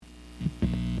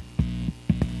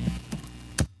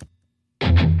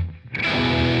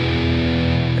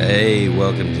Hey,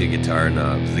 welcome to Guitar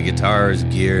Knobs, the guitars,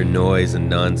 gear, noise, and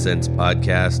nonsense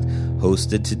podcast,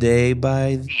 hosted today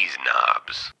by these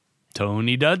knobs.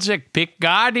 Tony Dudzik, Pick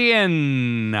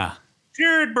Guardian.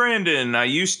 Jared Brandon. I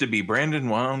used to be Brandon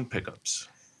Wound Pickups.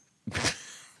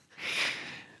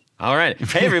 All right.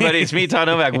 Hey, everybody. It's me, Todd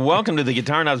Novak. Welcome to the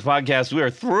Guitar Knobs podcast. We are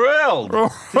thrilled to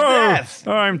death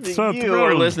I'm that so you thrilled.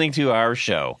 are listening to our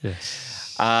show. Yes.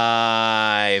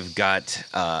 I've got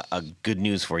a good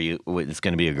news for you. It's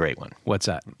going to be a great one. What's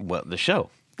that? Well, the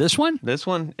show. This one? This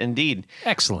one, indeed.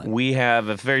 Excellent. We have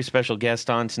a very special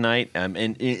guest on tonight,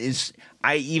 and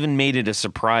I even made it a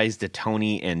surprise to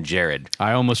Tony and Jared.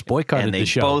 I almost boycotted And they the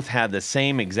show. both had the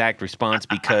same exact response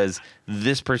because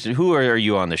this person... Who are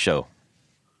you on the show?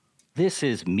 This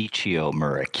is Michio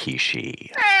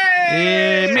Murakishi.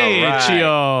 Hey,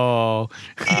 Michio.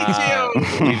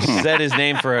 We've said his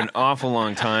name for an awful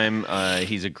long time.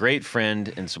 He's a great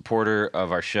friend and supporter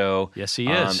of our show. Yes, he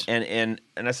is. And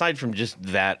aside from just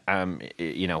that,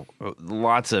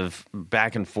 lots of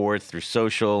back and forth through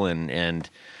social and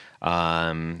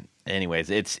anyways,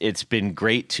 it's been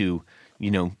great to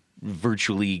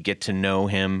virtually get to know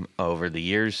him over the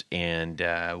years, and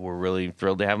we're really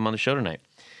thrilled to have him on the show tonight.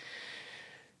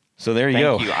 So there you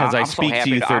go. As I speak to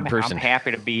you, third person. I'm happy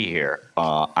to be here.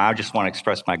 I just want to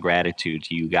express my gratitude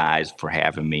to you guys for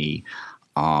having me,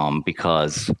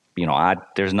 because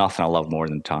there's nothing I love more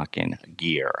than talking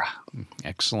gear.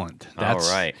 Excellent. All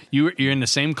right. You're in the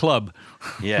same club.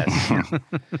 Yes.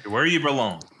 Where you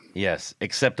belong. Yes,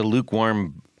 except a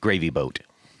lukewarm gravy boat.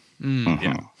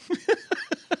 Yeah.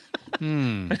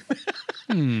 When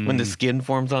the skin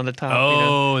forms on the top.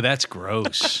 Oh, that's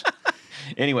gross.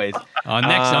 Anyways.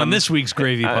 On this week's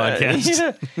Gravy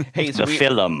podcast. Hey, so The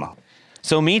film.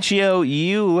 So, Michio,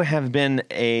 you have been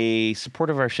a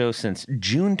supporter of our show since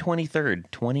June 23rd,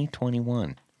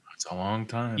 2021. It's a long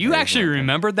time. You actually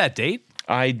remembered that date?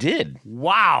 I did.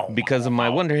 Wow. Because of my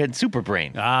Wonderhead Super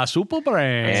Brain. Super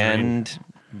brain. And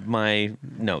my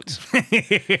notes.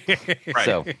 Right.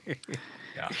 So,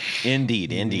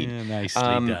 indeed. Yeah, nicely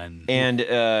done. And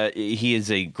he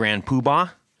is a Grand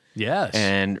Poohbah. Yes.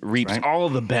 And reaps right. all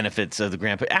the benefits of the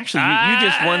Grand Poohbah. Actually, you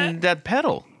just won that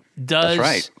pedal. Does That's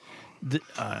right.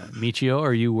 Michio,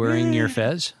 are you wearing your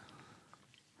fez?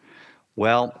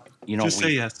 Well, Just say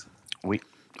yes.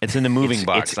 It's in the moving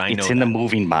box. I know It's in the that.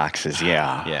 moving boxes,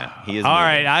 yeah. Yeah, he is. All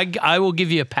moving. right, I will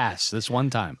give you a pass this one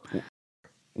time.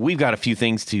 We've got a few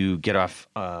things to get off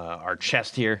our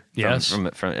chest here. Yes.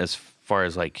 From as far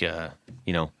as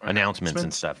announcements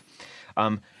and stuff.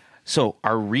 So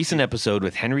our recent episode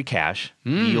with Henry Cash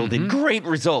yielded great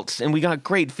results, and we got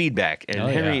great feedback. And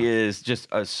Henry is just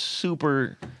a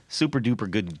super, super duper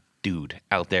good dude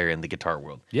out there in the guitar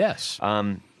world. Yes.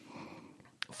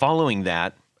 Following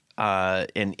that,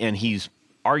 and he's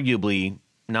arguably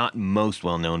not most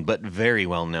well known, but very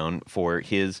well known for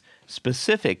his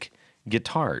specific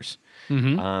guitars.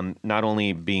 Not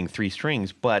only being 3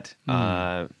 strings, but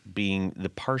being the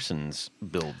Parsons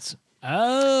builds.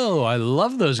 Oh, I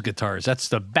love those guitars. That's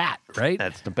the bat, right?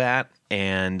 That's the bat,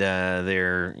 and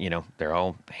they're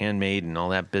all handmade and all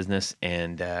that business.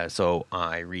 And so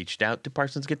I reached out to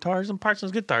Parsons Guitars, and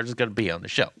Parsons Guitars is going to be on the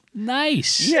show.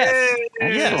 Nice. Yes,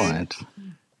 Excellent.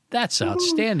 That's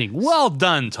outstanding. Well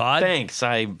done, Todd. Thanks,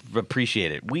 I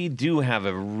appreciate it. We do have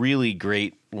a really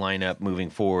great lineup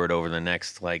moving forward over the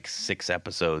next 6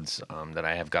 episodes that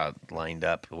I have got lined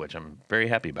up, which I'm very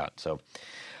happy about. So.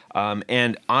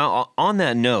 And on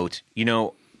that note,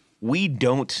 we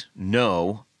don't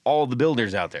know all the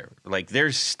builders out there.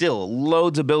 There's still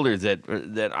loads of builders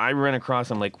that I run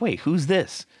across. I'm like, wait, who's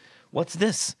this? What's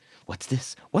this? What's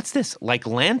this? What's this? Like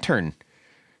Lantern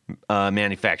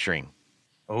manufacturing.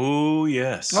 Oh,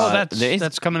 yes. Oh,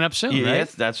 that's coming up soon, right?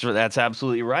 Yes, that's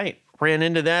absolutely right. Ran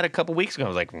into that a couple weeks ago. I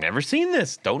was like, never seen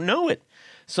this. Don't know it.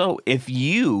 So if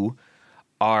you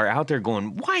are out there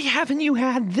going, why haven't you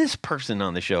had this person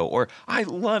on the show? Or I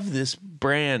love this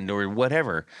brand or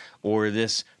whatever, or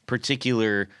this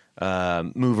particular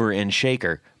mover and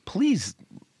shaker, please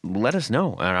let us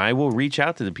know. And I will reach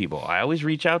out to the people. I always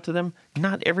reach out to them.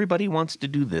 Not everybody wants to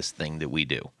do this thing that we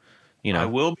do. I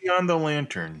will be on the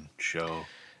Lantern show.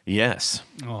 Yes.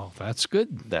 Oh, that's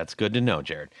good. That's good to know,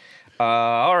 Jared.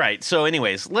 All right. So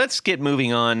anyways, let's get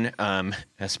moving on,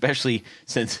 especially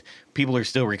since people are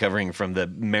still recovering from the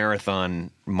Marathon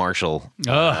Marshall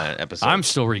episode. I'm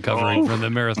still recovering from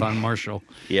the Marathon Marshall.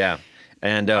 Yeah.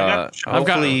 And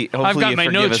hopefully my you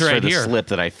forgive notes us for the here. slip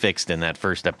that I fixed in that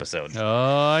first episode.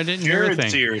 Oh, I didn't hear a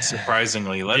Jared's thing. here,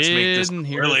 surprisingly. Let's make this a Didn't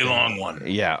hear really a thing. long one.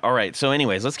 Yeah. All right. So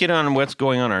anyways, let's get on what's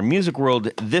going on in our music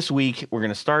world this week. We're going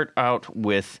to start out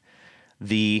with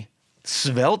the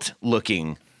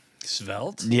svelte-looking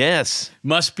Svelte. Yes.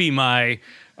 Must be my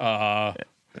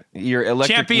Your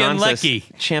electric Champion nonsense Lecky.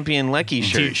 Champion Lecky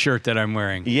shirt. shirt that I'm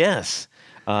wearing. Yes.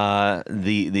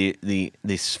 The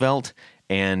svelte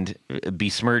and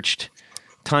besmirched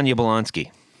Tanya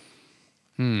Bolonsky.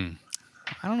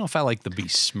 I don't know if I like the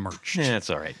besmirched. Yeah, it's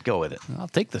all right. Go with it. I'll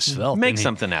take the svelte. Make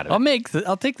something out of it.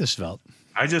 I'll take the svelte.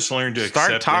 I just learned to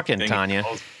Start accept talking, everything Tanya.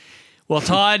 else. Well,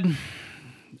 Todd,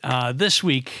 this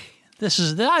week,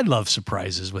 I love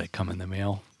surprises when they come in the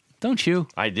mail. Don't you?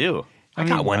 I do. I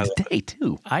mean, got one today,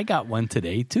 too. I got one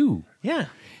today, too. Yeah.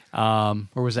 Or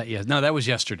was that yes? No, that was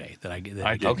yesterday that I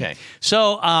did. Okay.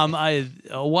 So,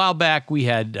 a while back we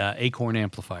had Acorn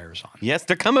amplifiers on. Yes,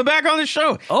 they're coming back on the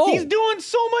show. Oh. He's doing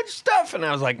so much stuff. And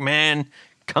I was like, man,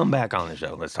 come back on the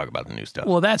show. Let's talk about the new stuff.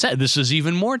 Well, that's it. This is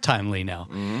even more timely now.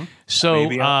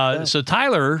 So, so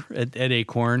Tyler at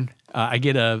Acorn, I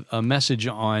get a message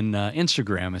on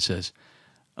Instagram. It says,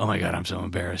 "Oh my God, I'm so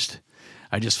embarrassed.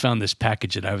 I just found this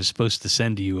package that I was supposed to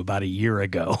send to you about a year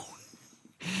ago."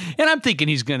 And I'm thinking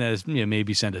he's going to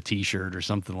maybe send a T-shirt or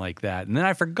something like that. And then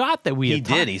I forgot that he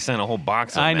did. He sent a whole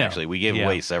box of them, I know. actually. We gave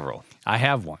away several. I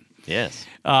have one. Yes.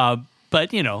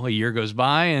 But, a year goes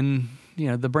by and,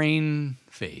 the brain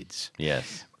fades.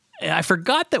 Yes. And I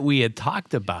forgot that we had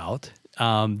talked about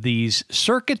these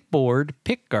circuit board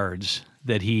pick guards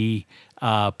that he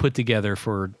put together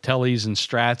for Tellys and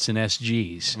Strats and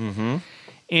SGs. Mm-hmm.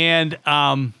 And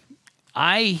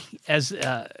I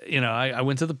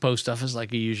went to the post office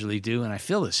like I usually do, and I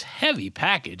feel this heavy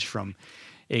package from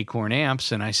Acorn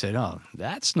Amps, and I said, "Oh,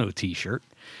 that's no T-shirt."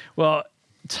 Well,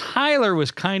 Tyler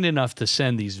was kind enough to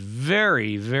send these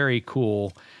very, very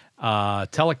cool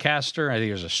Telecaster. I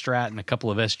think there's a Strat and a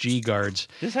couple of SG guards.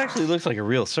 This actually looks like a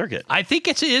real circuit. I think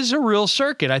it is a real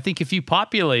circuit. I think if you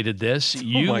populated this,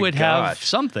 you would have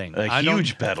something. A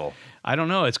huge pedal. I don't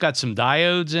know. It's got some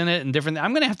diodes in it and different.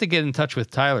 I'm going to have to get in touch with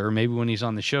Tyler, or maybe when he's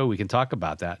on the show, we can talk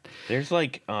about that. There's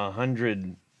like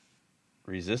 100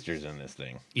 resistors in this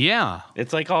thing. Yeah.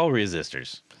 It's like all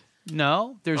resistors.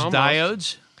 No, there's Almost.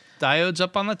 diodes. Diodes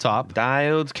up on the top.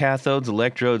 Diodes, cathodes,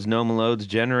 electrodes, nomolodes,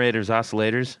 generators,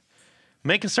 oscillators.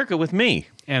 Make a circuit with me.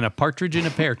 And a partridge in a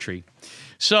pear tree.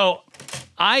 So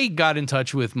I got in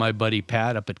touch with my buddy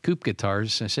Pat up at Coop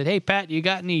Guitars. I said, "Hey, Pat, you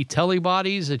got any telly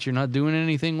bodies that you're not doing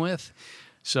anything with?"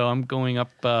 So I'm going up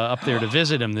there to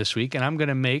visit him this week, and I'm going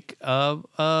to make a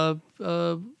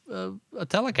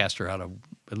Telecaster out of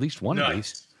at least one of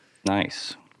these.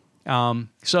 Nice.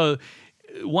 So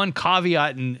one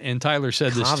caveat, and Tyler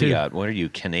said this too. Caveat. What are you,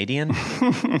 Canadian?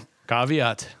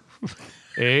 Caveat.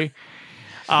 Eh?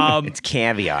 It's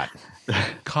caveat.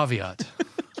 Caveat.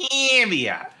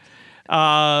 Caveat.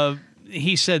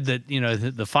 He said that,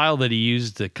 the file that he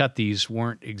used to cut these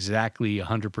weren't exactly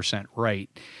 100% right.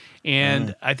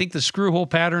 And I think the screw hole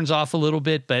pattern's off a little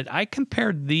bit, but I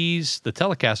compared these, the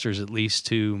Telecasters at least,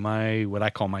 to what I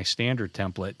call my standard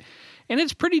template. And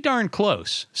it's pretty darn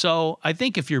close. So I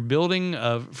think if you're building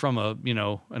from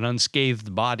an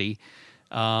unscathed body,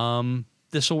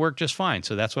 this will work just fine.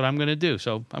 So that's what I'm going to do.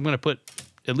 So I'm going to put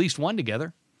at least one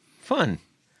together. Fun.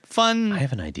 I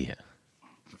have an idea.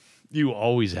 You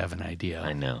always have an idea.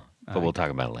 I know, but we'll talk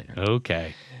about it later.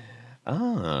 Okay.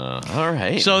 Oh, all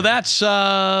right. So that's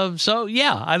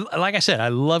yeah. Like I said, I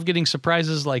love getting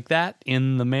surprises like that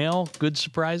in the mail. Good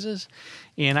surprises,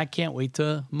 and I can't wait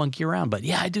to monkey around. But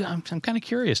yeah, I do. I'm kind of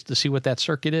curious to see what that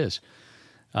circuit is.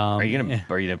 Are you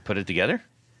gonna put it together?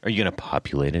 Are you gonna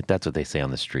populate it? That's what they say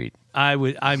on the street.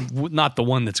 I'm not the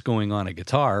one that's going on a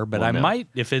guitar, but I might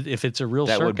if it's a real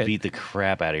that circuit. would beat the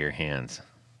crap out of your hands.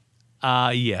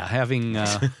 Yeah, having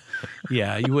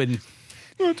yeah, you wouldn't.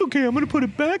 No, it's okay. I'm gonna put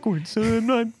it backwards. So I'm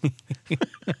not.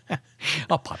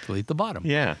 I'll populate the bottom.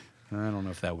 Yeah. I don't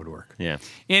know if that would work. Yeah.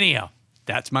 Anyhow,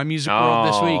 that's my music world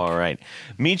this week. All right,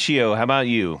 Michio, how about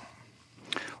you?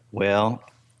 Well,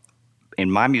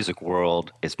 in my music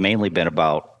world, it's mainly been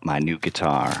about my new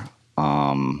guitar.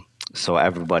 So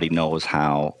everybody knows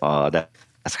how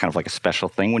that's kind of like a special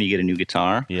thing when you get a new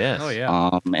guitar. Yes. Oh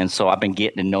yeah. And so I've been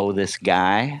getting to know this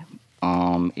guy.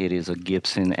 It is a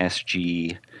Gibson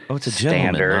SG. Oh, it's a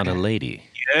standard, gentleman, not a lady.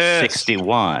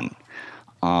 61.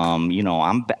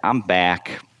 I'm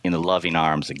back in the loving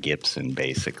arms of Gibson.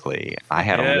 Basically, I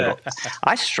had a little.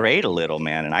 I strayed a little,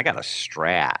 man, and I got a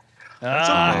Strat.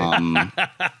 And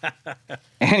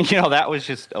that was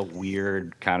just a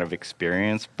weird kind of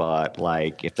experience, but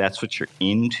like if that's what you're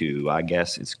into, I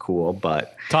guess it's cool.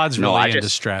 But Todd's really into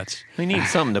Strats. We need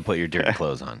something to put your dirty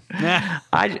clothes on.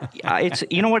 It's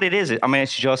you know what it is. I mean,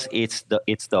 it's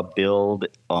the build,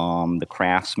 the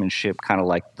craftsmanship, kind of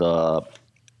like the,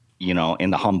 in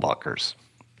the humbuckers,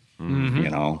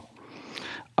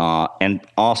 And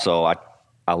also,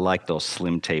 I like those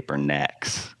slim taper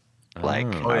necks.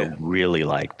 Like, I really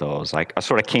like those. Like, I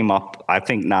sort of came up, I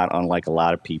think, not unlike a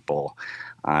lot of people,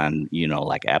 on,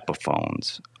 like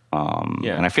Epiphones.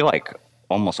 And I feel like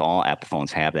almost all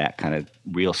Epiphones have that kind of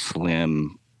real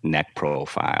slim neck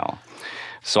profile.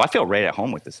 So I feel right at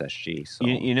home with this SG. So.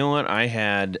 You know what? I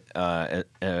had,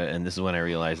 and this is when I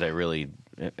realized I really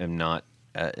am not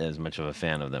as much of a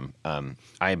fan of them.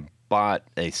 I bought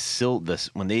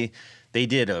when they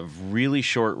did a really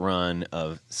short run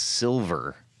of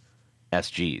silver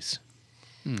SGs,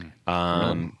 and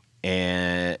on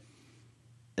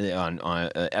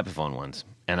Epiphone ones,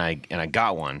 and I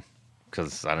got one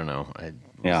because I don't know,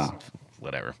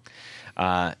 whatever.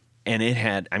 And it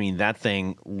had, I mean, that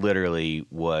thing literally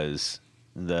was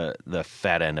the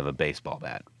fat end of a baseball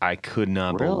bat. I could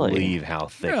not believe how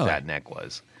thick that neck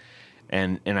was,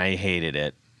 and I hated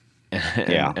it.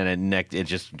 And it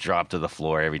just dropped to the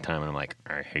floor every time, and I'm like,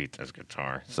 I hate this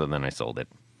guitar. So then I sold it.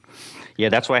 Yeah,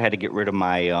 that's why I had to get rid of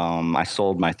my. I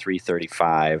sold my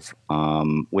 335,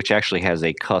 which actually has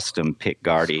a custom Pick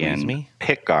Guardian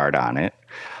pick guard on it.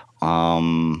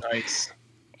 Nice.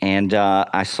 And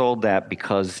I sold that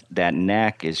because that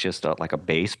neck is just like a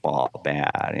baseball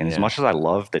bat. And as much as I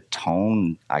love the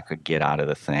tone I could get out of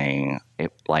the thing,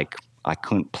 I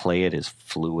couldn't play it as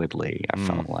fluidly, I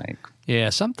felt like.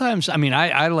 Yeah, sometimes, I mean,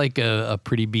 I like a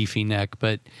pretty beefy neck,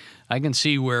 but I can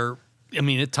see where, I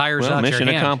mean, it tires out your hand. Mission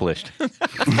accomplished.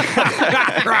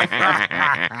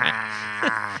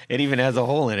 It even has a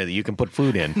hole in it that you can put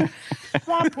food in.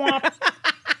 Womp womp.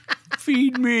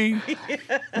 Feed me.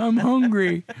 I'm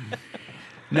hungry.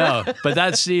 No, but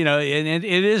that's, and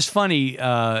it is funny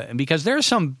because there are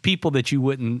some people that you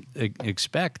wouldn't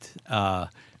expect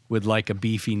with like a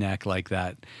beefy neck like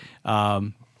that.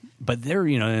 But they're,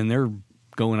 and they're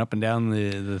going up and down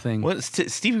the thing. Well,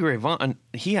 Stevie Ray Vaughan,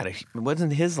 he had a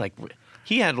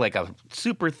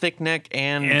super thick neck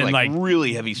and like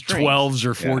really heavy strings. 12s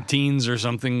or 14s or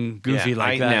something goofy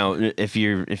like that. Now, if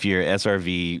you're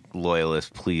SRV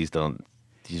loyalist, please don't.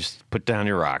 You just put down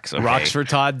your rocks. Okay?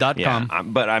 Rocksfortodd.com. Yeah,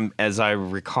 but as I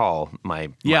recall, my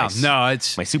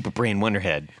Super Brain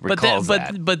Wonderhead recalls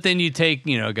that. But then you take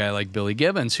a guy like Billy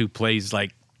Gibbons who plays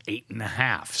like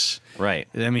 8.5s. Right.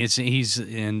 I mean,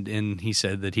 and he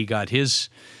said that he got his,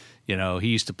 he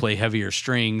used to play heavier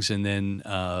strings, and then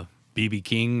BB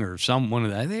King or one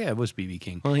of the, I think it was BB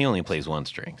King. Well, he only plays one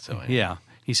string, so yeah.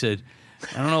 He said,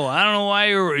 I don't know why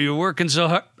you're working so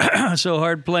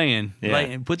hard playing.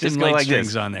 Yeah. Put them light like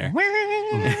strings this. on there.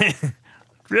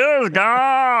 Just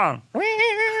gone.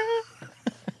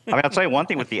 I mean, I'll tell you one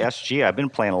thing with the SG. I've been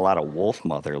playing a lot of Wolf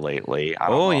Mother lately. I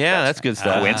don't know if that's good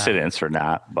stuff. Coincidence or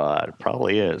not, but it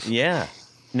probably is. Yeah.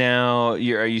 Now, are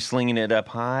you slinging it up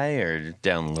high or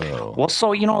down low? Well,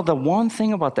 so, the one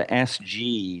thing about the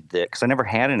SG, because I never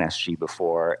had an SG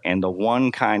before, and the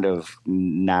one kind of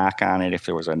knock on it, if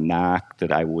there was a knock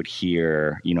that I would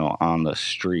hear, on the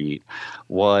street,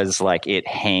 was like it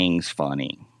hangs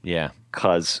funny. Yeah.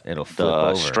 Because it'll flip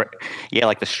over.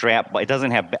 Like the strap, it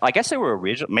doesn't have, I guess they were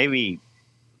original, maybe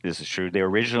this is true. They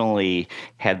originally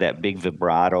had that big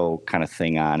vibrato kind of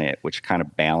thing on it, which kind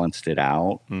of balanced it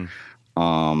out.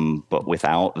 But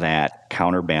without that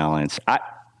counterbalance, I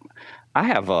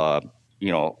have I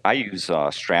use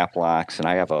strap locks, and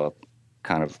I have a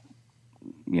kind of,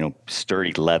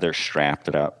 sturdy leather strap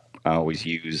that I always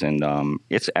use, and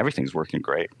everything's working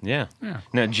great. Yeah.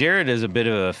 Now, Jared is a bit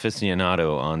of a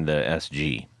aficionado on the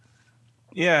SG.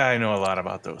 Yeah, I know a lot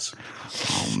about those.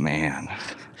 Oh, man.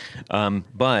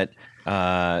 But,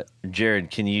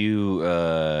 Jared, can you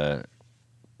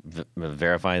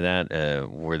verify that?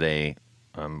 Were they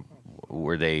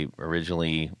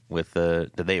originally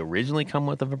did they originally come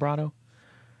with a vibrato?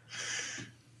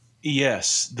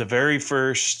 Yes, the very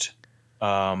first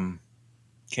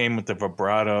came with the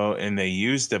vibrato, and they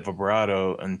used the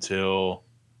vibrato until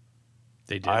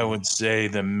I would say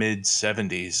the mid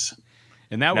 70s.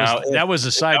 And that was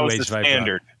a sideways that was the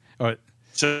standard.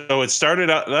 So it started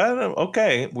out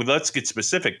okay. Well, let's get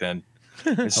specific then.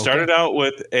 It started out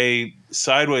with a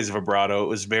sideways vibrato. It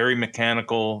was very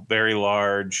mechanical, very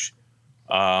large,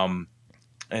 and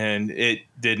it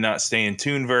did not stay in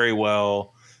tune very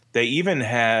well. They even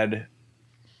had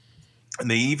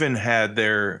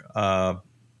their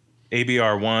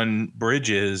ABR1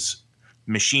 bridges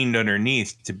machined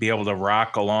underneath to be able to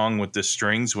rock along with the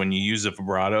strings when you use a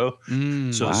vibrato.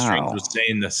 So the strings would stay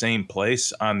in the same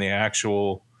place on the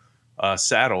actual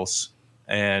saddles.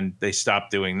 And they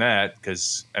stopped doing that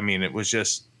because, I mean, it was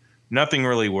just nothing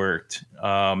really worked.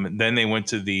 Then they went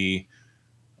to the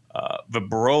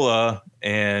Vibrola,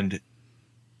 and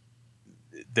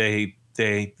they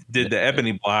they did the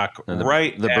ebony block And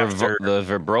after the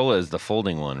Vibrola is the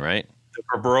folding one, right? the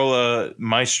Vibrola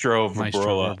Maestro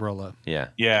Vibrola. Vibrola. Yeah.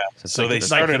 Yeah. it's So like they the-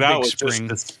 started the out big with spring.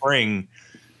 just the spring.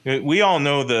 We all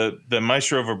know the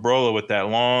Maestro Vibrola with that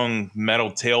long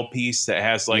metal tailpiece that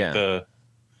has like Yeah.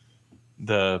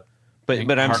 the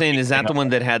But I'm saying, is that the Hardy one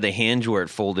that had the hinge where it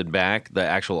folded back, the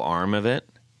actual arm of it?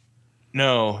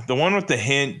 no, the one with the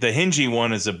hingy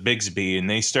one is a Bigsby, and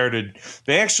they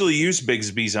actually used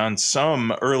Bigsby's on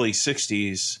some early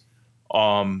 '60s,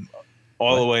 all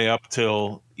the way up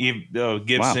till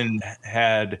Gibson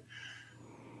had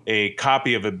a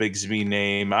copy of a Bigsby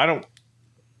name. I don't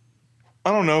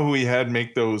know who he had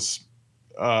make those.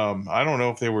 I don't know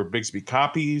if they were Bigsby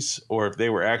copies or if they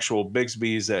were actual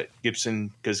Bigsby's that Gibson,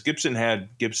 because Gibson had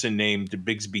Gibson named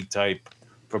Bigsby type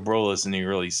Vibrolas in the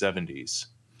early '70s.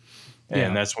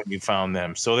 And that's when you found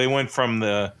them. So they went from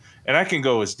and I can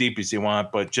go as deep as you want,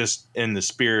 but just in the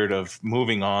spirit of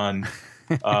moving on,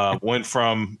 went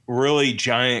from really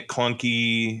giant,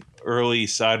 clunky, early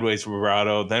sideways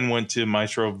vibrato, then went to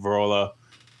Maestro Vibrola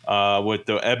with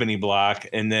the ebony block.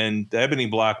 And then the ebony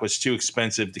block was too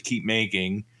expensive to keep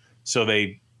making. So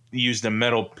they used a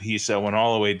metal piece that went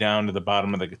all the way down to the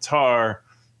bottom of the guitar,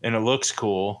 and it looks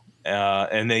cool.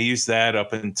 And they used that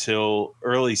up until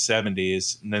early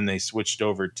 '70s, and then they switched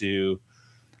over to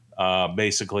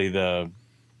basically the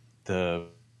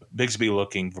Bigsby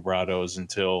looking vibratos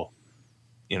until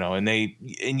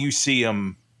and you see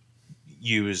them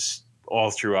used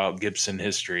all throughout Gibson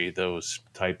history, those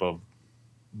type of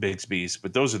Bigsby's,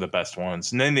 but those are the best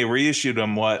ones. And then they reissued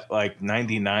them like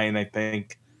 '99, I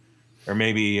think, or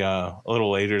maybe a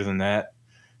little later than that.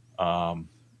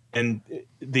 And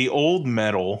the old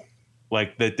metal,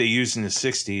 like that they used in the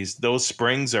 '60s, those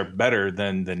springs are better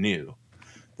than the new.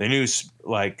 The new,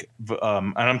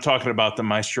 and I'm talking about the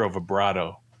Maestro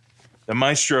Vibrato. The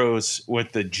Maestros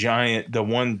with the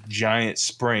one giant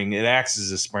spring, it acts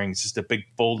as a spring. It's just a big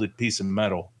folded piece of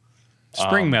metal.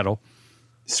 Spring metal.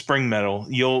 Spring metal.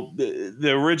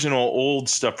 The original old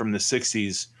stuff from the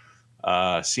 '60s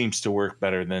seems to work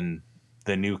better than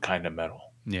the new kind of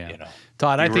metal. Yeah,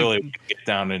 Todd, I think really get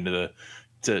down into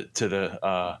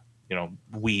the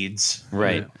weeds,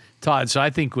 right? Yeah. Todd, so I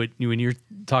think when you're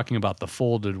talking about the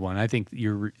folded one, I think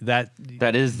that's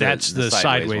the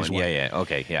sideways one. Yeah.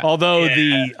 Okay. Yeah. Although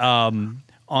the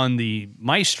on the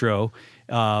Maestro,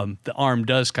 the arm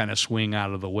does kind of swing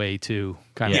out of the way too,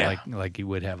 kind of like you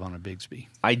would have on a Bigsby.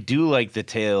 I do like the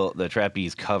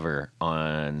trapeze cover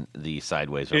on the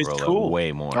sideways Vibrola cool.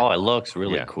 way more. Oh, it looks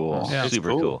really cool. Yeah. Super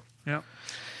cool. Yeah.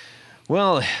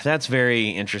 Well, that's very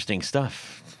interesting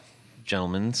stuff,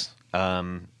 gentlemen's.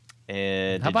 How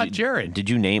about Jared? Did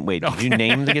you name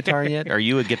the guitar yet? Are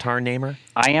you a guitar namer?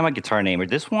 I am a guitar namer.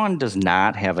 This one does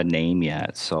not have a name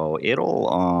yet, so it'll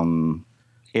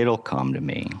come to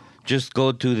me. Just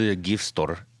go to the gift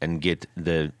store and get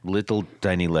the little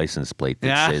tiny license plate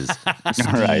that says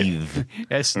Steve.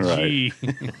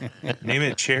 SG. Name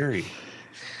it Cherry.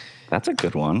 That's a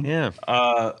good one. Yeah.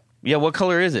 Yeah. What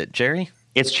color is it? Cherry?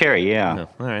 It's cherry. Yeah. No.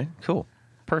 All right. Cool.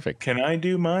 Perfect. Can I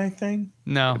do my thing?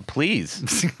 No.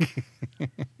 Please.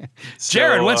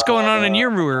 Jared, what's going on in your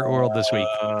world this week?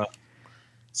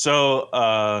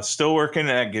 Still working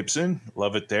at Gibson.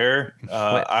 Love it there.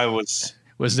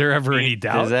 Was there ever any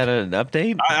doubt? Is that an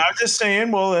update? I'm just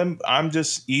saying. Well, I'm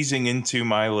just easing into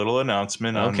my little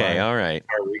announcement. Okay. All right.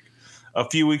 A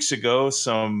few weeks ago,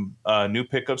 some new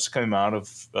pickups came out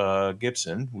of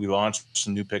Gibson. We launched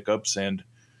some new pickups, and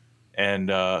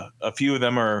a few of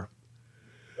them are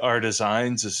our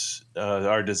designs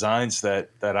that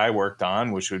I worked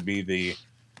on, which would be the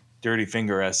Dirty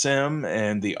Finger SM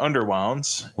and the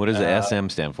Underwounds. What does the SM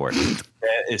stand for?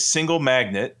 Is single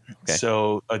magnet. Okay.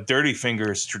 So a Dirty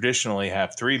Fingers traditionally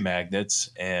have 3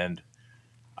 magnets, and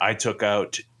I took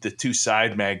out the 2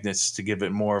 side magnets to give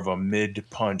it more of a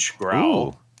mid-punch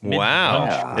growl. Ooh, wow.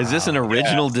 Wow. Is this an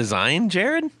original design,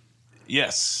 Jared?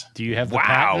 Yes. Do you have the Wow,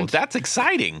 patent? that's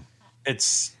exciting.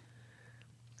 It's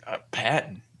a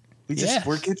patent. Yes.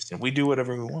 We're Gibson. We do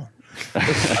whatever we want.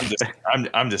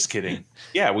 I'm just kidding.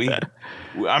 Yeah,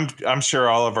 I'm sure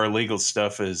all of our legal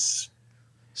stuff is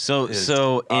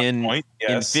So on in point.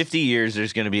 Yes. 50 years,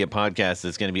 there's going to be a podcast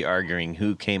that's going to be arguing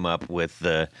who came up with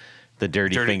the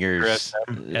Dirty Fingers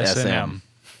SM.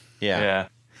 Yeah.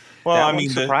 Well, That I one mean,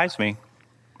 surprised me.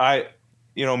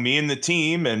 me and the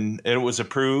team, and it was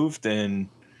approved, and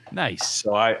Nice.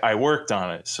 so I worked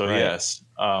on it. So Right. yes,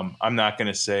 I'm not going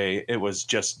to say it was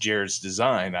just Jared's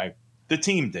design. The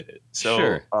team did it. So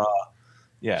Sure.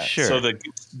 yeah. Sure. So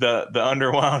the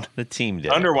Underwound The team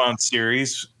did. Underwound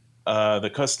series,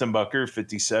 the Custom Bucker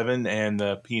 57 and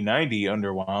the P90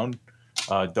 Underwound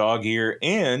dog ear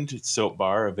and soap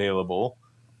bar available.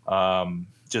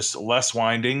 Just less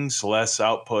windings, less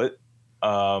output,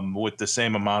 with the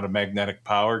same amount of magnetic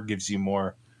power, gives you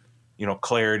more,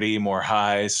 clarity, more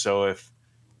highs. So if,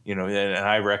 and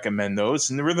I recommend those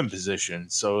in the rhythm position.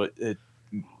 So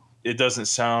it doesn't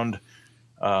sound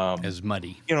as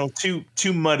muddy.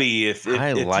 Too muddy. If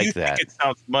I like you that. think it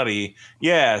sounds muddy,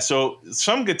 yeah. So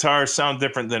some guitars sound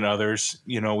different than others.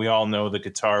 We all know the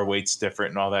guitar weight's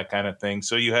different and all that kind of thing.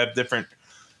 So you have different,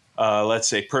 let's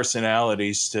say,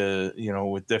 personalities to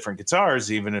with different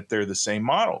guitars, even if they're the same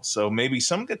model. So maybe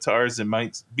some guitars it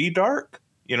might be dark,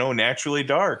 naturally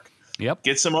dark. Yep.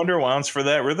 Get some underwounds for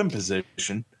that rhythm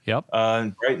position. Yep.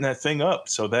 And brighten that thing up.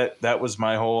 So that was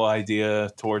my whole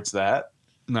idea towards that.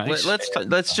 Nice.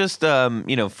 Let's just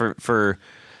for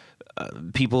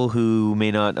people who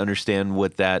may not understand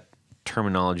what that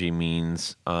terminology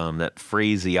means, that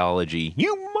phraseology.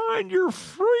 You mind your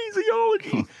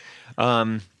phraseology?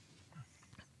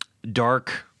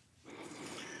 Dark.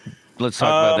 Let's talk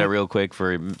about that real quick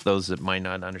for those that might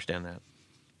not understand that.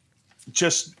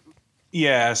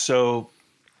 So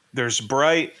there's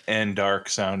bright and dark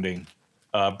sounding.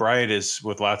 Bright is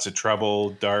with lots of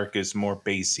treble. Dark is more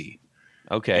bassy.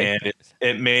 Okay. And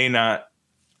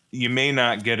you may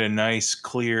not get a nice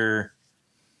clear,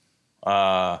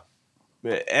 as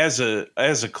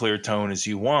a clear tone as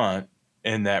you want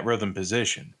in that rhythm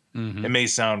position. Mm-hmm. It may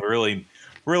sound really,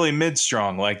 really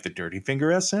mid-strong like the Dirty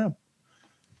Finger SM.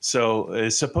 So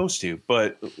it's supposed to,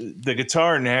 but the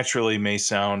guitar naturally may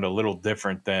sound a little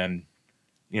different than,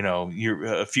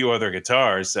 a few other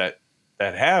guitars that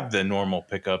have the normal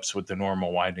pickups with the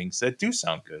normal windings that do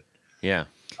sound good. Yeah.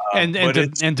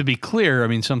 And to be clear, I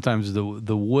mean, sometimes the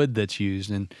wood that's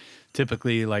used, and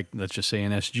typically, like, let's just say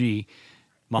an SG,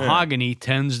 mahogany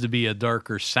tends to be a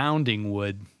darker sounding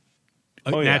wood,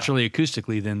 naturally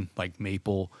acoustically, than like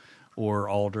maple or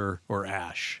alder or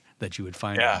ash that you would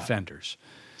find on Fenders.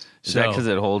 Is that because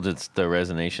it holds the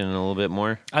resonation a little bit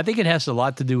more? I think it has a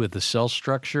lot to do with the cell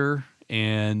structure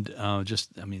and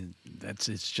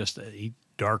it's just a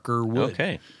darker wood.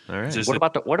 Okay, all right.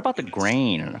 What about the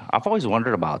grain? I've always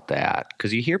wondered about that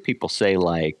because you hear people say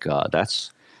like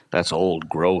that's old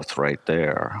growth right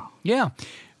there. Yeah.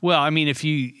 Well, I mean, if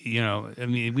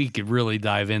we could really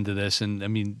dive into this, and I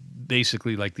mean,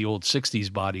 basically, like the old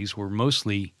 '60s bodies were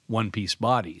mostly one-piece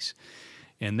bodies,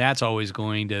 and that's always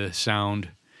going to sound.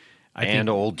 I think,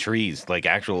 old trees, like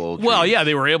actual old trees. Well, yeah,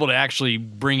 they were able to actually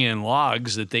bring in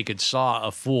logs that they could saw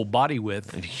a full body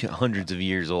with. Hundreds of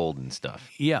years old and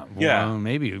stuff. Yeah. Well,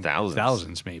 maybe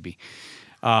thousands maybe.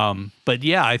 But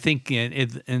yeah, I think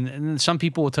and some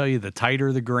people will tell you the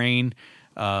tighter the grain,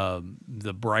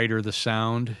 the brighter the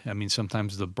sound. I mean,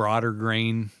 sometimes the broader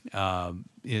grain,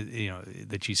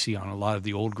 that you see on a lot of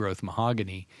the old growth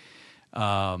mahogany,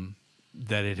 that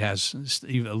it has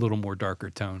a little more darker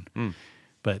tone. Mm.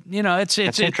 But it's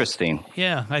interesting.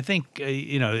 Yeah, I think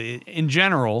in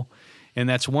general, and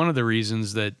that's one of the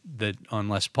reasons that on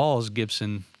Les Pauls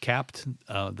Gibson capped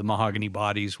the mahogany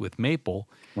bodies with maple,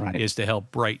 is to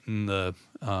help brighten the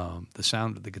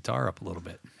sound of the guitar up a little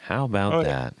bit. How about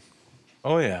that?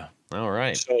 Oh yeah. All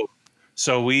right.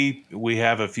 So we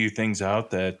have a few things out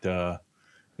that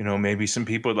maybe some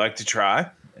people would like to try.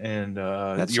 And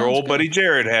your old buddy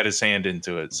Jared had his hand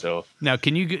into it. So now,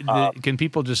 can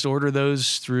people just order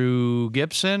those through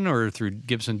Gibson or through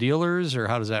Gibson dealers, or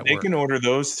how does that work? They can order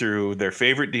those through their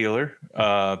favorite dealer.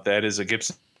 That is a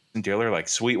Gibson dealer, like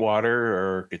Sweetwater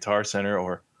or Guitar Center,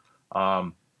 or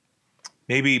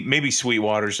maybe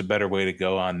Sweetwater's a better way to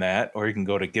go on that. Or you can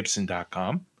go to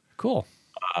Gibson.com. Cool.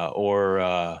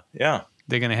 They're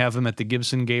going to have them at the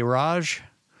Gibson Garage.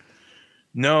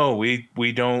 No,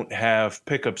 we don't have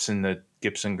pickups in the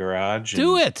Gibson garage.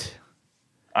 Do it.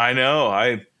 I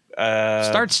know.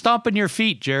 Start stomping your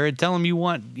feet, Jared. Tell them you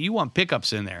want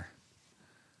pickups in there.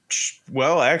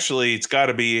 Well, actually, it's got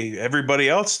to be everybody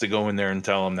else to go in there and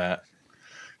tell them that.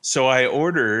 So I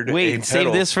ordered. Wait,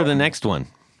 save this for the next one.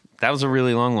 That was a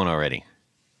really long one already.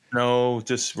 No,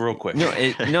 just real quick.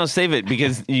 No, save it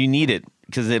because you need it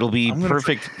because it'll be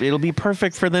perfect. It'll be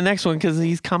perfect for the next one because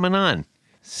he's coming on.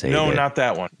 Not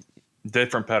that one.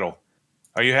 Different pedal.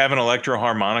 Are you having electro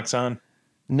harmonics on?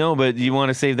 No, but you want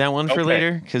to save that one for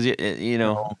later because don't.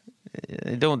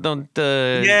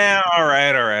 Yeah. All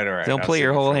right. Don't play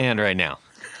your whole hand right now.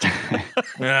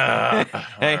 Hey,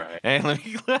 let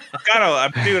me.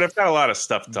 I've got a lot of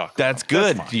stuff to talk. That's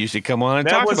good. You should come on and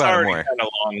talk about it more. Kind of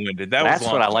long-winded. That's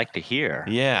what I like to hear.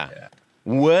 Yeah.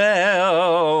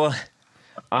 Well,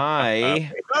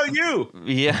 you.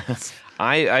 Yeah.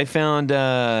 I found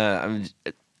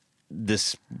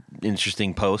this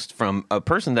interesting post from a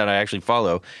person that I actually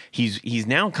follow. He's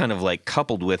now kind of like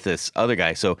coupled with this other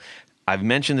guy. So I've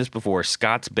mentioned this before,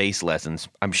 Scott's Bass Lessons.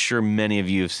 I'm sure many of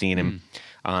you have seen him.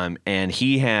 And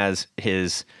he has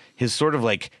his sort of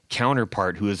like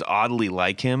counterpart who is oddly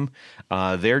like him.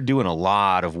 They're doing a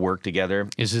lot of work together.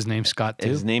 Is his name Scott too?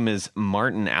 His name is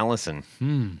Martin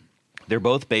Allison. They're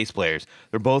both bass players.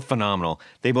 They're both phenomenal.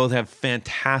 They both have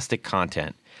fantastic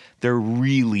content. They're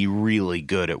really, really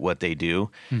good at what they do.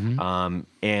 And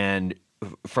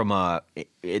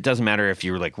it doesn't matter if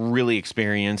you're like really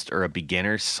experienced or a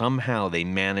beginner, somehow they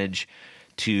manage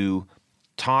to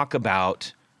talk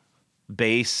about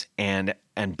bass and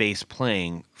bass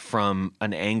playing from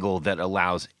an angle that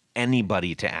allows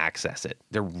anybody to access it.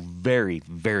 They're very,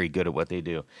 very good at what they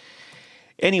do.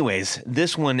 Anyways,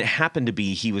 this one happened to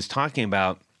be, he was talking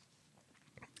about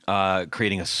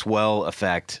creating a swell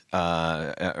effect,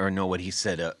 what he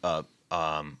said,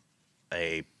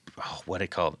 what it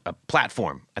called, a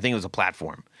platform. I think it was a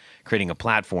platform, creating a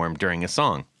platform during a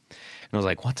song. And I was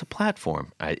like, what's a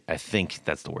platform? I think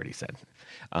that's the word he said.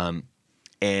 And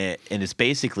it's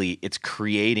basically, it's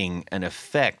creating an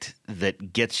effect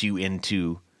that gets you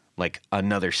into like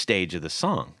another stage of the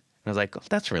song. And I was like, oh,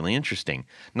 that's really interesting.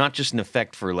 Not just an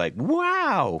effect for like,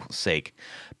 wow sake,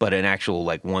 but an actual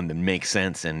like one that makes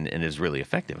sense and is really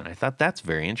effective. And I thought that's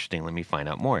very interesting. Let me find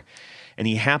out more. And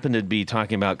he happened to be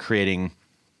talking about creating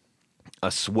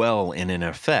a swell in an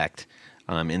effect.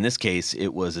 In this case,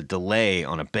 it was a delay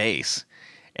on a bass,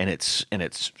 and it's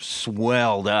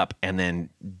swelled up and then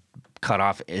cut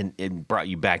off and brought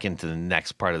you back into the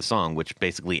next part of the song, which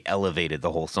basically elevated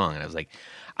the whole song. And I was like,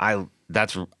 I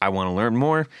want to learn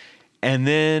more. And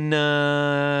then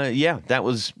that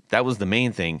was the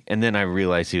main thing. And then I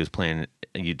realized he was doing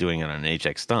it on an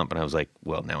HX Stomp, and I was like,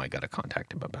 well, now I got to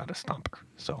contact him about a Stomper.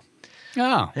 So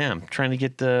yeah, I'm trying to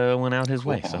get one out his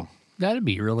way. So that'd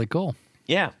be really cool.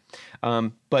 Yeah.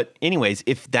 But anyways,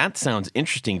 if that sounds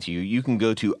interesting to you, you can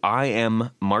go to I am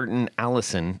Martin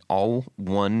Allison, all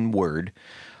one word,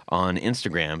 on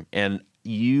Instagram. And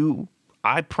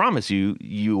I promise you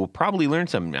will probably learn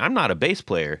something. I'm not a bass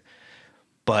player,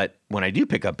 but when I do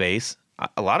pick up bass,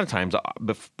 a lot of times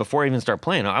before I even start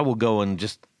playing, I will go and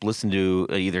just listen to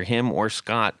either him or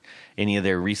Scott, any of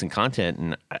their recent content.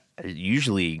 And it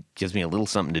usually gives me a little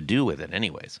something to do with it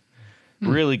anyways.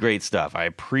 Really great stuff. I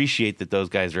appreciate that those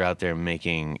guys are out there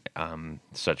making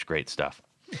such great stuff.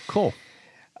 Cool.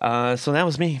 So that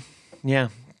was me. Yeah.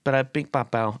 But I big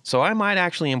pop bow. So I might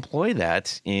actually employ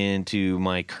that into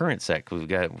my current set. We've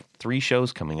got 3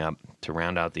 shows coming up to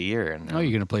round out the year. And you're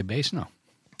going to play bass now?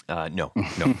 No.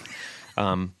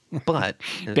 But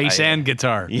bass and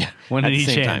guitar. Yeah. One in each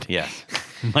hand. Time, yes.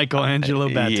 Michelangelo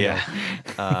Battier.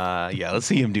 Yeah. Let's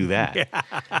see him do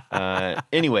that.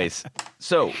 Anyways,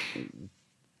 so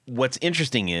what's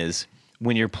interesting is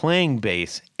when you're playing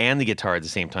bass and the guitar at the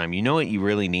same time, you know what you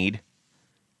really need?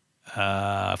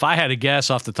 If I had to guess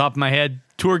off the top of my head,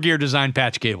 Tour Gear Design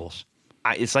patch cables.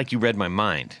 It's like you read my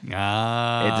mind. It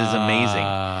is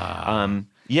amazing.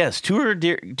 Yes, Tour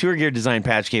Gear Design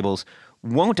patch cables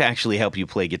won't actually help you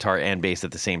play guitar and bass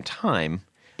at the same time,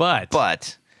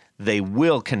 but they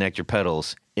will connect your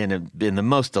pedals in the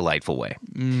most delightful way.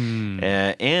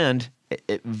 And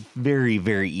very,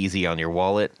 very easy on your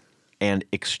wallet and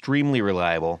extremely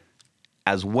reliable,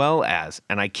 as well as,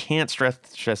 and I can't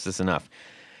stress this enough,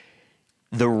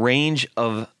 the range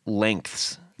of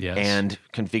lengths and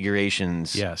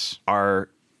configurations are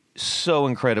so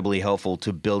incredibly helpful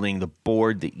to building the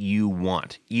board that you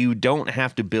want. You don't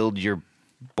have to build your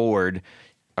board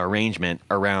arrangement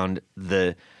around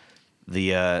the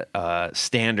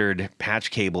standard patch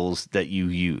cables that you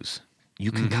use.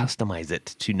 You can customize it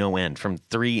to no end, from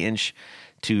 3-inch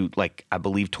to like I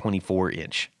believe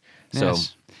 24-inch. So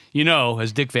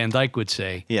as Dick Van Dyke would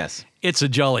say, yes, it's a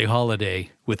jolly holiday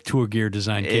with Tour Gear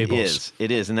Design cables.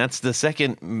 It is, and that's the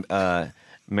second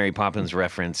Mary Poppins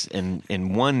reference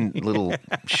in one little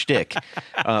shtick,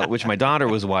 which my daughter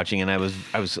was watching, and I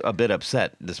was a bit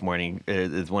upset this morning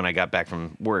when I got back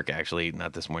from work. Actually,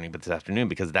 not this morning, but this afternoon,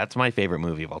 because that's my favorite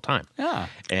movie of all time. Yeah,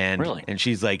 and really? And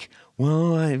she's like,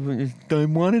 "Well, I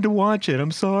wanted to watch it.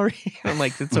 I'm sorry." I'm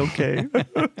like, "It's okay."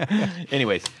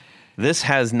 Anyways. This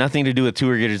has nothing to do with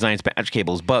Tour Gear Design's patch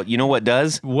cables, but you know what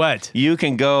does? What? You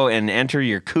can go and enter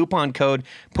your coupon code,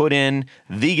 put in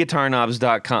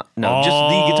theguitarknobs.com. No, just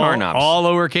the guitar knobs. All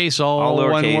lowercase, all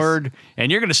one lowercase. word,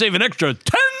 and you're going to save an extra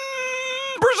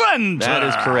 10%. That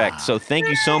is correct. So thank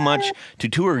you so much to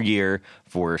Tour Gear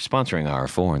for sponsoring our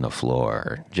 4 on the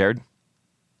Floor. Jared?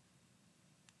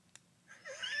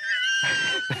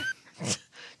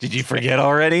 Did you forget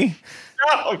already?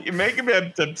 No, you're making me.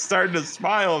 I'm starting to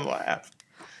smile and laugh.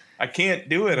 I can't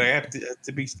do it. I have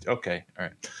to be okay. All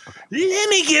right. Let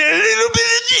me get a little bit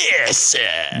of this.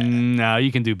 No,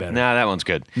 you can do better. Nah, that one's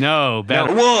good. No,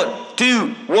 better. One,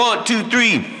 two,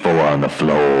 three. Four on the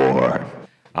floor.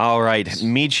 All right,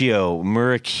 Michio,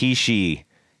 Murakishi,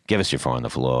 give us your 4 on the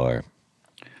floor.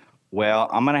 Well,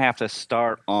 I'm going to have to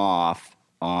start off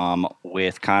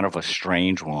with kind of a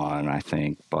strange one, I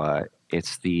think, but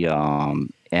it's the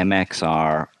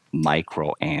MXR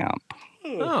micro amp.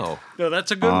 Oh, No,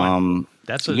 that's a good one.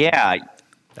 That's an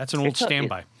old it's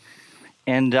standby.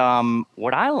 And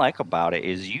what I like about it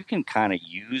is you can kind of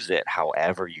use it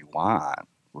however you want,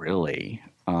 really.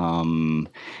 And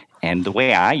the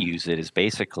way I use it is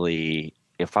basically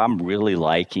if I'm really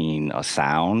liking a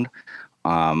sound,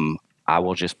 I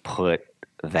will just put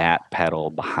that pedal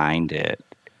behind it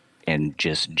and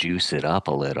just juice it up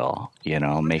a little,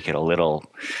 make it a little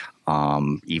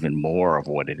even more of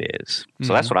what it is.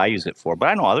 So that's what I use it for. But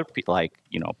I know other people,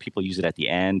 people use it at the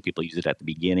end, people use it at the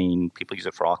beginning, people use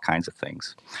it for all kinds of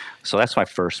things. So that's my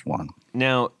first one.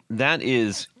 now that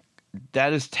is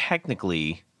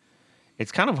technically,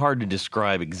 it's kind of hard to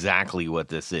describe exactly what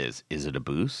this is. Is it a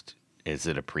boost? Is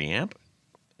it a preamp?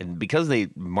 And because they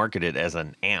market it as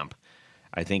an amp,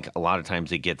 I think a lot of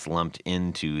times it gets lumped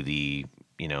into the,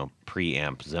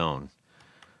 preamp zone.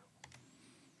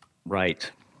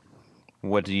 Right.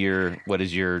 What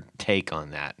is your take on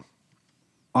that?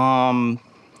 I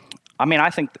mean,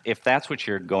 I think if that's what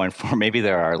you're going for, maybe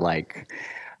there are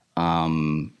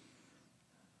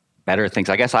better things.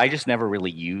 I guess I just never really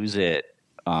use it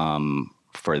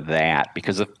for that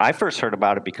because I first heard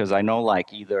about it because I know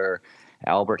either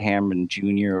Albert Hammond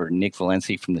Jr. or Nick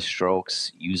Valenci from the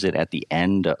Strokes use it at the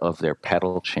end of their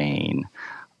pedal chain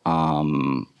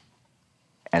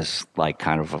as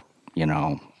kind of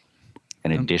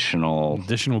an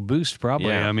additional boost, probably.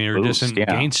 Yeah, I mean, or boost, just in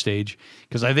gain stage,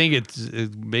 because I think it's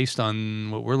based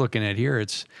on what we're looking at here.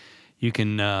 You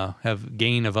can have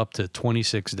gain of up to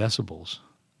 26 decibels.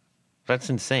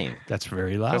 That's insane. That's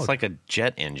very loud. That's like a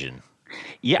jet engine.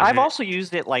 Yeah, I've also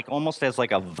used it almost as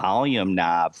a volume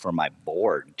knob for my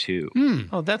board too.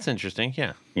 Oh, that's interesting.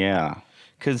 Yeah. Yeah.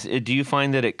 Because do you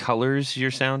find that it colors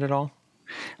your sound at all?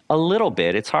 A little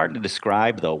bit. It's hard to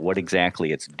describe though what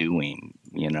exactly it's doing,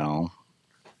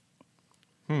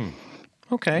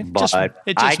 Okay. But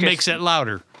it just makes it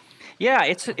louder. Yeah,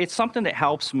 it's something that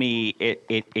helps me.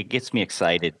 It gets me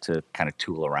excited to kind of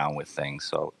tool around with things.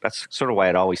 So that's sort of why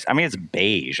it always. I mean, it's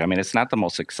beige. I mean, it's not the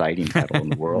most exciting pedal in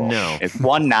the world. No. It's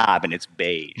one knob and it's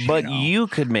beige. But you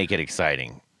could make it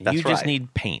exciting. That's you just right.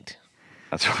 need paint.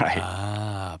 That's right.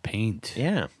 Ah, paint.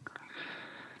 Yeah.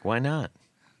 Why not?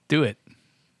 Do it.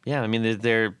 Yeah, I mean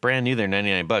they're brand new. They're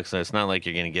 $99, so it's not like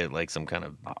you're going to get some kind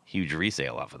of huge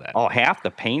resale off of that. Oh, half the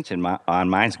paint on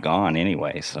mine's gone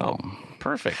anyway. So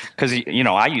perfect. because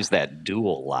I use that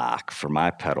dual lock for my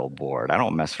pedal board. I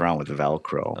don't mess around with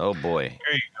Velcro. Oh boy.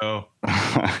 There you go.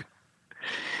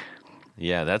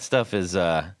 Yeah, that stuff is.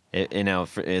 For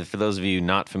those of you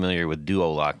not familiar with Duo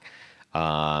Lock,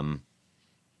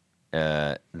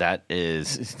 that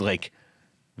is like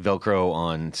Velcro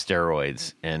on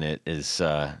steroids, and it is.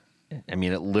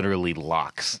 It literally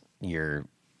locks your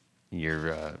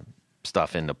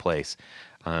stuff into place.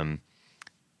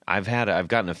 I've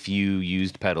gotten a few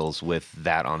used pedals with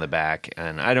that on the back,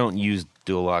 and I don't use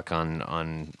Dual Lock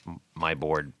on my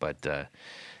board, but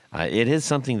it is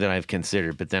something that I've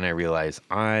considered. But then I realize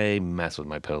I mess with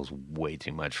my pedals way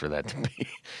too much for that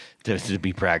to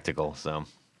be practical. So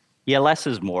Yeah, less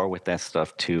is more with that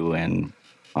stuff too, and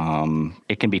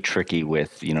it can be tricky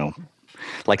with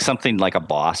something like a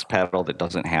Boss pedal that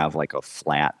doesn't have a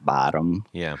flat bottom.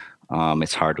 yeah,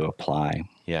 It's hard to apply.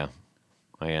 yeah,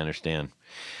 I understand.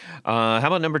 How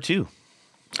about number 2?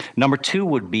 Number 2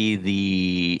 would be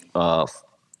the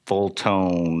full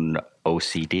tone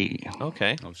OCD.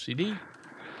 Okay. OCD.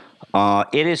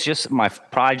 It is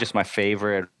probably just my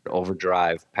favorite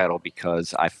overdrive pedal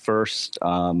because I first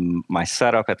my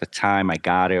setup at the time I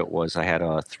got it was I had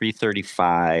a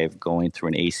 335 going through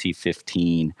an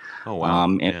AC15. Oh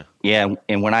wow!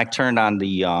 And when I turned on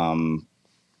the the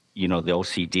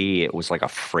OCD, it was like a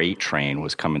freight train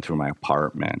was coming through my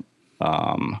apartment,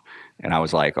 and I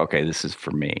was like, okay, this is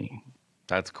for me.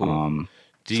 That's cool.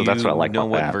 So that's what I like know about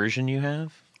what that. version you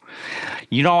have?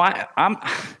 I'm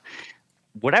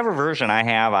whatever version I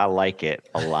have, I like it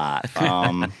a lot.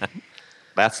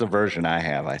 That's the version I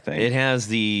have, I think. It has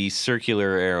the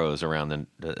circular arrows around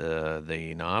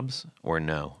the knobs, or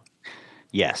no?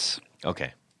 Yes.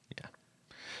 Okay. Yeah.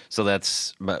 So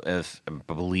that's, I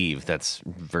believe that's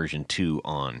version 2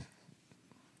 on.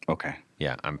 Okay.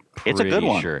 Yeah, I'm It's a good pretty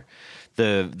one. sure.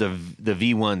 the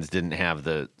V1s didn't have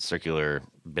the circular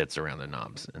bits around the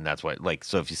knobs, and that's why. Like,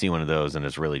 so if you see one of those and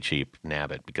it's really cheap,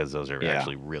 nab it because those are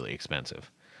actually really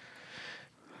expensive.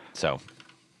 So,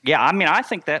 yeah, I mean, I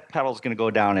think that pedal is going to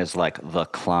go down as like the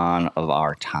Klon of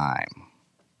our time.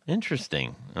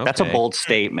 interesting. Okay. That's a bold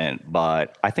statement,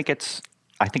 but I think it's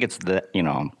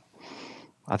the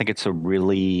I think it's a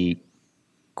really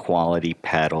quality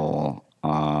pedal,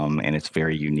 and it's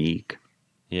very unique.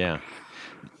 Yeah.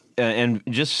 And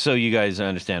just so you guys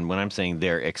understand, when I'm saying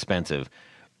they're expensive,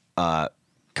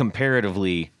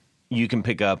 comparatively, you can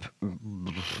pick up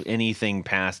anything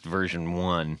past version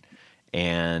 1,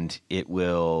 and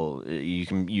you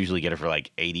can usually get it for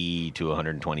like 80 to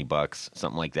 120 bucks,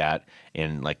 something like that,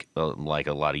 in like a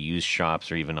lot of used shops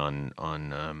or even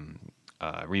on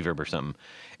Reverb or something.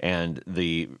 And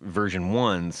the version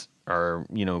 1s are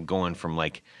going from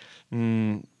like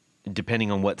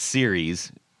depending on what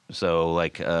series. So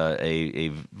like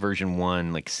a version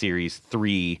 1, like series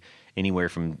 3, anywhere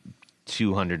from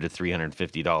 $200 to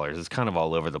 $350. It's kind of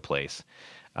all over the place.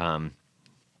 And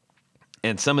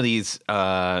some of these,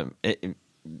 there's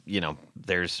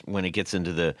when it gets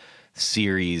into the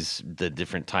series, the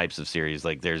different types of series,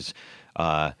 like there's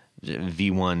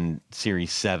V1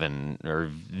 Series 7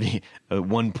 or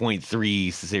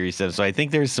 1.3 Series 7. So I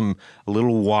think there's some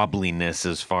little wobbliness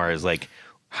as far as like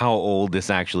how old this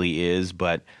actually is.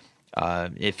 But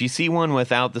if you see one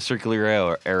without the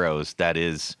circular arrows, that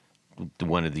is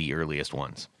one of the earliest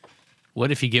ones.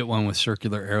 What if you get one with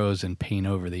circular arrows and paint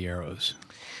over the arrows?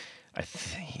 I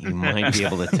think you might be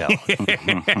able to tell.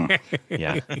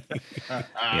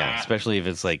 Yeah, especially if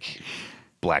it's like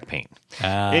black paint.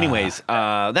 Anyways,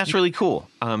 that's really cool.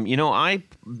 I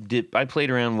played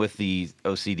around with the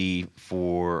OCD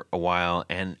for a while,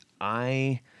 and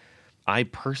I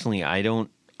personally, I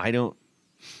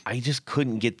just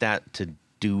couldn't get that to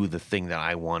do the thing that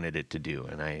I wanted it to do,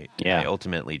 and I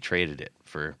ultimately traded it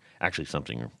for actually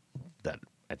something that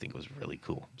I think was really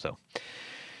cool. So,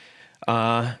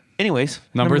 anyways,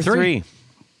 number three.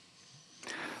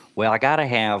 Well, I gotta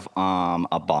have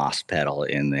a Boss pedal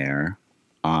in there,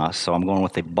 so I'm going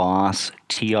with a Boss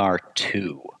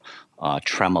TR2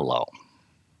 tremolo.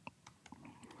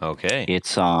 Okay,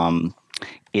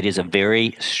 it is a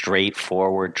very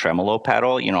straightforward tremolo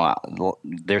pedal.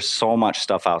 There's so much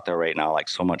stuff out there right now, like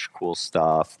so much cool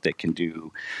stuff that can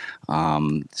do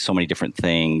so many different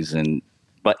things.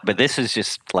 But this is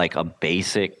just like a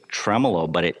basic tremolo,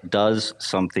 but it does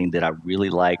something that I really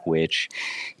like, which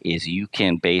is you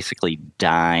can basically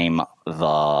dime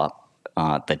the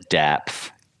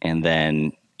depth, and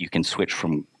then you can switch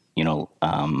from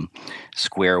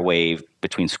square wave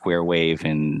between square wave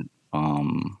and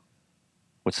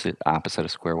what's the opposite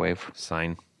of square wave?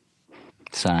 Sine.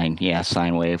 Yeah,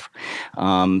 sine wave.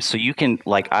 So you can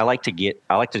I like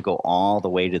to go all the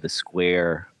way to the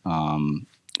square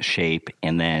shape,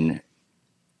 and then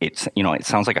it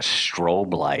sounds like a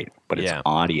strobe light, but it's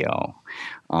audio.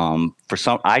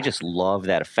 I just love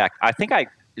that effect. I think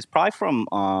it's probably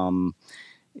from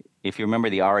if you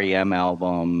remember the REM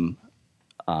album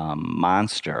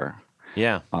Monster.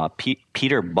 Yeah.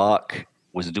 Peter Buck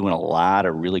was doing a lot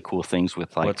of really cool things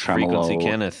with like What's tremolo. Frequency,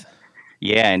 Kenneth?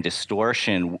 Yeah, and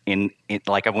distortion.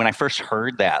 Like when I first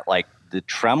heard that, like the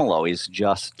tremolo is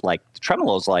like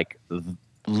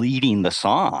leading the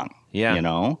song. Yeah.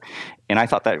 And I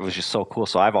thought that was just so cool.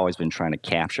 So I've always been trying to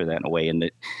capture that in a way. And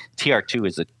the TR2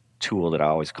 is a tool that I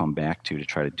always come back to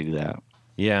try to do that.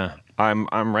 Yeah,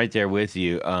 I'm right there with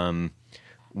you.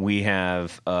 We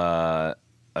have a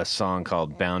song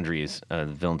called Boundaries, the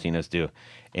Valentinos do,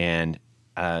 and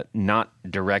not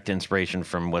direct inspiration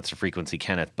from What's the Frequency,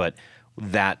 Kenneth, but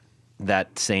that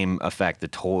same effect, the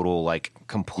total like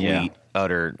complete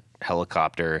utter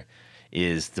helicopter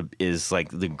is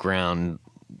like the ground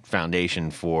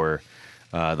foundation for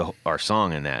our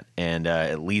song in that, and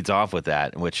it leads off with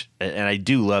that, and I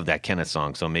do love that Kenneth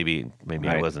song. So maybe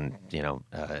I wasn't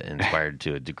inspired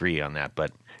to a degree on that,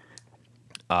 but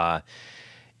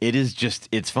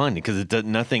it's fun because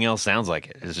nothing else sounds like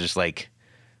it. It's just like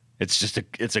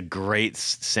it's a great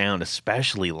sound,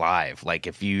 especially live. Like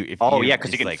if you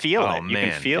because you can like, feel it. Man,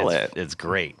 you can feel it. It's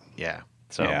great. Yeah.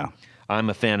 So I'm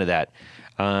a fan of that.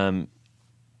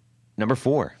 Number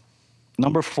 4.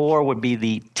 Number 4 would be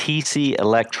the TC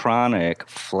Electronic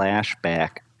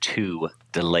Flashback 2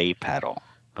 delay pedal.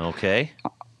 Okay.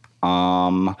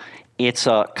 It's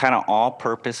a kind of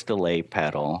all-purpose delay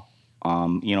pedal.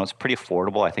 It's pretty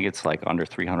affordable. I think it's like under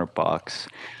 $300.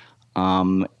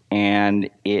 and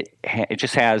it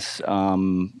just has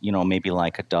maybe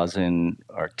like a dozen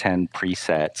or 10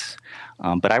 presets,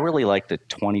 but I really like the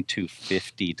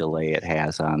 2250 delay it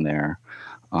has on there,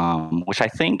 which I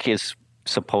think is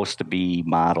supposed to be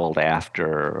modeled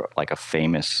after like a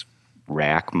famous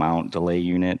rack mount delay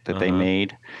unit that they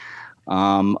made.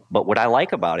 But what I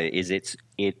like about it is it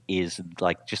is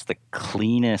like just the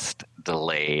cleanest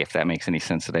delay, if that makes any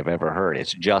sense, that I've ever heard.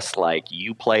 It's just like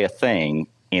you play a thing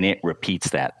and it repeats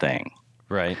that thing.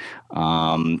 Right.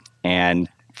 And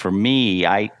for me,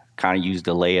 I kind of use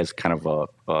delay as kind of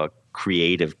a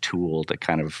creative tool to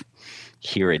kind of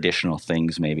hear additional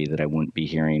things maybe that I wouldn't be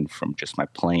hearing from just my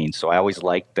playing. So I always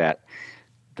liked that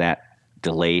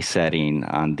delay setting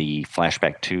on the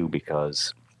Flashback 2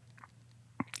 because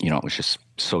it was just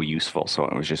so useful. So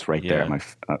it was just right there at my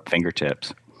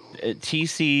fingertips.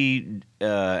 TC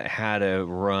had a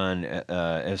run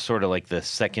as sort of like the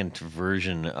second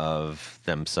version of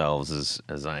themselves,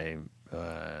 as I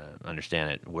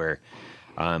understand it, where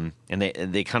and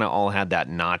they kind of all had that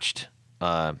notched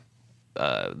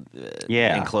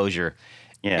enclosure.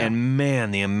 Yeah. And man,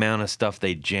 the amount of stuff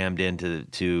they jammed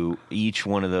into each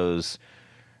one of those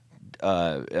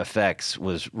effects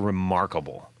was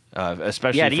remarkable.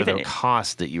 Especially for the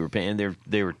cost that you were paying.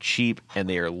 They were cheap and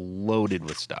they are loaded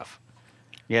with stuff.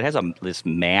 Yeah, it has this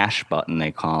mash button,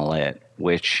 they call it,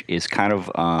 which is kind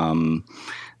of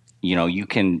you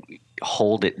can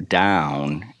hold it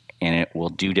down and it will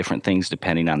do different things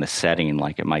depending on the setting.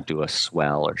 Like it might do a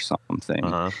swell or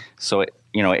something. So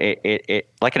it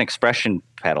like an expression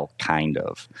pedal kind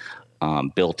of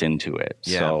built into it.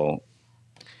 Yeah. So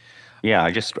yeah,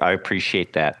 I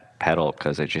appreciate that pedal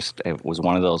because it was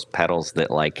one of those pedals that,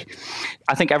 like,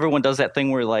 I think everyone does that thing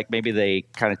where like maybe they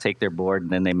kind of take their board and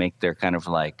then they make their kind of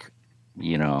like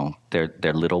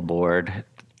their little board,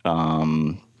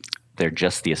 they're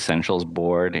just the essentials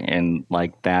board, and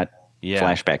like that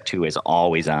Flashback 2 is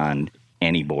always on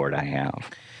any board I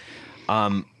have.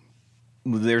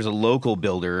 There's a local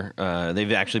builder.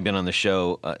 They've actually been on the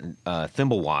show,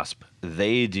 Thimble Wasp.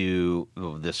 They do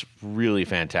this really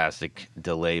fantastic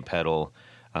delay pedal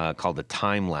called the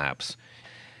Time Lapse.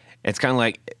 It's kind of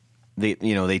like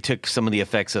they took some of the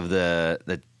effects of the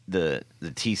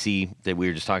TC that we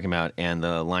were just talking about and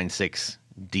the Line 6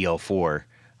 DL4,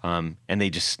 and they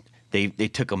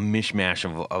took a mishmash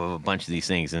of a bunch of these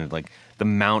things, and like the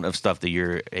amount of stuff that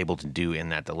you're able to do in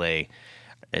that delay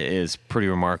is pretty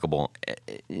remarkable.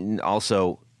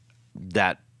 Also,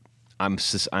 that I'm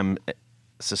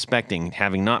suspecting,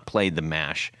 having not played the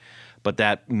mash, but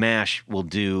that mash will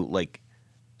do like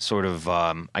sort of,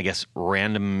 I guess,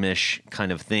 randomish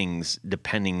kind of things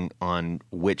depending on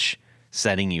which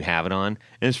setting you have it on.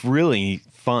 And it's really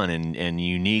fun and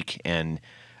unique and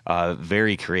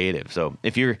very creative. So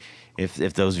if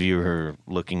those of you who are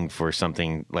looking for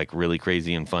something like really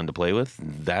crazy and fun to play with,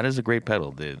 that is a great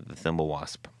pedal, the Thimble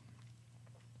Wasp.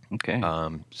 Okay.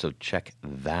 So check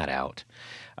that out.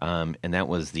 And that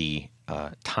was the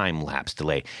time lapse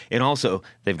delay. And also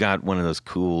they've got one of those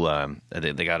cool.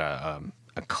 They got a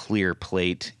clear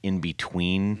plate in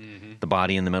between the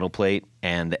body and the metal plate,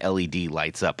 and the LED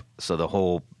lights up. So the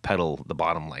whole pedal, the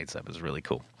bottom lights up. Is really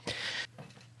cool.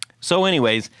 So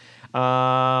anyways,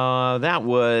 that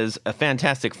was a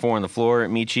fantastic 4 on the floor,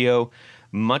 Michio.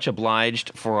 Much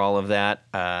obliged for all of that,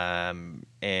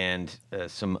 and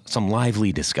some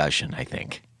lively discussion, I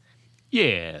think.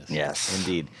 Yes.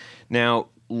 Indeed. Now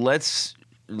let's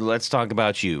talk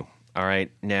about you. All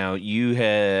right. Now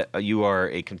you are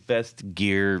a confessed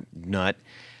gear nut,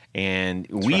 and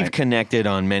we've connected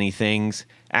on many things.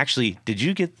 Actually, did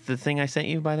you get the thing I sent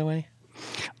you, by the way?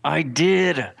 I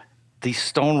did. The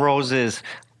Stone Roses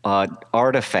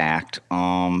artifact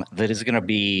that is going to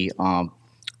be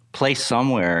placed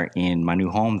somewhere in my new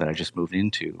home that I just moved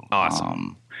into.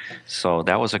 Awesome. So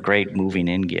that was a great moving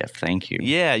in gift. Thank you.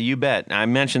 Yeah, you bet. I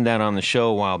mentioned that on the show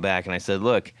a while back, and I said,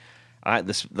 look,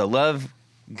 the love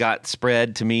got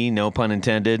spread to me, no pun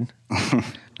intended.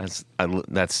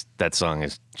 That song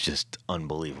is just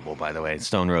unbelievable, by the way.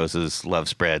 Stone Roses, Love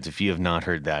Spreads. If you have not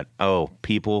heard that,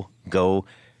 people, go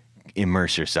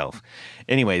immerse yourself.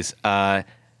 Anyways, so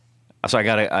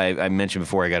I mentioned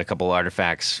before, I got a couple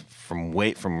artifacts from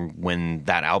when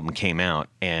that album came out,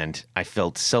 and I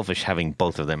felt selfish having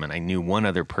both of them, and I knew one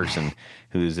other person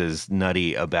who's as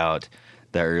nutty about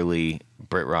the early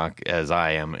Brit rock as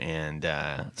I am, and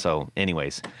so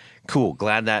anyways, cool.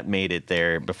 Glad that made it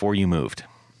there before you moved.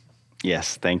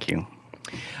 Yes, thank you.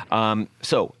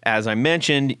 So, as I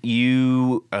mentioned,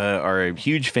 you are a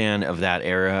huge fan of that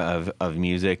era of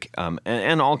music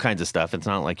and all kinds of stuff. It's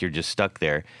not like you're just stuck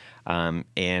there.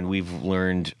 And we've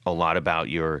learned a lot about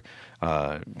your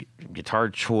guitar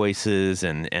choices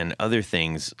and other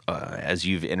things as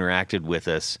you've interacted with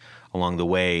us along the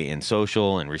way in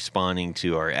social and responding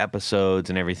to our episodes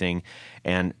and everything.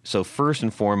 And so, first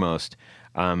and foremost,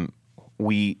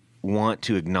 we want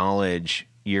to acknowledge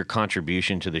your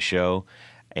contribution to the show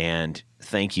and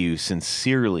thank you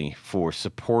sincerely for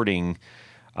supporting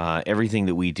everything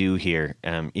that we do here.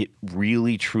 It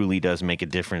really, truly does make a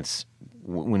difference.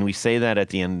 When we say that at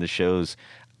the end of the shows,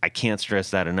 I can't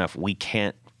stress that enough. We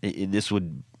can't. This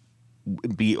would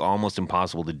be almost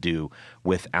impossible to do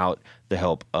without the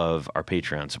help of our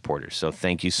Patreon supporters. So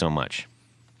thank you so much.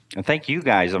 And thank you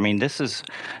guys. I mean, this is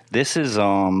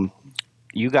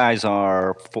you guys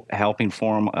are helping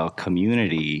form a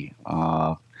community,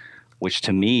 which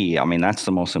to me, I mean, that's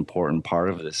the most important part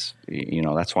of this. You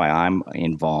know, that's why I'm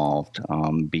involved,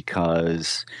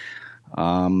 because,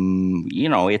 you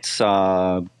know, it's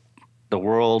the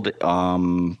world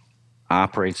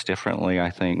operates differently, I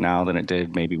think, now than it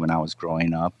did maybe when I was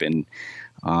growing up. And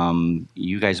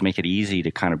you guys make it easy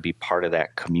to kind of be part of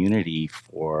that community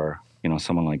for, you know,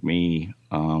 someone like me,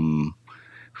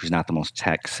 who's not the most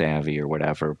tech savvy or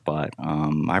whatever, but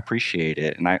I appreciate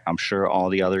it. And I'm sure all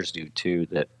the others do too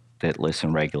that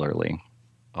listen regularly.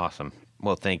 Awesome.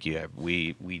 Well, thank you.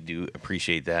 We do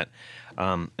appreciate that,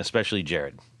 especially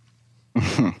Jared.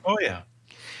 Oh,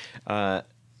 yeah.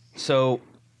 So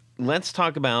let's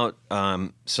talk about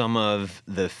some of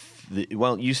the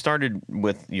well, you started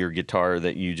with your guitar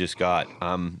that you just got.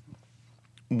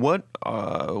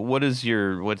 What's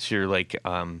your like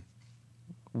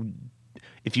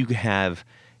if you could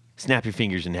snap your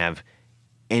fingers and have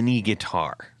any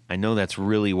guitar? I know that's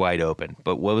really wide open,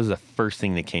 but what was the first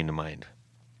thing that came to mind?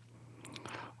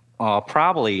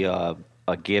 Probably a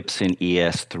Gibson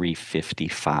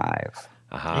ES355.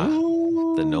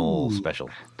 The Noel special.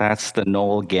 That's the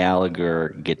Noel Gallagher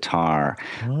guitar.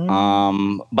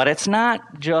 But it's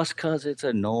not just because it's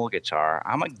a Noel guitar.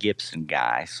 I'm a Gibson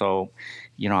guy, so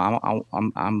you know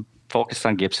I'm focused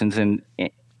on Gibsons, and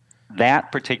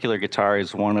that particular guitar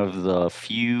is one of the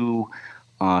few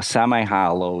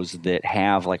semi-hollows that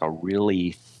have like a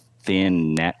really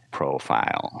thin neck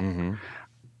profile.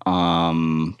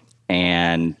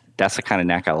 And that's the kind of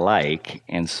neck I like.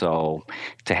 And so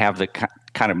to have the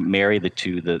kind of marry the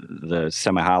two, the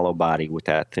semi-hollow body with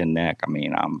that thin neck, I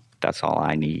mean, that's all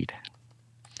I need.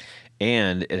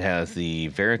 And it has the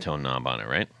Veritone knob on it,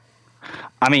 right?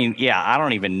 I mean, yeah, I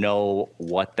don't even know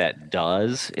what that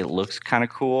does. It looks kind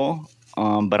of cool,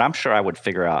 but I'm sure I would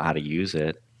figure out how to use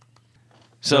it.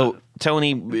 So,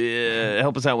 Tony,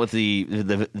 help us out with the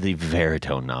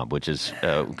Veritone knob, which is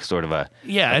sort of a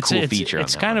cool feature.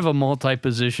 It's kind of a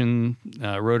multi-position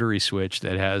rotary switch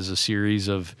that has a series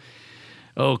of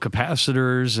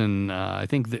capacitors, and I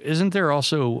think isn't there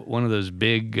also one of those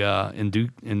big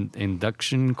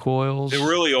induction coils? The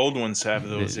really old ones have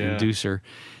those, yeah. Inducer,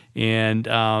 and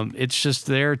it's just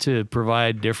there to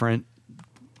provide different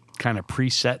kind of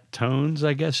preset tones,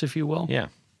 I guess, if you will. Yeah,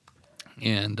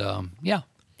 and yeah.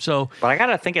 So, but I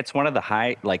gotta think it's one of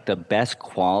the best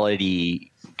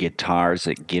quality guitars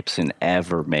that Gibson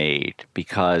ever made,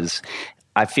 because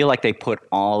I feel like they put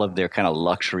all of their kind of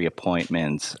luxury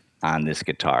appointments on this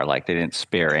guitar. Like they didn't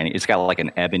spare any. It's got like an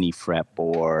ebony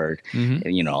fretboard,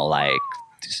 you know, like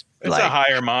it's like a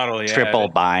higher model, yeah. Triple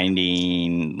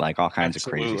binding, like all kinds of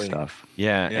crazy stuff.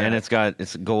 Yeah, and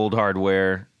it's gold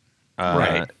hardware.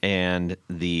 Right, and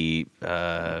the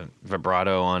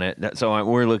vibrato on it. So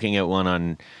we're looking at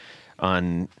one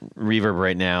on Reverb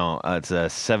right now. It's a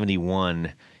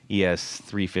 71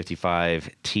 ES355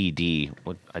 TD.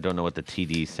 I don't know what the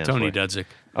TD stands for. Tony Dudzik.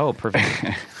 Oh, perfect.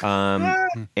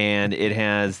 And it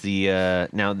has the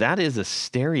now that is a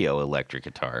stereo electric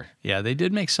guitar. Yeah, they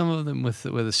did make some of them with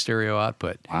a stereo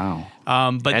output. Wow.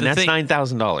 But that's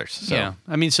 $9,000. So. Yeah,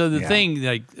 I mean, so the thing,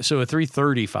 like, so a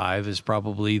 335 is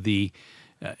probably the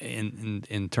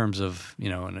in terms of, you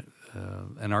know,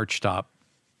 an archtop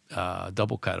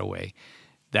double cutaway.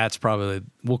 That's probably,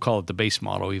 we'll call it the base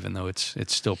model, even though it's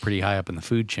still pretty high up in the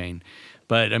food chain.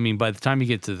 But I mean, by the time you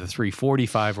get to the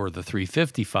 345 or the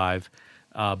 355,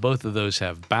 both of those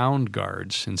have bound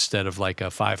guards instead of like a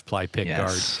 5-ply pick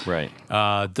guard. Right.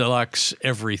 Deluxe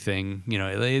everything. You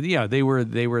know, they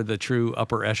were the true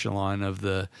upper echelon of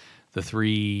the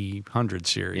 300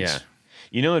 series. Yeah.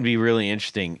 You know, it'd be really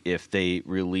interesting if they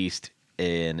released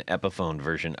an Epiphone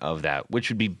version of that, which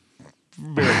would be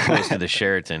very close to the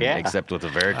Sheraton, Yeah. except with a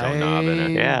Veritone knob in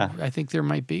it. Yeah. I think there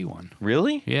might be one.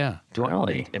 Really? Yeah.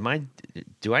 Really?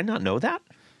 Do I not know that?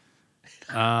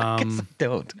 I guess I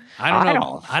don't. I don't I know.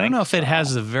 don't I don't think know if it so.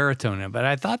 has the Veritone in it, but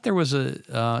I thought there was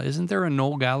isn't there a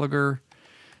Noel Gallagher?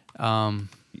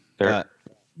 There-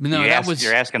 No,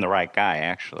 you're asking the right guy,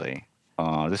 actually.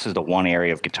 This is the one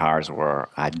area of guitars where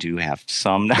I do have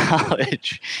some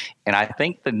knowledge. And I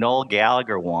think the Noel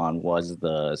Gallagher one was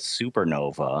the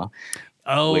Supernova,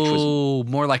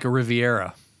 more like a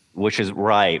Riviera. which is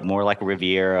right, more like a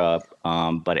Riviera,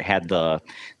 but it had the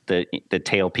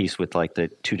tailpiece with like the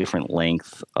two different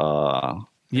length.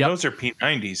 Yep. Those are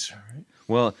P90s. Right?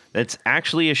 Well, it's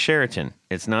actually a Sheraton.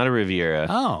 It's not a Riviera.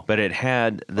 Oh. But it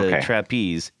had the Okay.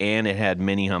 trapeze and it had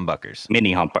mini humbuckers.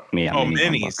 Mini hump, yeah, Oh,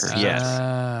 mini minis. humbuckers. Yes.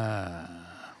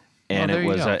 And there it you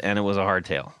was go. and it was a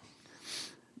hardtail.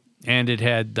 And it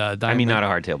had diamond. I mean, not a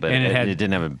hardtail, but and it, it had- it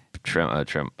didn't have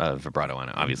a vibrato on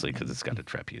it, obviously, because it's got a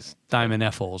trapeze. diamond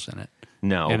F holes in it.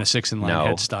 No. And a 6-in-line no,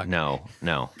 headstock.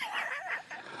 No.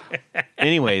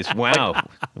 Anyways, wow.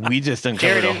 We just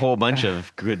uncovered a whole bunch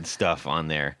of good stuff on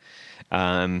there.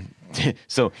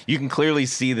 So you can clearly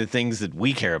see the things that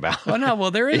we care about. Well, no,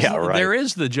 well there is Yeah, right. there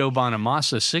is the Joe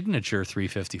Bonamassa signature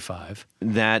 355.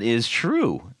 That is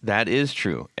true.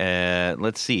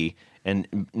 Let's see.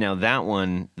 And now that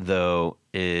one, though,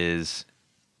 it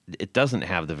doesn't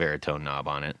have the Veritone knob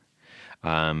on it.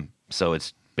 So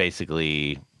it's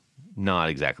basically not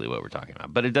exactly what we're talking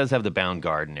about. But it does have the bound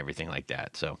guard and everything like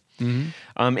that. So,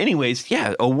 anyways,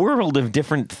 yeah, a world of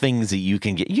different things that you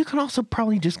can get. You can also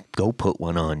probably just go put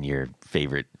one on your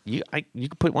favorite. You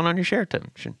could put one on your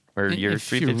Sheraton or your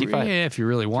If you- 355. Yeah, if you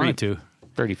really wanted to.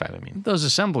 35, I mean. Those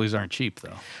assemblies aren't cheap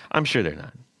though, I'm sure they're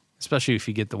not. especially if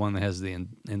you get the one that has the Yeah,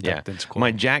 inductance coil.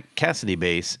 my Jack Cassidy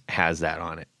bass has that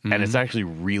on it, and it's actually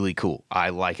really cool. I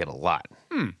like it a lot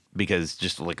because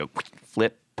just like a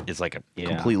flip is like a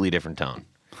completely different tone.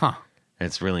 Huh.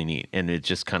 It's really neat, and it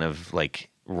just kind of like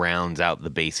rounds out the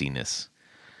bassiness.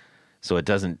 So it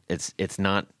doesn't. It's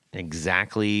not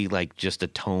exactly like just a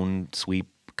tone sweep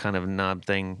kind of knob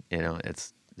thing.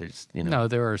 There's No,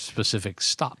 there are specific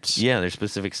stops. yeah, there's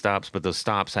specific stops, but those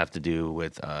stops have to do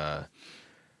with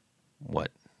what?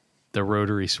 The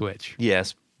rotary switch,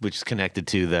 Yes, which is connected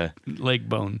to the leg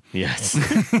bone. yes.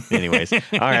 Anyways, all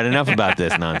right, enough about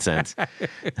this nonsense.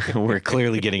 We're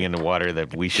clearly getting into water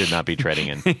that we should not be treading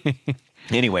in.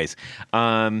 Anyways,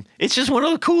 it's just one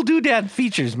of the cool doodad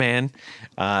features, man.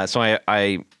 So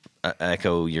I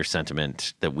echo your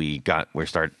sentiment that we're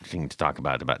starting to talk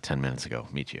about 10 minutes ago,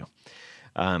 Michio.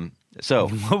 So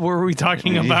What were we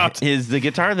talking about? is the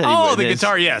guitar that Oh, the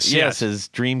guitar, yes. his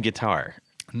dream guitar.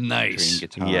 Nice. Dream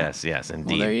guitar. Yes, Well,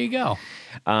 indeed. there you go.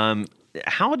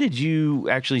 How did you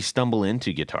actually stumble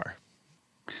into guitar?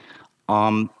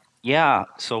 Yeah,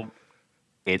 so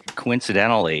it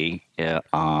coincidentally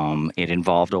it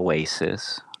involved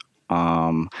Oasis.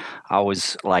 I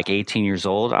was like 18 years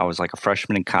old. I was like a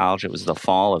freshman in college. It was the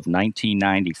fall of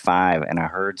 1995, and I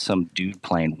heard some dude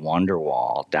playing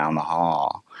Wonderwall down the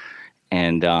hall.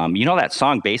 And that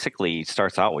song basically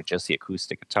starts out with just the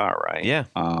acoustic guitar, right? Yeah.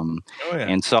 Oh, yeah.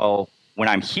 And so when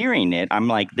I'm hearing it, I'm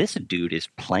like, this dude is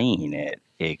playing it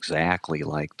exactly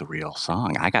like the real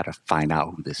song. I got to find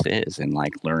out who this is and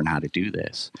like learn how to do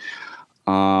this.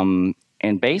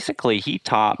 And basically he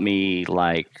taught me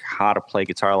like how to play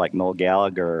guitar like Noel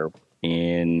Gallagher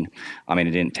it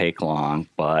didn't take long,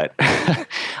 but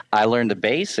I learned the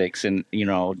basics and,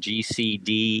 G, C,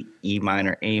 D, E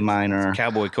minor, A minor.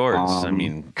 Cowboy chords.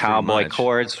 Pretty Cowboy much.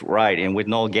 chords, right. And with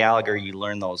Noel Gallagher, you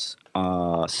learn those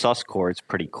sus chords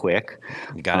pretty quick.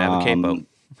 You gotta have a capo.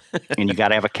 And you got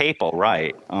to have a capo,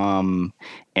 right. You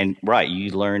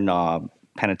learn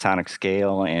pentatonic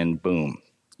scale and boom,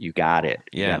 you got it.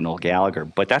 Yeah. You got Noel Gallagher.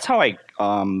 But that's how I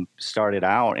started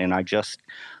out, and I just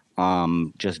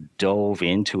dove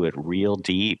into it real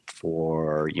deep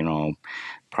for,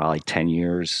 probably 10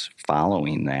 years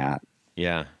following that.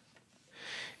 Yeah.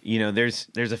 There's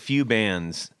a few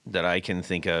bands that I can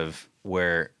think of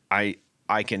where I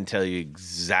can tell you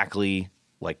exactly,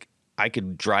 like I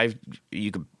could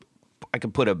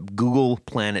put a Google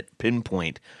Planet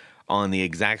pinpoint on the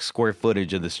exact square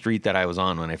footage of the street that I was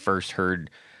on when I first heard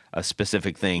a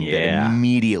specific thing that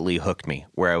immediately hooked me,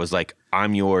 where I was like,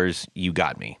 I'm yours, you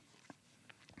got me.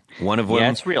 One of them, Yeah,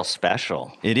 it's real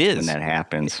special. It is. When that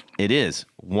happens. It is.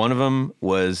 One of them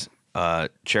was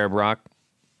Cherub Rock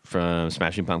from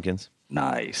Smashing Pumpkins.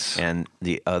 Nice. And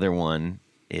the other one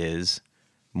is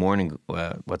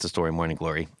What's the Story, Morning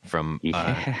Glory from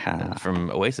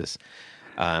Oasis.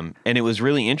 And it was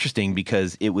really interesting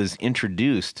because it was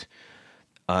introduced.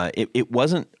 It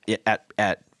wasn't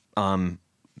at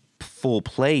full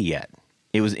play yet.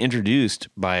 It was introduced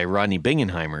by Rodney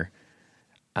Bingenheimer.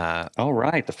 Oh,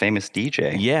 right, the famous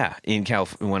DJ. Yeah, in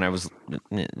when I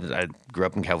grew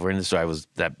up in California, so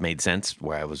that made sense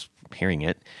where I was hearing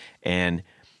it, and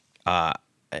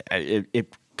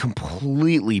it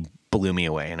completely blew me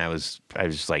away, and I was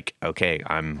just like, okay,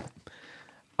 I'm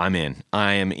in.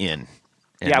 I am in.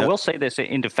 And Yeah, I will say this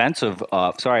in defense of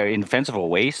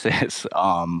Oasis.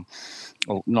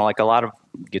 Like a lot of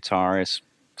guitarists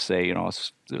say,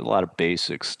 there's a lot of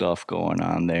basic stuff going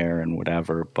on there and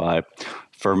whatever. But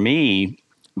for me,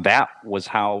 that was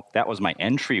my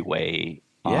entryway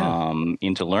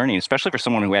into learning, especially for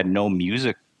someone who had no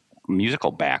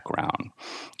musical background.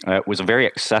 It was a very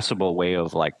accessible way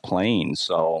of like playing.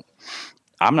 So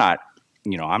I'm not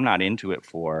into it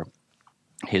for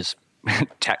his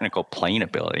technical playing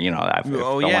ability. If I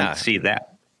want to see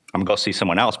that, I'm going to go see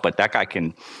someone else. But that guy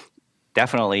can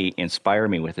definitely inspire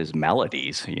me with his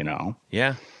melodies,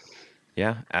 Yeah,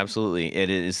 absolutely. It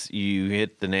is. You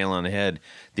hit the nail on the head.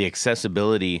 The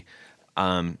accessibility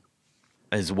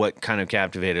is what kind of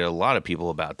captivated a lot of people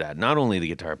about that. Not only the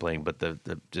guitar playing, but the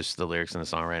just the lyrics and the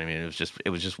songwriting. I mean, it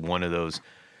was just one of those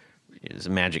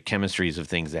magic chemistries of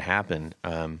things that happen.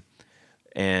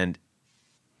 And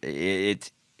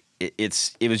it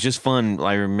was just fun.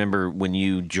 I remember when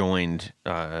you joined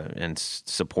and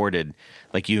supported,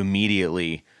 like you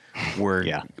immediately were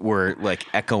like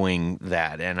echoing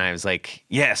that, and I was like,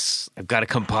 yes, I've got a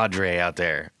compadre out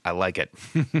there. I like it.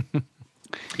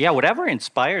 Yeah, whatever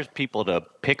inspires people to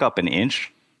pick up an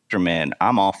instrument,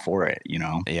 I'm all for it.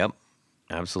 Yep,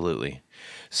 absolutely.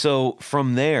 So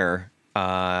from there,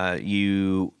 how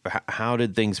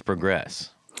did things progress?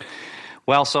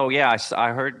 Well, so yeah,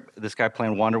 I heard this guy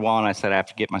playing Wonderwall, and I said I have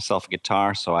to get myself a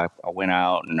guitar. So I went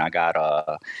out and I got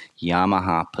a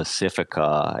Yamaha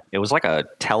Pacifica. It was like a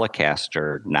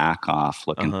Telecaster knockoff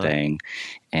looking thing,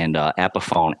 and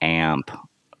Epiphone amp,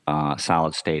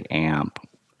 solid state amp.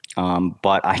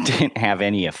 But I didn't have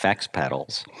any effects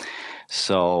pedals,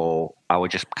 so I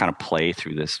would just kind of play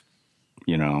through this,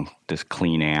 this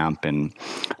clean amp. And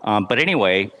but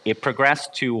anyway, it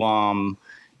progressed to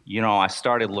I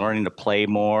started learning to play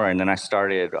more, and then I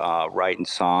started writing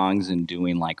songs and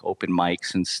doing like open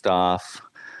mics and stuff.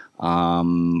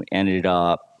 Ended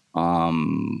up,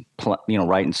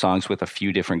 writing songs with a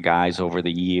few different guys over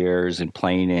the years and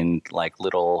playing in like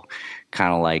little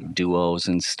kind of like duos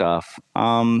and stuff.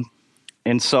 And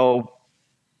so,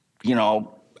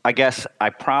 I guess I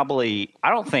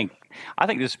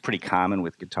think this is pretty common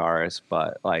with guitarists,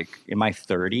 but like in my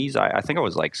 30s, I think I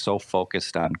was like so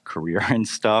focused on career and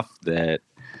stuff that,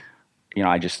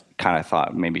 I just kind of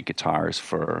thought maybe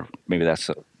maybe that's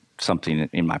something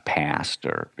in my past,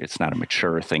 or it's not a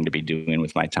mature thing to be doing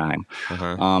with my time.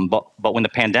 But when the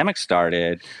pandemic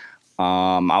started,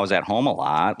 I was at home a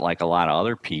lot, like a lot of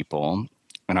other people,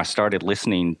 and I started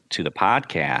listening to the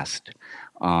podcast,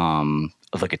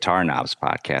 the Guitar Knobs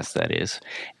podcast, that is,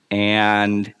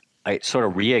 and it sort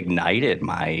of reignited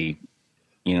my,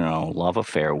 love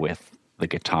affair with the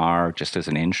guitar just as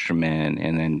an instrument,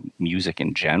 and then music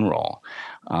in general.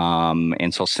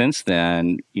 And so since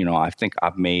then, I think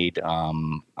I made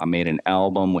an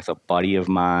album with a buddy of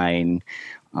mine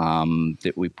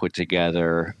that we put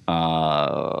together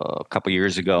a couple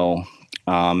years ago,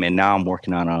 and now I'm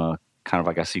working on a kind of,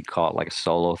 I guess you'd call it like a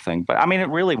solo thing. But I mean,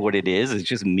 what it is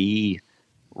just me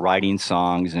writing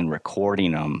songs and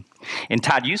recording them. And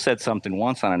Todd, you said something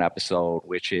once on an episode,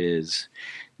 which is,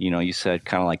 you said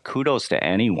kind of like kudos to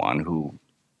anyone who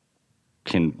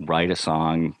can write a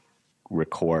song,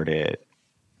 record it,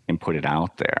 and put it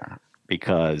out there.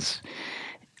 Because,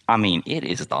 I mean, it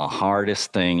is the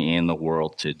hardest thing in the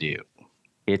world to do.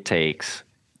 It takes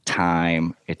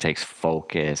time, it takes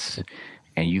focus,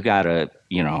 and you gotta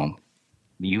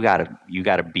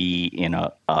be in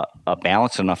a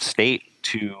balanced enough state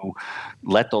to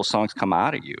let those songs come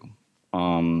out of you.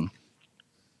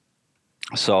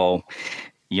 So,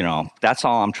 that's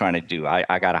all I'm trying to do.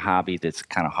 I got a hobby that's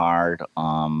kind of hard.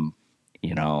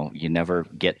 You never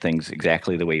get things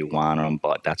exactly the way you want them,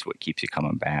 but that's what keeps you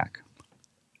coming back.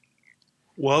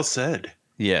 Well said.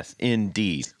 Yes,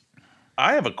 indeed.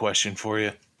 I have a question for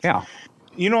you. Yeah.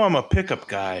 I'm a pickup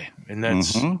guy, and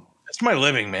that's my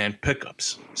living, man.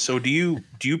 Pickups. So do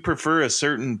you prefer a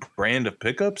certain brand of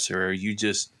pickups, or are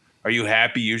you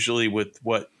happy usually with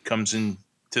what comes into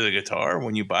the guitar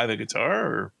when you buy the guitar,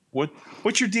 or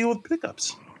what's your deal with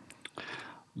pickups?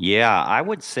 Yeah, I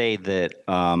would say that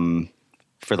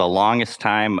for the longest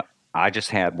time, I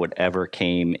just had whatever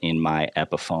came in my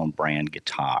Epiphone brand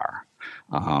guitar,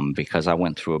 because I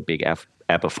went through a big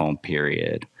Epiphone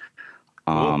period.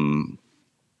 Cool.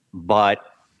 But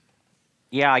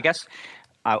yeah, I guess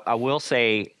I will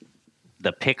say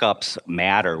the pickups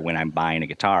matter when I'm buying a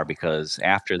guitar because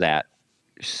after that,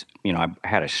 I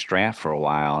had a Strat for a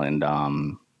while, and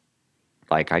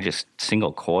like I just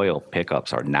single coil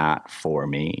pickups are not for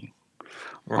me.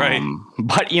 Right.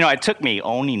 But it took me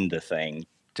owning the thing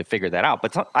to figure that out.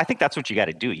 But I think that's what you got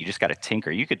to do. You just got to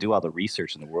tinker. You could do all the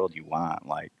research in the world you want,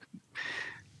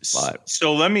 but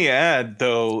So let me add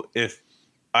though, if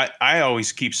I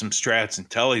always keep some Strats and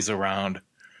Tellys around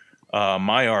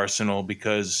my arsenal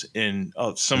because in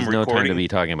some There's no time recording, to be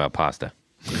talking about pasta.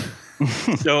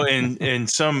 so in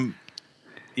some,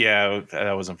 yeah,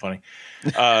 that wasn't funny.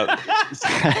 Uh,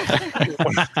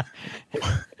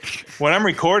 when I'm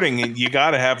recording, you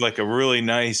got to have like a really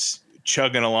nice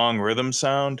chugging along rhythm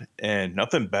sound, and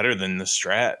nothing better than the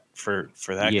Strat for that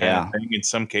kind of yeah, thing in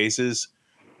some cases.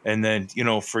 And then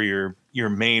for your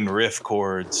main riff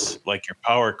chords, like your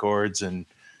power chords and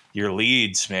your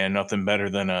leads, man, nothing better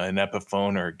than an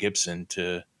Epiphone or a Gibson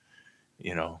to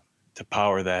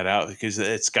power that out, because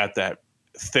it's got that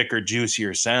thicker,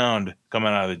 juicier sound coming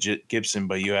out of the Gibson,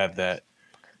 but you have that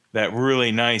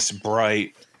really nice,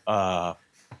 bright,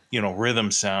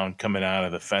 rhythm sound coming out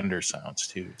of the Fender sounds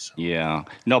too. So yeah.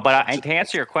 No, but to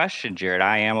answer your question, Jared,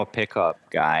 I am a pickup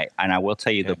guy, and I will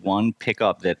tell you yeah. the one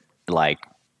pickup that like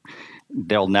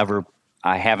they'll never.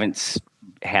 I haven't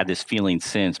had this feeling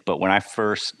since, but when I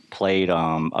first played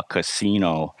a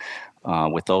casino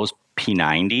with those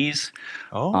P90s,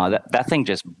 Oh, that thing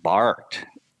just barked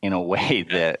in a way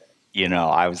that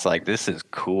I was like, this is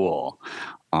cool.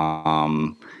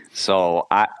 So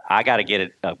I got to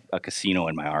get a casino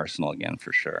in my arsenal again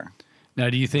for sure. Now,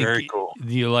 do you think very cool.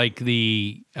 do you like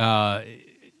the? I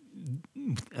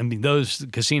mean, those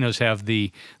casinos have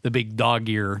the big dog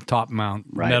ear top mount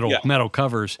Right. metal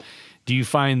covers. Do you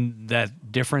find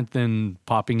that different than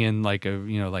popping in like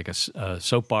a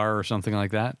soap bar or something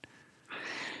like that?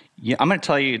 Yeah, I'm going to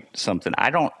tell you something.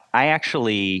 I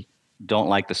actually don't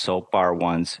like the soap bar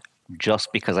ones just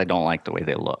because I don't like the way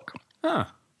they look. Huh.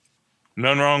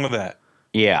 Nothing wrong with that.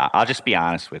 Yeah, I'll just be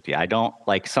honest with you. I don't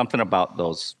like something about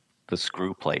the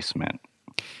screw placement.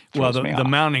 Well, Throws me the off.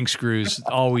 mounting screws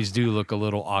always do look a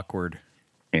little awkward.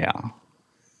 Yeah.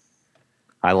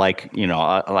 I like,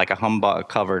 like a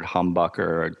covered humbucker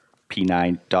or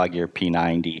P9 dog ear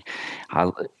P90.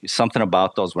 Something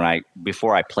about those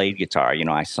before I played guitar,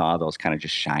 I saw those kind of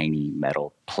just shiny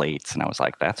metal plates, and I was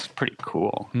like, that's pretty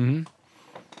cool. Mm-hmm.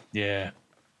 Yeah.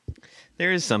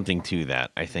 There is something to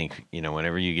that. I think,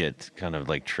 whenever you get kind of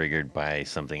like triggered by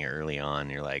something early on,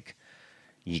 you're like,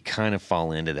 you kind of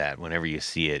fall into that. Whenever you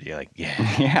see it, you're like, yeah,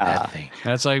 Yeah. that thing.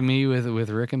 That's like me with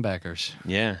Rickenbackers.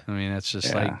 Yeah. I mean, that's just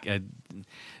Yeah. like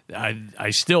I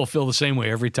still feel the same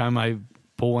way every time I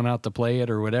pull one out to play it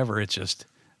or whatever. It's just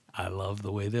I love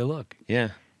the way they look. Yeah.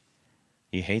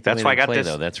 You hate the That's way why they I got play, this-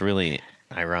 though. That's really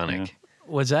ironic.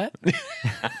 What's that?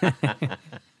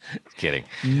 Kidding.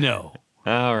 No.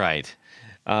 All right.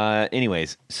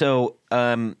 Anyways, so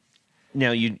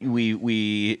now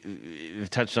we've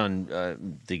touched on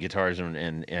the guitars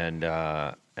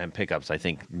and pickups. I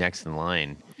think next in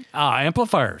line.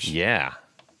 Amplifiers. Yeah.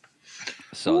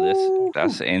 So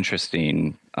that's an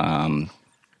interesting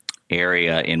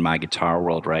area in my guitar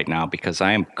world right now because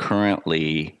I am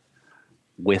currently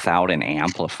without an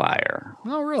amplifier.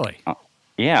 Oh, really?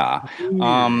 Yeah.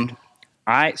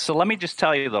 So let me just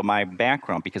tell you though my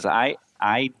background because I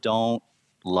don't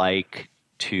like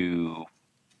to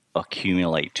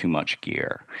accumulate too much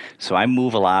gear. So I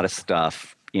move a lot of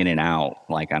stuff in and out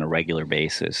like on a regular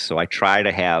basis. So I try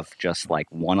to have just like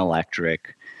one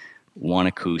electric, one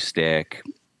acoustic,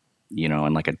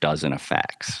 and like a dozen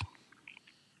effects.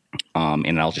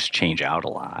 And I'll just change out a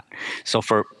lot. So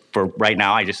for right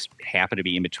now, I just happen to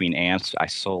be in between amps. I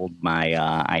sold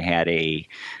I had a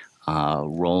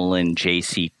Roland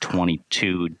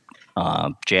JC22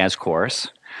 jazz chorus,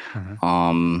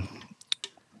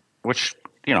 which,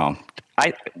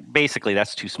 I basically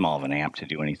that's too small of an amp to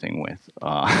do anything with.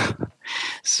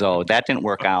 So that didn't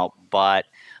work out. But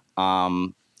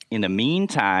in the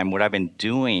meantime, what I've been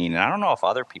doing, and I don't know if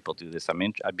other people do this,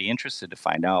 I'd be interested to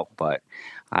find out, but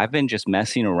I've been just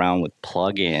messing around with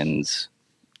plugins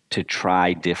to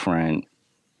try different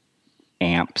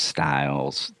amp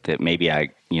styles that maybe I,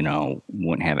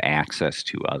 wouldn't have access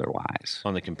to otherwise.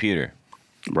 On the computer.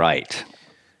 Right.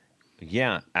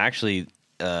 Yeah. Actually,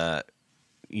 our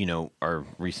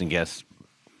recent guest,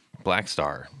 Black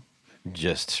Star,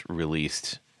 just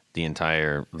released the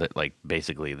entire,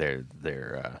 basically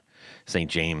their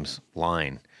St. James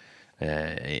line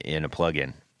in a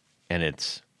plugin, and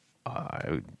it's I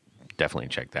would definitely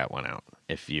check that one out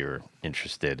if you're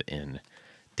interested in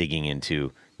digging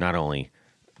into not only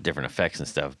different effects and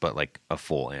stuff, but like a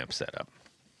full amp setup.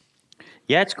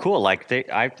 Yeah, it's cool. Like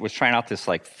I was trying out this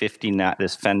like 59,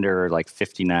 this Fender like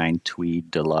 59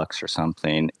 Tweed Deluxe or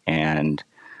something, and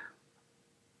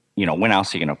when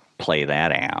else are you gonna play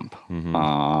that amp?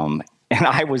 And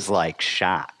I was like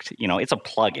shocked. It's a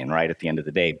plug-in, right? At the end of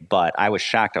the day, but I was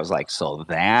shocked. I was like, so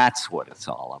that's what it's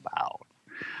all about.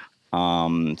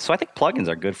 So I think plugins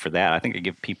are good for that. I think they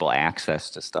give people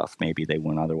access to stuff maybe they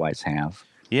wouldn't otherwise have.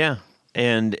 Yeah.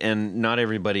 And not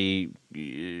everybody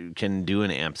can do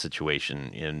an amp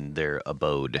situation in their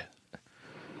abode.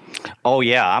 Oh,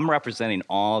 yeah. I'm representing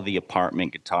all the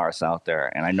apartment guitarists out there,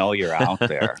 and I know you're out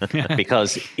there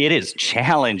because it is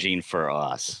challenging for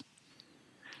us.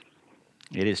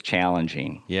 It is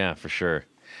challenging. Yeah, for sure.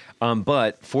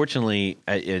 But fortunately,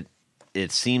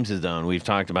 it seems as though, and we've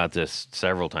talked about this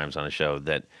several times on the show,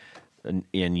 that,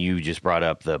 and you just brought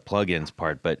up the plugins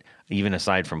part, but even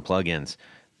aside from plugins,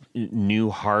 new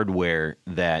hardware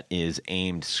that is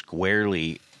aimed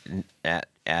squarely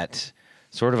at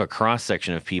sort of a cross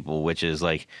section of people, which is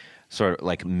like sort of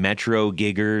like metro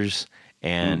giggers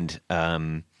and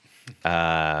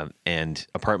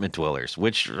apartment dwellers,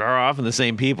 which are often the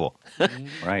same people.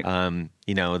 Right.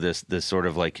 This sort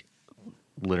of like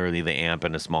literally the amp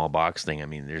in a small box thing. I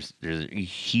mean, there's a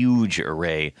huge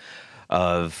array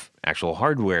of actual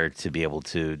hardware to be able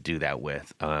to do that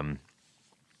with.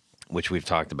 Which we've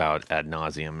talked about ad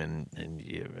nauseum, and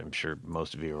I'm sure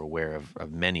most of you are aware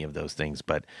of many of those things,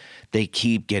 but they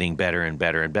keep getting better and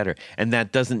better and better. And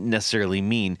that doesn't necessarily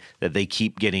mean that they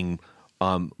keep getting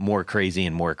more crazy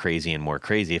and more crazy and more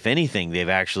crazy. If anything, they've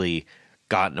actually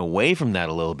gotten away from that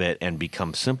a little bit and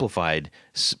become simplified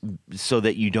so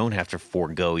that you don't have to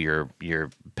forego your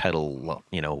pedal,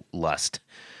 lust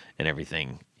and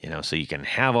everything, so you can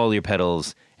have all your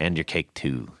pedals and your cake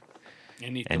too.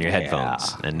 And your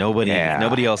headphones, and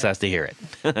nobody else has to hear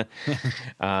it.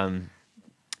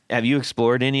 Have you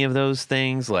explored any of those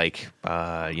things, like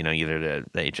either the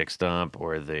HX Stump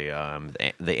or the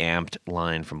amped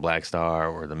line from Black Star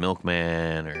or the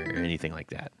Milkman or anything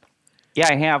like that? Yeah,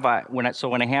 I have. When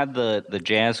I had the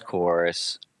jazz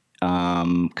chorus,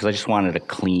 because I just wanted a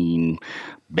clean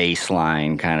bass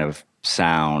line kind of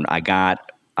sound,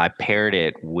 I paired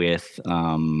it with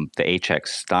the HX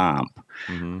Stomp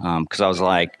because I was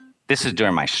like, this is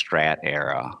during my Strat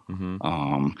era.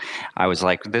 I was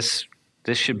like, this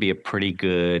should be a pretty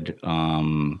good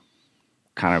kind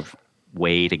of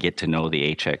way to get to know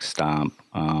the HX Stomp.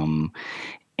 And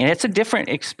it's a different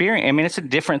experience. I mean, it's a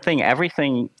different thing.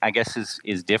 Everything, I guess,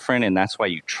 is different, and that's why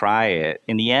you try it.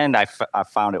 In the end, I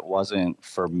found it wasn't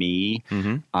for me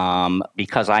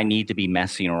because I need to be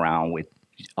messing around with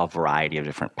a variety of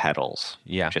different pedals,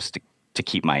 just to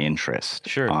keep my interest.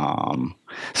 Sure. No,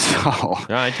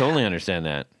 I totally understand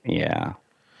that. Yeah.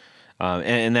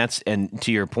 And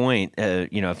to your point,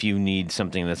 if you need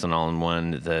something that's an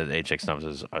all-in-one, the HX Stump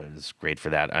is great for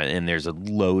that. And there's a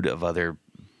load of other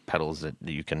pedals that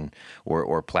you can,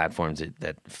 or platforms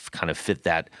that kind of fit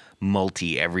that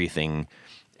multi-everything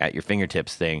at your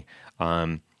fingertips thing.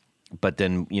 But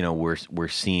then, we're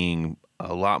seeing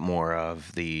a lot more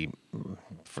of the,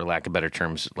 for lack of better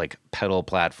terms, like pedal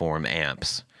platform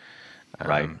amps.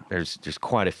 Right. There's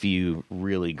quite a few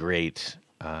really great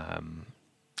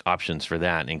options for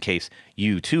that. In case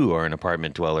you too are an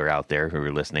apartment dweller out there who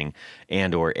are listening,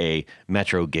 and or a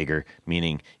metro gigger,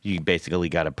 meaning you basically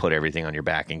got to put everything on your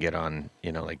back and get on,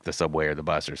 like the subway or the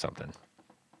bus or something.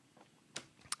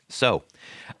 So,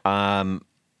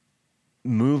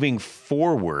 moving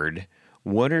forward,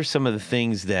 what are some of the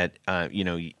things that,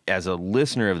 as a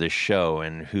listener of the show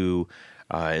and who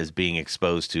is being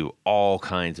exposed to all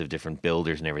kinds of different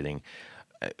builders and everything,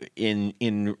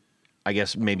 in I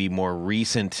guess maybe more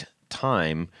recent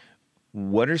time,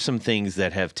 what are some things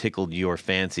that have tickled your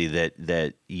fancy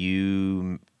that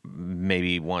you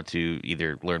maybe want to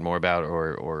either learn more about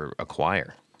or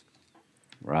acquire?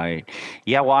 Right.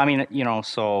 Yeah, well, I mean,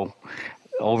 so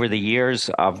over the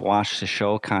years, I've watched the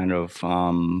show kind of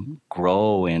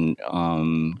grow and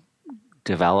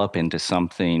develop into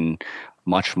something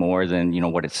much more than,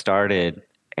 what it started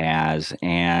as.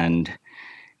 And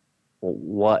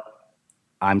what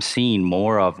I'm seeing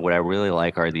more of, what I really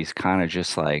like, are these kind of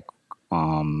just like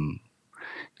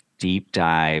deep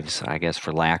dives, I guess,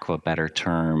 for lack of a better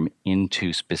term,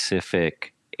 into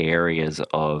specific areas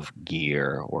of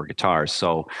gear or guitars.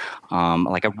 So,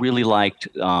 like, I really liked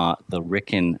the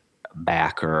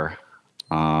Rickenbacker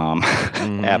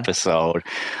episode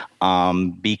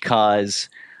because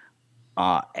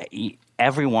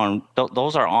everyone,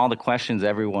 those are all the questions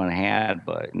everyone had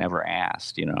but never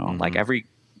asked. Like, every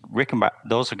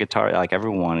those are guitar, like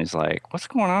everyone is like, what's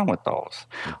going on with those?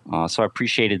 So I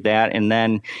appreciated that. And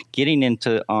then getting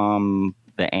into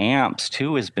the amps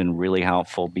too has been really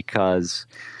helpful because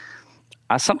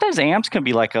sometimes amps can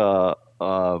be like a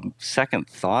second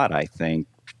thought, I think,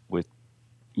 with,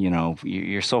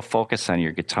 you're so focused on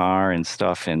your guitar and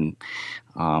stuff. And,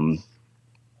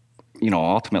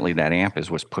 ultimately that amp is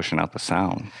what's pushing out the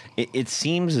sound. It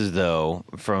seems as though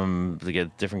from the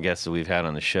different guests that we've had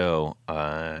on the show,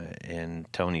 and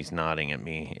Tony's nodding at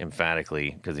me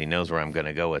emphatically because he knows where I'm going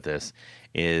to go with this,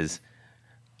 is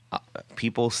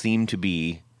people seem to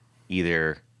be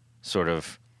either sort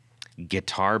of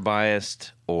guitar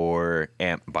biased or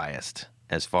amp biased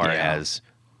as far as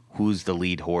who's the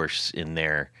lead horse in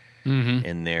their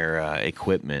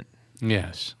equipment.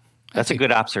 Yes. That's a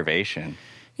good observation.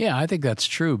 Yeah, I think that's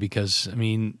true because I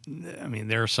mean,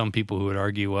 there are some people who would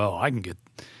argue, well,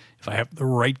 if I have the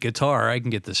right guitar, I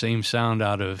can get the same sound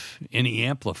out of any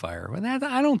amplifier. But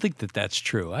I don't think that's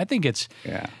true. I think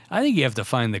I think you have to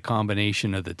find the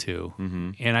combination of the two.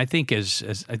 Mm-hmm. And I think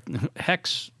as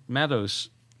Hex Meadows,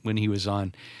 when he was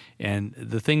on, and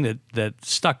the thing that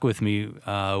stuck with me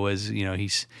was,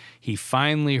 he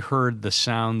finally heard the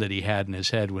sound that he had in his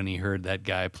head when he heard that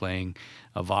guy playing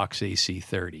a Vox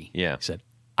AC30. Yeah. He said,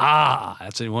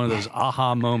 that's one of those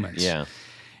aha moments. Yeah.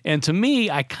 And to me,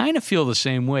 I kind of feel the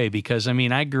same way because,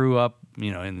 I grew up,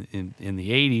 in the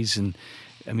 80s, and,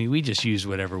 we just used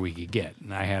whatever we could get.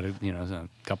 And I had, a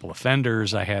couple of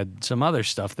Fenders. I had some other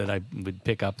stuff that I would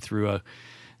pick up through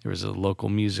there was a local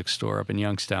music store up in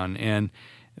Youngstown, and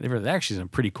there was actually some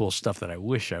pretty cool stuff that I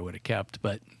wish I would have kept,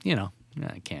 but,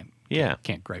 I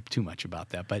can't gripe too much about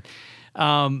that. But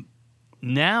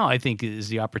now I think is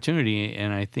the opportunity,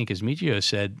 and I think as Michio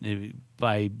said,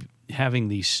 by having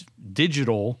these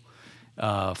digital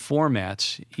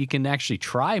formats, you can actually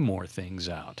try more things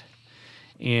out.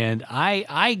 And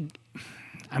I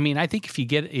think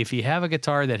if you have a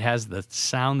guitar that has the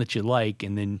sound that you like,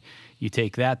 and then you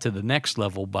take that to the next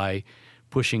level by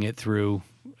pushing it through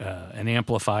an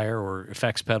amplifier or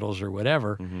effects pedals or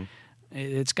whatever,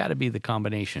 it's got to be the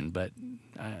combination. But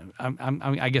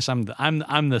I guess I'm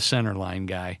the center line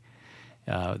guy.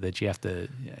 That you have to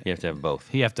have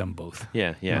both. You have to have both.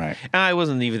 Yeah. Right. And I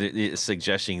wasn't even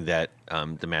suggesting that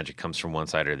the magic comes from one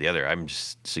side or the other. I'm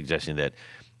just suggesting that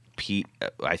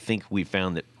I think we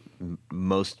found that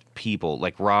most people,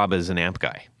 like Rob, is an amp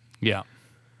guy. Yeah.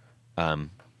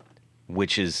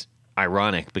 Which is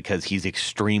ironic because he's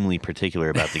extremely particular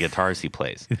about the guitars he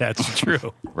plays. That's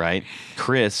true. Right?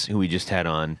 Chris, who we just had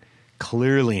on,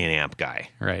 clearly an amp guy.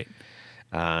 Right.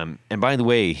 And by the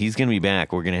way, he's going to be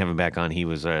back. We're going to have him back on. He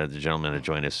was the gentleman that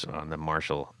joined us on the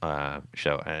Marshall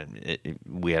show, and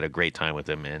we had a great time with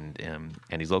him. And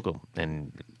he's local,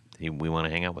 and we want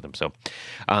to hang out with him. So,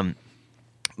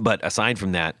 but aside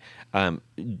from that,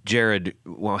 Jared,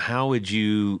 well, how would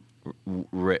you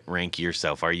rank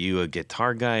yourself? Are you a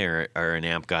guitar guy or an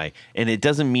amp guy? And it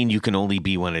doesn't mean you can only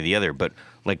be one or the other, but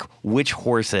like, which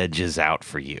horse edge is out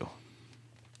for you?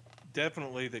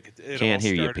 Definitely Can't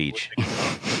hear you, Peach.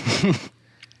 The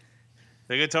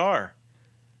guitar.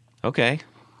 Okay.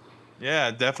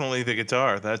 Yeah, definitely the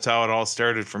guitar. That's how it all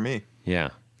started for me. Yeah.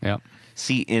 Yeah.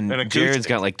 See, and Jared's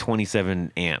got like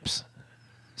 27 amps.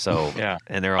 So, yeah.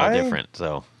 And they're all different.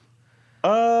 So,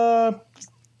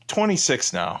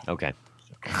 26 now. Okay.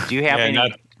 Do you have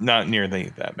any? Not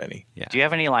nearly that many. Yeah. Do you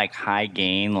have any like high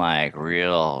gain, like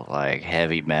real like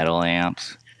heavy metal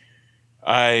amps?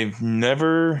 I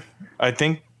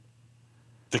think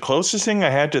the closest thing I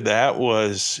had to that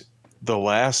was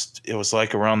it was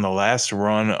like around the last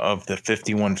run of the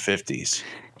 5150s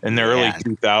in the early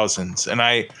 2000s. And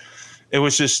I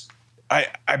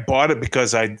bought it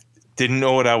because I didn't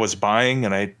know what I was buying,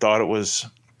 and I thought it was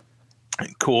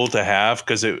cool to have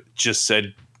because it just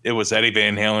said it was Eddie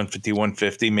Van Halen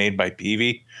 5150 made by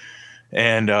Peavey.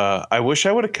 And I wish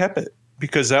I would have kept it,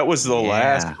 because that was the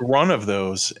last run of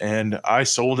those, and I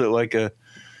sold it like a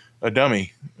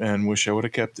dummy, and wish I would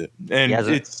have kept it. And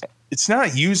it's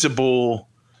not usable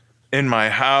in my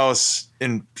house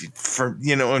in front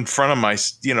of my,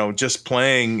 just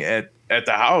playing at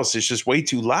the house. It's just way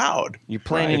too loud. You're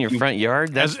playing in your front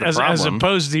yard? That's the problem. As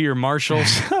opposed to your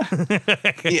Marshalls.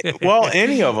 Yeah, well,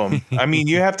 any of them. I mean,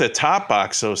 you have to top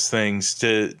box those things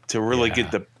to really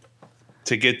get the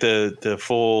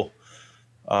full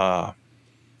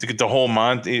to get the whole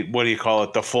Monty, what do you call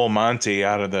it? The full Monty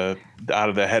out of the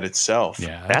head itself.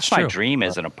 Yeah, that's my dream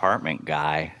as an apartment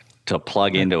guy, to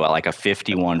plug into like a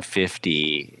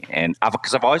 5150, and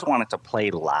because I've always wanted to play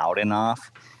loud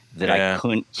enough that I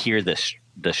couldn't hear the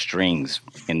strings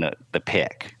in the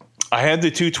pick. I had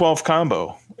the 212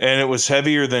 combo, and it was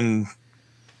heavier than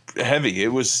heavy. It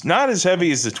was not as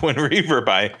heavy as the Twin Reverb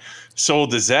I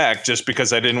sold to Zach, just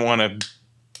because I didn't want to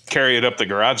carry it up the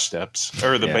garage steps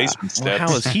or the basement steps. Well,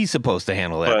 how is he supposed to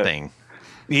handle that thing?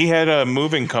 He had a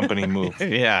moving company move.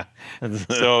 Yeah.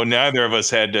 So neither of us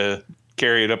had to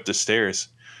carry it up the stairs.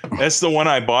 That's the one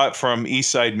I bought from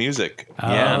Eastside Music.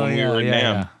 When we were in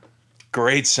NAMM.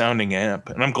 Great sounding amp.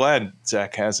 And I'm glad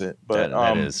Zach has it. But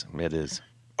it is.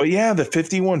 But yeah, the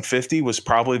 5150 was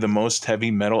probably the most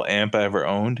heavy metal amp I ever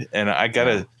owned. And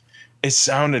it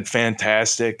sounded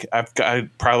fantastic. I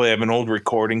probably have an old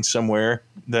recording somewhere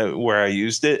where I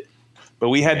used it. But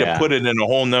we had to put it in a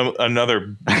whole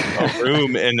another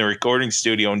room in the recording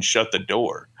studio and shut the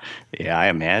door. Yeah, I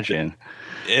imagine.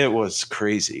 It was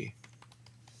crazy.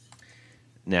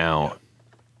 Now,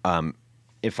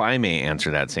 if I may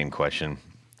answer that same question.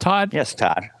 Todd? Yes,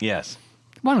 Todd. Yes.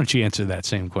 Why don't you answer that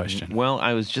same question? Well,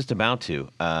 I was just about to.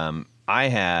 I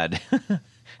had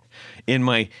in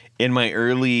my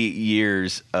early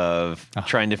years of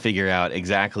trying to figure out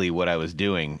exactly what I was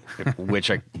doing, which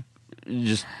I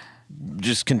just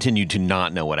continued to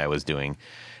not know what I was doing.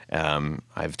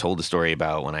 I've told a story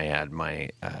about when I had my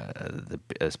the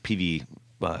PV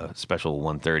Special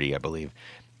 130, I believe,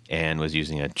 and was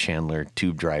using a Chandler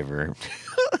tube driver.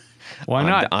 Why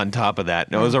not? On top of that.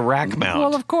 No, it was a rack mount.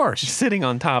 Well, of course. Sitting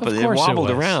on top of it. It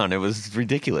wobbled around. It was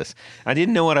ridiculous. I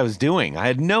didn't know what I was doing. I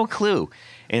had no clue.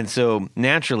 And so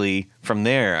naturally from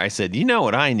there, I said, you know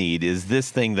what I need is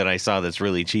this thing that I saw that's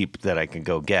really cheap that I can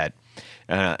go get.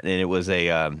 And it was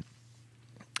an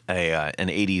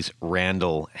 80s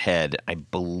Randall head, I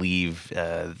believe,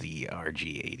 the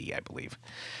RG80, I believe.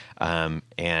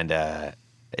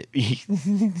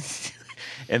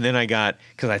 And then I got,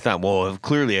 because I thought, well,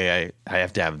 clearly I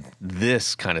have to have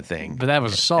this kind of thing. But that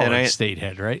was a solid state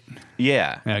head, right?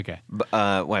 Yeah. Okay.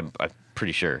 Well, I'm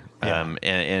pretty sure.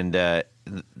 Yeah.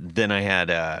 Then I had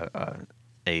a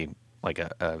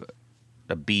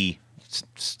B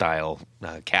style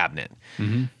cabinet,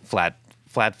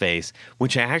 flat face,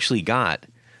 which I actually got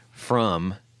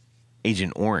from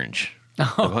Agent Orange.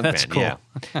 Oh, that's cool.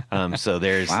 Yeah. So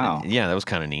there's, that was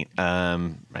kind of neat.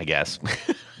 I guess.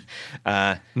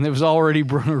 And it was already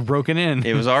broken in.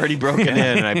 It was already broken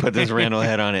in, and I put this Randall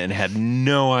head on it and had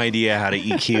no idea how to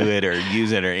EQ it or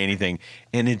use it or anything.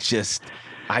 And it just,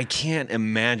 I can't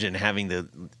imagine having to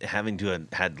have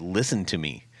had listened to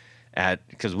me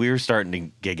because we were starting to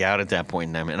gig out at that point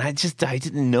in time, and I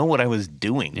didn't know what I was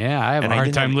doing. Yeah, I have a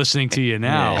hard time listening to you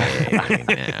now.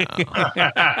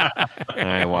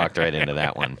 I walked right into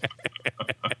that one.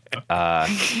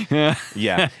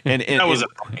 Yeah, and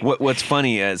what's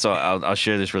funny? So I'll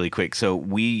share this really quick. So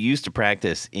we used to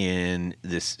practice in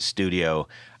this studio,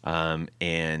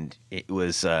 and it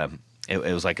was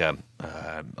like a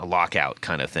lockout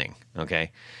kind of thing.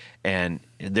 Okay, and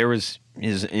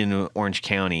is in Orange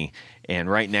County, and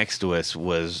right next to us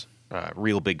was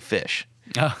Real Big Fish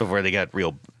before they got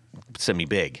real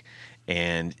semi-big.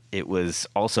 And it was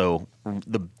also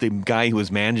the guy who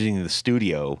was managing the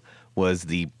studio was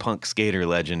the punk skater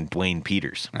legend Dwayne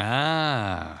Peters.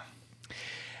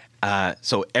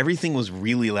 So everything was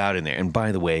really loud in there. And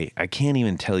by the way, I can't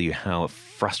even tell you how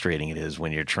frustrating it is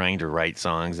when you're trying to write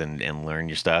songs and learn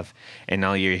your stuff, and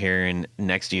all you're hearing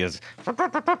next to you is,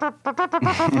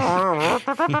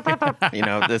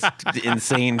 this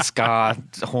insane ska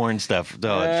horn stuff.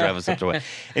 Oh, it drives us up the way.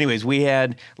 Anyways, we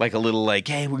had like a little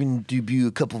hey, we're going to debut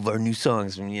a couple of our new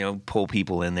songs and, pull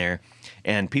people in there.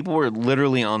 And people were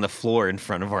literally on the floor in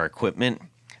front of our equipment,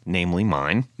 namely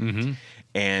mine. Mm-hmm.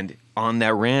 And on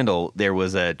that Randall, there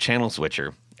was a channel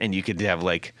switcher, and you could have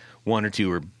like one or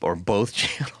two or both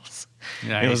channels.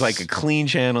 Nice. It was like a clean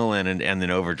channel and an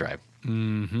overdrive.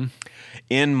 Mm-hmm.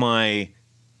 In my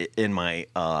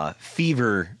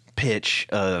fever pitch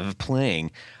of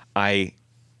playing, I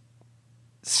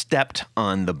stepped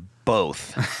on the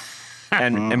both,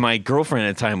 and my girlfriend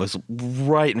at the time was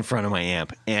right in front of my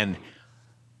amp, and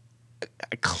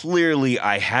clearly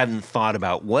I hadn't thought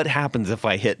about what happens if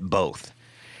I hit both.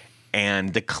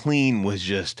 And the clean was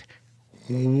just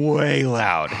way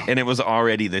loud. And it was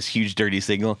already this huge dirty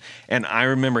signal. And I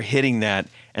remember hitting that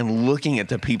and looking at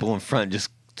the people in front,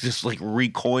 just like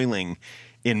recoiling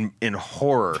in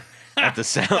horror at the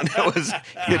sound that was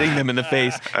hitting them in the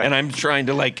face. And I'm trying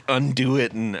to undo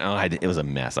it. And it was a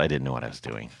mess. I didn't know what I was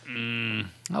doing.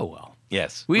 Oh, well.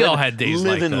 Yes. We all had days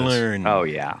like live and those. learn. Oh,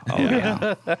 yeah.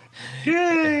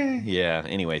 Yeah.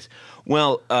 Anyways.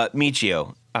 Well,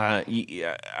 Michio,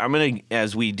 I'm going to,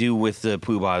 as we do with the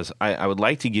Poohbahs, I would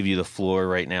like to give you the floor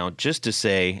right now just to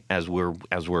say, as we're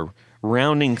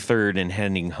rounding third and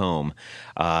heading home,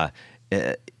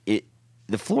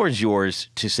 the floor is yours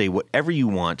to say whatever you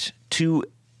want to,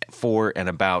 for, and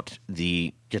about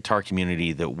the guitar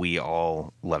community that we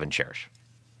all love and cherish.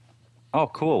 Oh,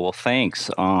 cool. Well,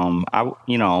 thanks. I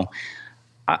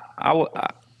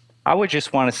would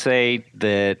just want to say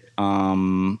that,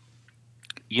 I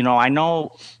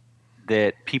know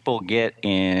that people get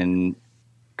in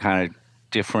kind of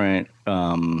different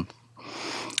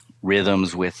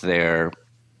rhythms with their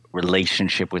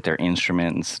relationship with their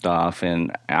instrument and stuff.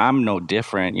 And I'm no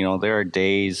different. There are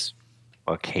days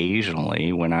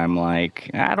occasionally when I'm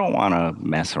like, I don't want to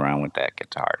mess around with that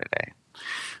guitar today.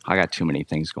 I got too many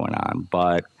things going on.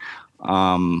 But,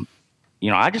 I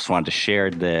just wanted to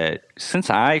share that since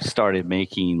I started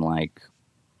making like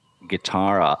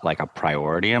guitar like a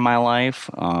priority in my life,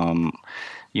 I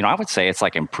would say it's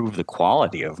like improved the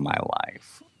quality of my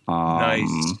life.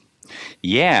 Nice.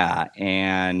 Yeah.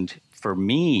 And for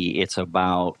me, it's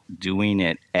about doing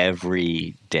it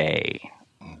every day,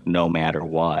 no matter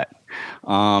what.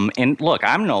 And look,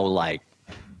 I'm no like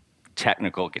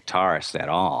technical guitarist at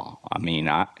all. I mean,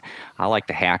 I like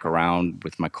to hack around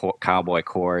with my cowboy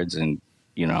chords and,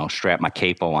 strap my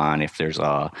capo on if there's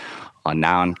a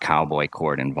non-cowboy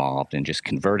chord involved and just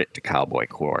convert it to cowboy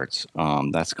chords.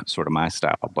 That's sort of my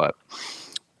style. But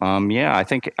yeah, I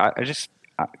think I just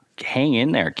hang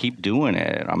in there, keep doing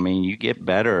it. I mean, you get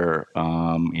better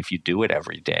if you do it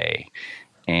every day.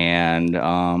 And,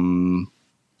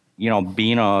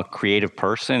 being a creative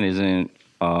person isn't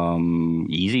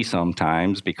easy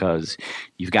sometimes because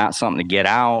you've got something to get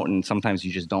out and sometimes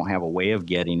you just don't have a way of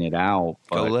getting it out.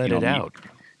 But, Go let it out.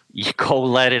 You go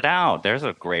let it out. There's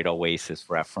a great Oasis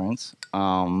reference.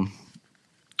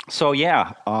 So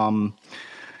yeah,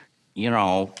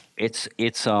 it's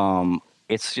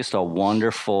just a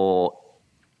wonderful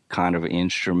kind of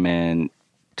instrument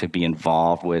to be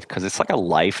involved with because it's like a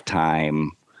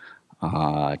lifetime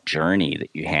journey that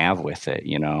you have with it.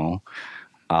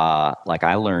 Like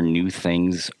I learn new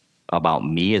things about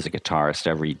me as a guitarist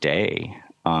every day.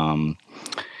 But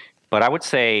I would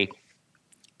say,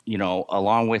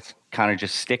 along with kind of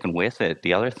just sticking with it,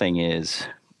 the other thing is,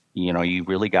 you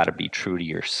really got to be true to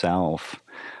yourself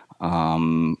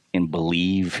and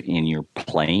believe in your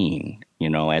playing,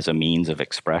 as a means of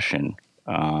expression.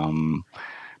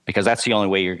 Because that's the only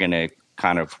way you're going to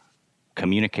kind of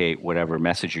communicate whatever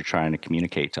message you're trying to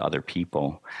communicate to other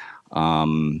people.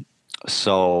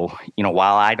 So,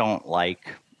 while I don't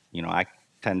like, I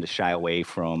tend to shy away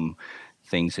from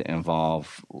things that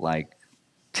involve like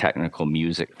technical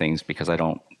music things because I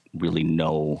don't really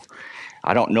know.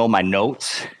 I don't know my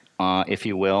notes, if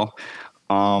you will.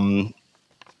 You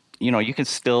can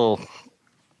still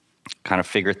kind of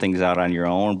figure things out on your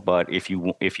own, but if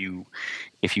you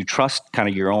trust kind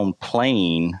of your own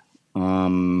playing,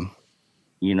 your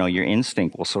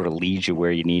instinct will sort of lead you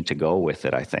where you need to go with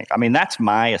it, I think. I mean, that's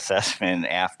my assessment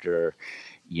after,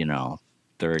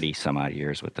 30 some odd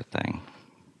years with the thing.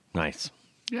 Nice.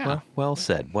 Yeah. Well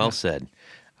said. Well said.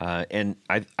 And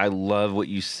I love what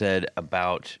you said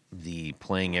about the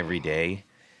playing every day.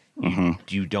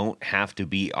 You don't have to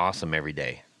be awesome every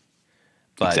day.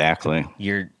 But exactly.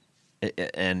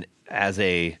 And as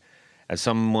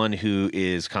someone who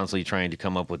is constantly trying to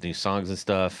come up with new songs and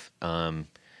stuff,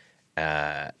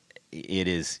 it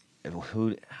is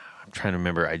who I'm trying to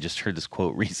remember. I just heard this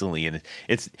quote recently, and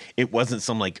it wasn't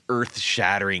some like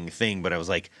earth-shattering thing, but I was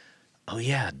like, oh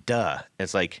yeah, duh.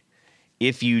 It's like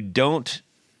if you don't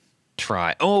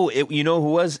try. You know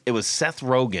who was? It was Seth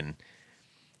Rogen,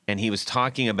 and he was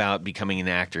talking about becoming an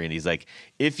actor, and he's like,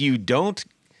 if you don't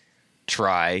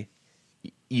try,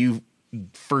 you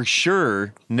for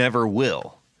sure never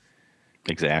will.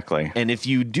 Exactly. And if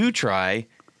you do try,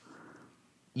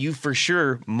 you for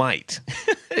sure might.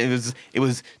 it was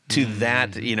to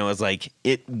that, it's like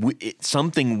it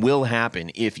something will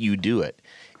happen if you do it.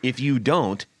 If you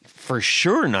don't, for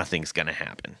sure nothing's going to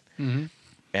happen. Mm-hmm.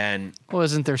 And well,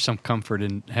 isn't there some comfort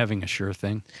in having a sure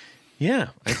thing? Yeah,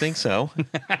 I think so.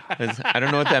 I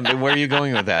don't know what that. Where are you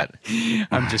going with that?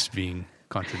 I'm just being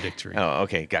contradictory. Oh,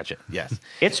 okay, gotcha. Yes,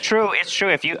 it's true. It's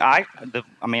true. I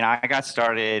got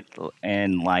started,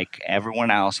 and like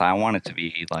everyone else, I wanted to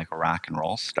be like a rock and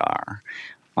roll star.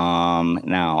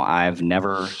 Now I've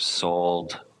never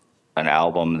sold an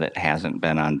album that hasn't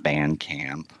been on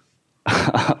Bandcamp,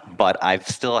 but I've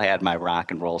still had my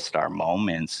rock and roll star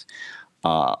moments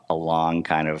along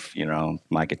kind of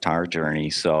my guitar journey.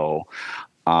 So.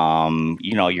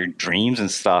 Your dreams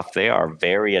and stuff, they are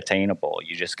very attainable.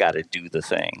 You just got to do the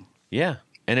thing. Yeah.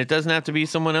 And it doesn't have to be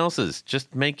someone else's.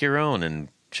 Just make your own and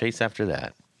chase after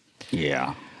that.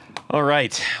 Yeah. All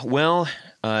right. Well,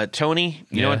 Tony,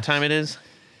 you know what time it is?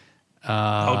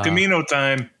 El Camino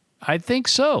time. I think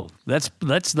so. Let's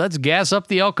gas up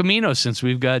the El Camino since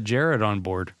we've got Jared on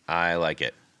board. I like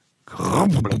it. All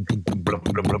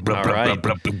right.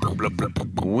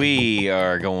 We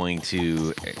are going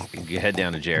to head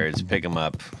down to Jared's, pick him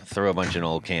up, throw a bunch of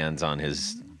old cans on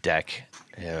his deck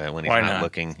when he's Why not not?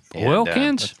 looking. Oil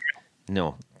cans?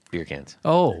 No, beer cans.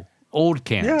 Oh, old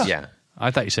cans. Yeah. I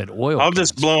thought you said oil I'll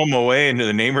cans. just blow them away into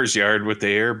the neighbor's yard with the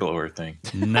air blower thing.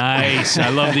 Nice. I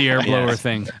love the air blower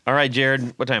thing. All right,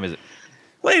 Jared, what time is it?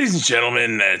 Ladies and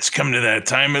gentlemen, it's come to that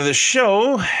time of the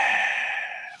show,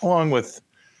 along with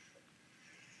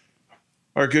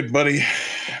our good buddy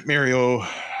Michio.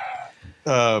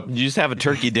 You just have a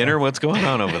turkey dinner? What's going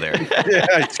on over there? Yeah,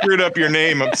 I screwed up your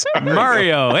name. I'm sorry.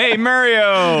 Mario. Hey,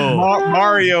 Mario.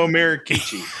 Mario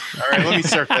Murakishi. All right, let me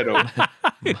start that over.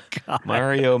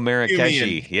 Mario Murakishi.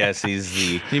 Ian. Yes, he's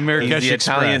the Murakishi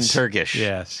Italian Express. Turkish.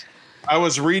 Yes. I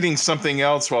was reading something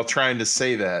else while trying to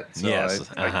say that. So Yes.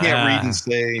 I can't read and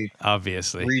say,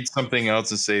 Obviously. read something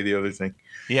else and say the other thing.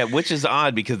 Yeah, which is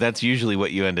odd because that's usually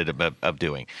what you ended up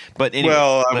doing. But anyway,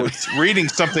 Well, I was reading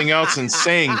something else and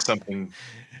saying something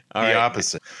the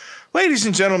opposite. Ladies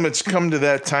and gentlemen, it's come to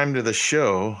that time to the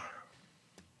show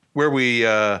where we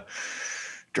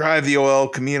drive the El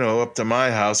Camino up to my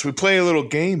house. We play a little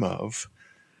game of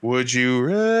Would You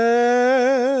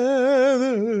Rather?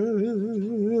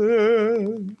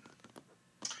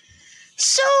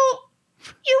 So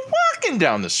you're walking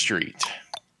down the street.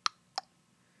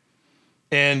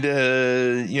 And,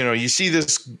 you see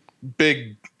this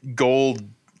big gold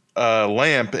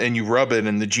lamp and you rub it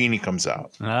and the genie comes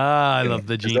out. I love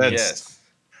the genie. that's- yes.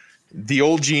 The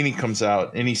old genie comes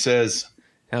out and he says,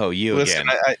 Oh, you listen,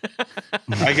 again.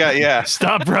 I got, yeah,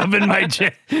 Stop rubbing my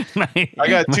I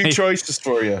got two choices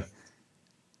for you.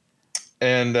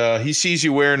 And he sees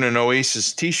you wearing an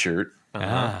Oasis t-shirt.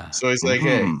 So he's like,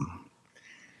 hey,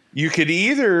 you could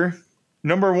either,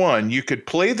 number one, you could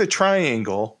play the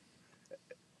triangle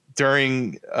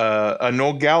during a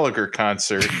Noel Gallagher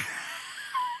concert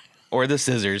Or the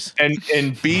scissors.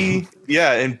 and be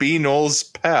Noel's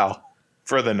pal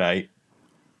for the night,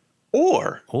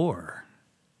 or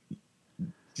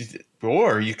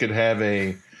you could have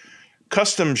a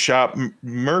custom shop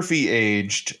Murphy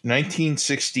aged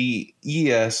 1960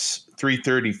 ES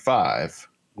 335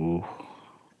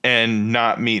 and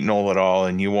not meet Noel at all,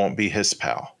 and you won't be his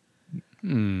pal.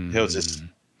 You'll just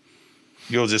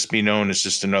be known as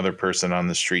just another person on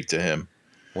the street to him.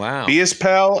 Wow. Be his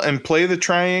pal and play the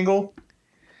triangle,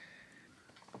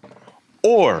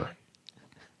 or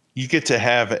you get to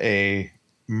have a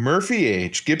Murphy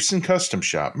H Gibson Custom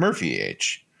Shop Murphy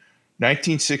H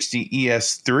 1960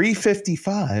 ES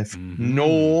 355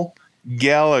 Noel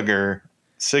Gallagher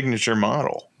signature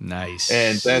model. Nice.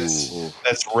 And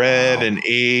that's red and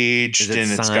aged, Is it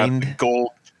and it's signed? got the gold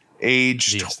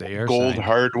aged Yes, they are gold signed.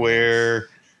 hardware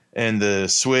and the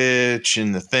switch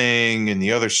and the thing and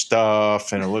the other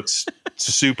stuff, and it looks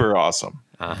super awesome.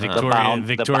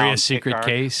 Victoria's bound Secret pick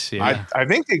case. Yeah. I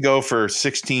think they go for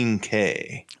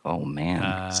 $16K. Oh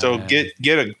man. So get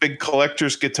a big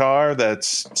collector's guitar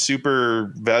that's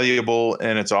super valuable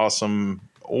and it's awesome,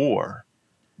 or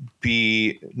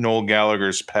be Noel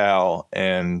Gallagher's pal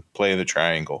and play the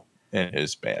triangle in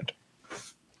his band.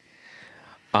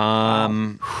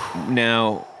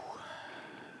 Now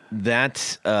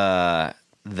that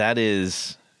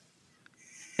is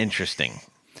interesting.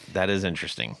 That is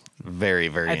interesting. Very,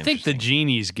 very I think the interesting.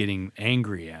 genie's getting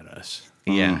angry at us.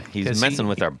 Yeah, he's 'Cause messing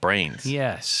with our brains.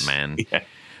 Yes. Man.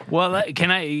 Well,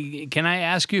 can I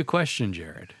ask you a question,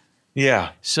 Jared? Yeah.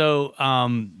 So,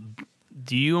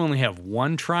 do you only have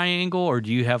one triangle, or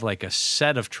do you have like a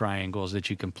set of triangles that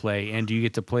you can play, and do you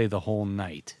get to play the whole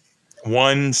night?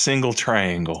 One single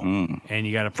triangle And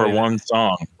you got to for play one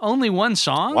song. only one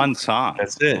song? One song.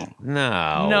 That's it.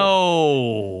 No.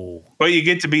 No. But you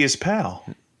get to be his pal.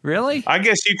 Really? I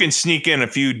guess you can sneak in a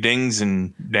few dings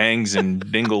and dangs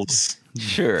and dingles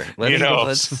Sure.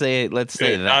 Let's say on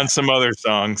that. some other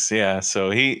songs. Yeah.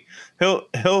 So he'll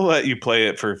let you play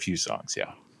it for a few songs.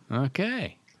 Yeah.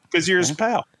 Okay. Because you're his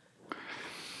pal.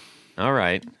 All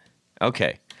right.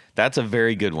 Okay. That's a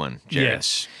very good one, Jared.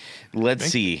 Yes. Let's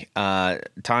see.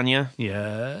 Tanya,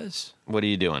 Yes. what are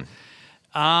you doing?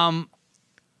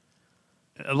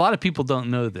 A lot of people don't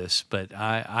know this, but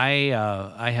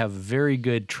I have very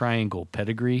good triangle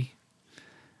pedigree.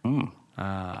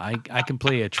 I can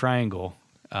play a triangle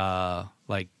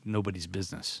like nobody's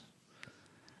business.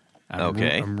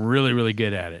 Okay. I'm really, really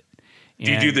good at it.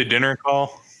 Do you do the dinner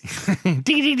call? Come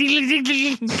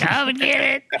and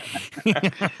get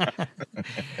it.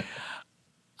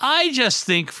 I just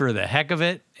think for the heck of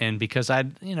it, and because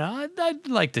I'd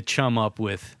like to chum up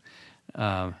with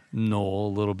Noel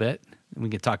a little bit. We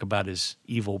could talk about his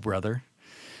evil brother.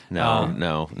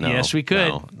 No. Yes, we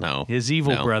could. No. His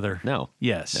evil no, brother. No.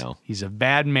 Yes. No. He's a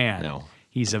bad man. No.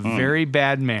 He's a very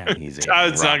bad man. He's a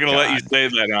Todd's not rock going to let you god. say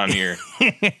that on here.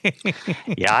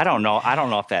 Yeah, I don't know. I don't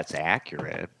know if that's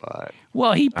accurate, but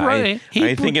Well, he I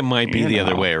think it might be you the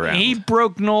other know. way around. he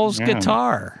broke Noel's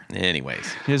guitar. Anyways.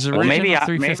 His original maybe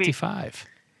 355.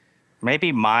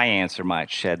 maybe my answer might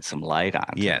shed some light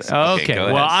on. Yes. this. Okay.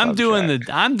 go Well, ahead.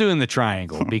 I'm doing the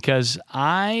triangle because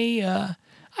I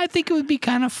think it would be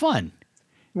kind of fun.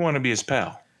 You want to be his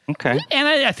pal. Okay. And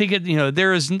I think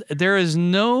there is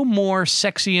no more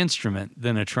sexy instrument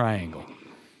than a triangle.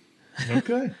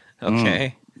 Okay.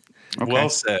 Okay. Well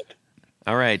said.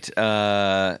 All right.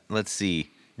 Let's see.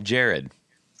 Jared.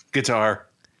 Guitar.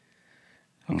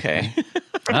 Okay.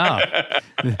 Oh,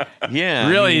 Yeah.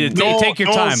 really? Take your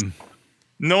Noel's- time.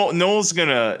 Noel's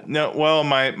gonna no. Well,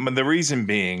 the reason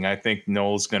being, I think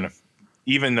Noel's gonna,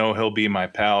 even though he'll be my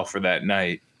pal for that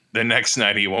night, the next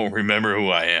night he won't remember who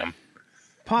I am.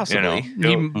 Possibly. You know?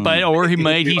 He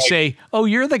might Like- say, "Oh,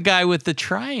 you're the guy with the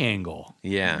triangle."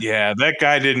 Yeah. Yeah, that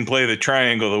guy didn't play the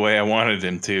triangle the way I wanted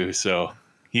him to, so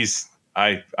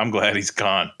I'm glad he's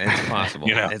gone. It's possible.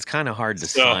 You know? It's kind of hard to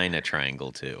So- sign a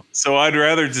triangle too. So I'd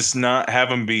rather just not have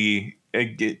him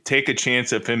take a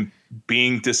chance of him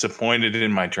being disappointed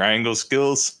in my triangle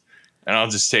skills, and I'll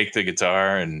just take the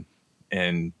guitar and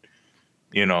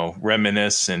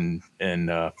reminisce and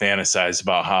fantasize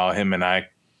about how him and I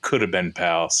could have been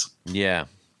pals. Yeah.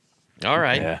 All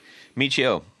right. Yeah.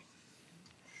 Michio.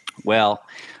 Well,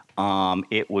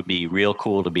 it would be real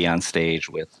cool to be on stage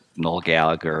with Noel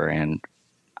Gallagher, and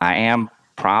I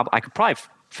could probably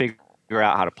figure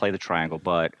out how to play the triangle,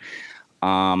 but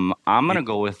I'm gonna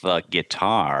go with the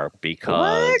guitar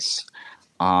because,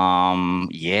 I'm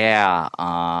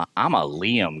a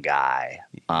Liam guy,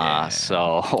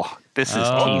 so this is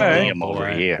Team Okay. Liam over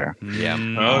here. Yeah.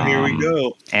 Oh, here we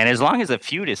go. And as long as the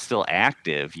feud is still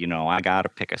active, I got to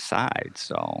pick a side.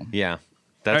 So Yeah.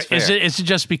 That's fair. Is it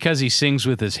just because he sings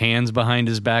with his hands behind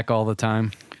his back all the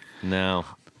time? No.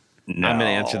 no. I'm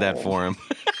going to answer that for him.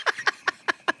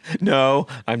 No,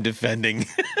 I'm defending.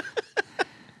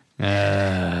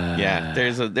 Yeah,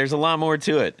 there's a lot more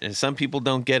to it. And some people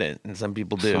don't get it, and some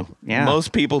people do. yeah.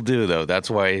 Most people do, though. That's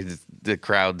why the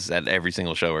crowds at every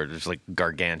single show are just like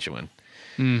gargantuan.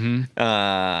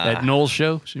 At Noel's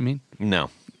show, you mean? No.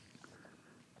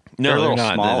 They're a No, little they're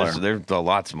not. smaller. They're a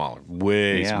lot smaller.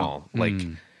 Way Yeah. small. Like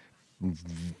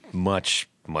much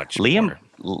Liam smaller.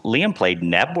 Liam played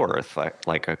Nebworth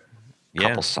like a Yeah.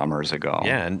 couple summers ago.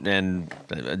 Yeah, and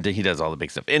he does all the big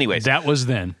stuff. Anyways, That was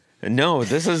then. no,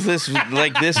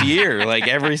 this year, like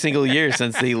every single year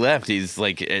since he left, he's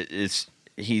like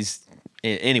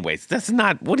anyways, that's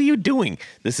not, what are you doing?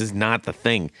 This is not the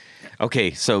thing.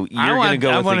 Okay, so you're going to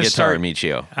go with the guitar,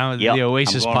 Michio. Yep, The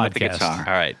Oasis I'm going with the podcast. guitar.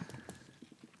 All right.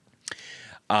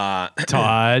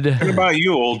 Todd. What about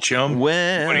you, old chum?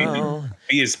 Well, What do you think?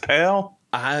 Be his pal?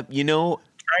 Triangle?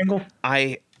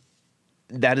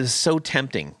 That is so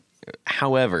tempting.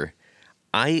 However,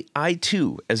 I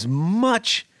too, as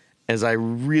much as I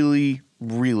really,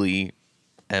 really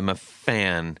am a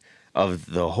fan of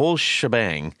the whole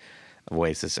shebang of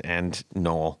Oasis and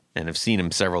Noel, and have seen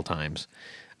him several times,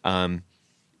 I'm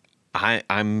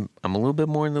a little bit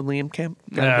more in the Liam camp.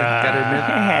 Gotta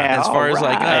admit. As far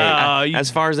as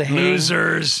as far as a hang,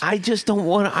 Losers. I just don't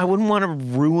want. I wouldn't want to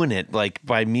ruin it, like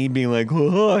by me being like,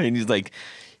 oh, and he's like,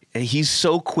 he's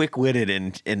so quick witted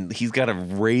and he's got a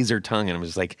razor tongue, and I'm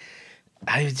just like,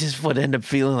 I just would end up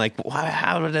feeling like, what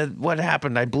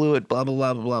happened? I blew it. Blah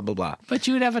blah blah blah blah blah. But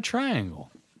you would have a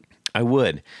triangle. I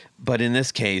would, but in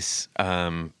this case,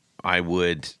 I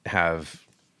would have.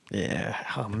 Yeah.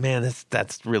 Oh man,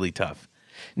 that's really tough.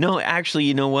 No, actually,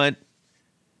 you know what?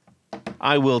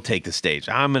 I will take the stage.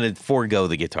 I'm gonna forego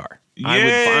the guitar.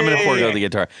 I'm gonna forego the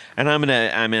guitar, and I'm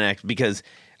gonna because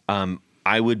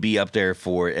I would be up there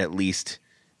for at least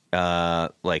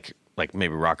like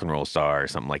maybe Rock and Roll Star or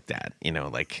something like that.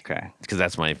 Okay. Because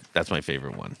that's my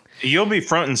favorite one. You'll be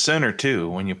front and center too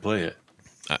when you play it.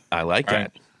 I like All that.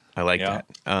 right. I like Yeah.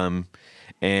 that.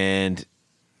 And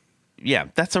yeah,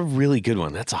 that's a really good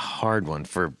one. That's a hard one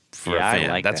for a Yeah, I fan.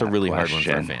 like That's a that really hard one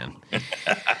for a question. fan.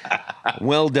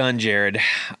 Well done, Jared.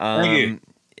 Thank you.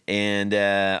 And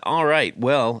all right.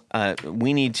 Well,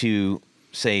 we need to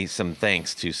say some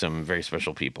thanks to some very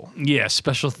special people. Yeah,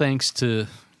 special thanks to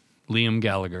Liam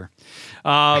Gallagher.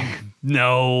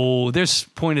 No, there's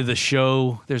point of the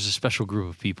show. There's a special group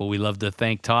of people we love to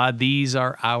thank. Todd, these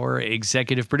are our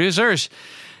executive producers.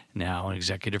 Now, an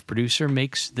executive producer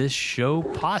makes this show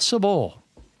possible.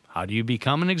 How do you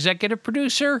become an executive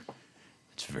producer?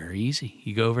 It's very easy.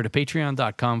 You go over to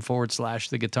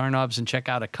patreon.com/The Guitar Knobs and check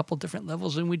out a couple different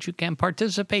levels in which you can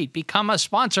participate, become a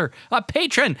sponsor, a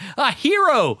patron, a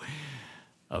hero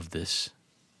of this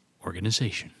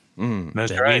organization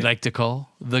That's that right. we like to call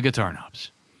the Guitar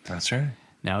Knobs. That's right.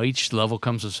 Now, each level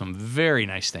comes with some very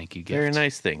nice thank you gifts. Very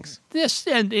nice things. This,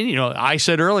 and you know, I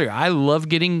said earlier, I love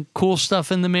getting cool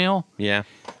stuff in the mail. Yeah.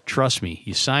 Trust me,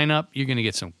 you sign up, you're going to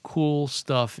get some cool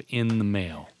stuff in the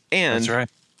mail. And That's right.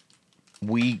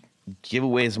 we give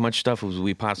away as much stuff as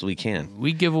we possibly can.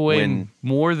 We give away When-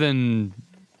 more than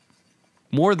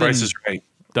Price is right.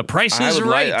 the price I is would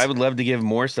right. I would love to give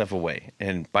more stuff away.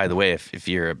 And by the way, if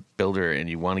you're a builder and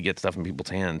you want to get stuff in people's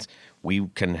hands, we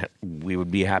would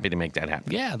be happy to make that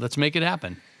happen. Yeah, let's make it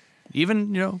happen.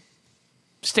 Even, you know,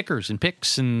 stickers and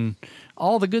pics and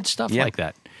all the good stuff Yeah. like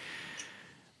that.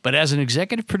 But as an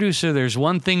executive producer, there's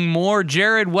one thing more.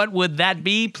 Jared, what would that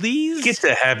be, please? You get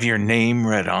to have your name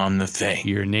read on the thing.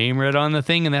 Your name read on the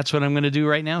thing, and that's what I'm going to do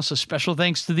right now. So special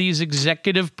thanks to these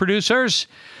executive producers.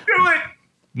 Do it.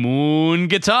 Moon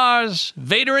Guitars,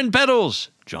 Vader and Pedals,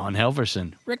 John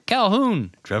Helverson, Rick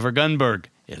Calhoun, Trevor Gunberg,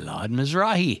 Elad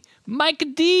Mizrahi, Mike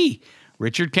D,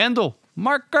 Richard Kendall,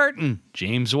 Mark Garton,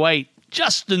 James White,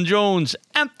 Justin Jones,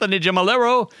 Anthony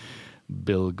Gemalero,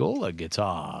 Bill Gola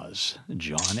Guitars,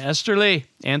 John Esterly,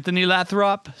 Anthony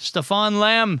Lathrop, Stefan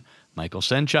Lamb, Michael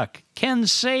Senchuk, Ken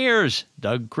Sayers,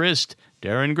 Doug Christ,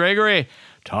 Darren Gregory,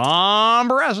 Tom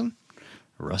Brazen,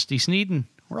 Rusty Sneeden,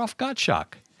 Rolf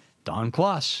Gottschalk, Don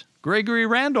Kloss, Gregory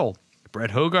Randall,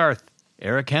 Brett Hogarth,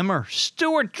 Eric Hemmer,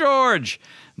 Stuart George,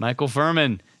 Michael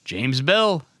Furman, James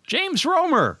Bell, James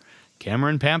Romer,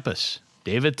 Cameron Pampas,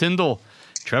 David Tyndall,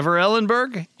 Trevor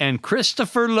Ellenberg, and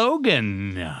Christopher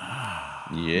Logan. Yeah.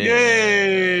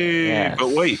 Yay! Yes. But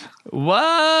wait,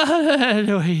 What?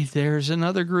 Wait, there's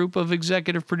another group of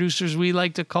executive producers. We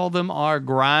like to call them our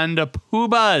Grand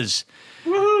Poohbahs.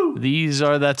 These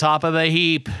are the top of the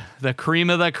heap, the cream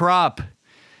of the crop.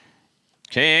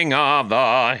 King of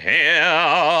the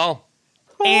Hill.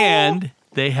 And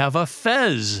they have a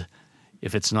fez,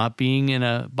 if it's not being in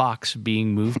a box,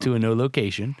 being moved to a no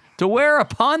location, to wear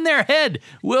upon their head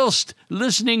whilst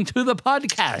listening to the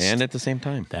podcast. And at the same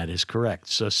time. That is correct.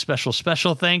 So special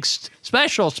thanks.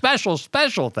 Special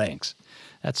thanks.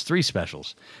 That's 3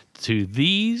 specials to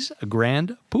these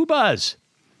Grand Poohbahs.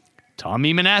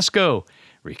 Tommy Manasco,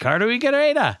 Ricardo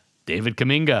Iguereda, David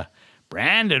Kaminga,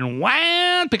 Brandon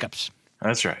Wan Pickups,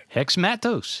 that's right. Hex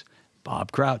Matos,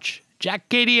 Bob Crouch, Jack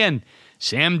Cadian,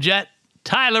 Sam Jett,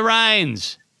 Tyler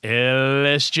Rhines,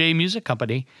 LSJ Music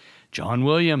Company, John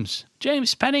Williams,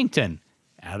 James Pennington,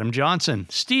 Adam Johnson,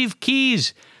 Steve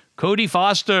Keys, Cody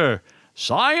Foster,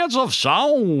 Science of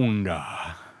Sound,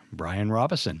 Brian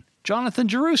Robison, Jonathan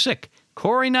Jerusik,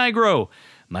 Corey Nigro,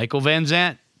 Michael Van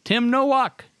Zant, Tim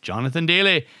Nowak, Jonathan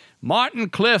Daly, Martin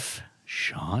Cliff,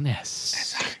 Sean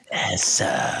S.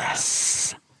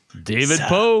 David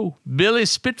Poe, Billy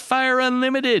Spitfire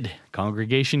Unlimited,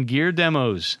 Congregation Gear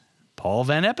Demos, Paul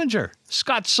Van Eppinger,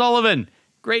 Scott Sullivan,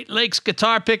 Great Lakes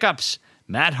Guitar Pickups,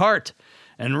 Matt Hart,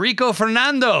 Enrico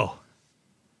Fernando.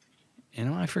 And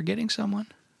am I forgetting someone?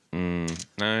 No,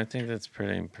 I think that's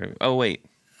pretty. Oh, wait.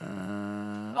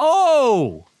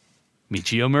 Oh!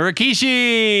 Michio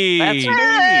Murakishi! That's me.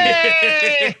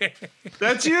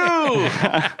 That's you.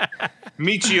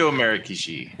 Michio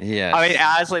Murakishi. Yeah. I mean,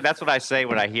 honestly, that's what I say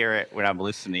when I hear it when I'm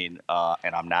listening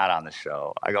and I'm not on the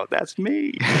show. I go, "That's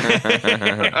me."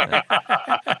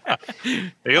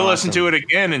 You'll listen to it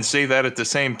again and say that at the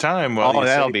same time. While Oh, you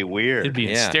that'll say- be weird. It'd be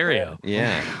in Yeah. stereo.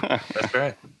 Yeah. That's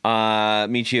right.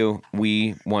 Michio,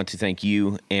 we want to thank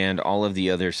you and all of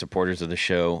the other supporters of the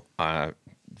show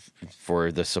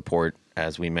for the support.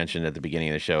 As we mentioned at the beginning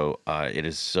of the show, it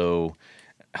is so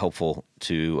helpful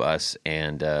to us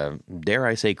and, dare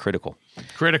I say, critical.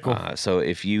 Critical. So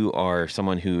if you are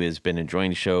someone who has been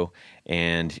enjoying the show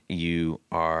and you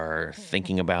are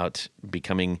thinking about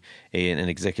becoming an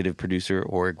executive producer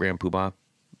or a Grand Poohbah,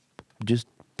 just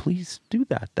please do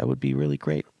that. That would be really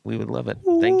great. We would love it.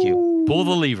 Thank you. Pull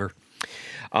the lever.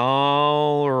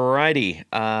 All righty.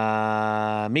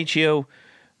 Michio,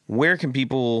 where can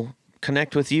people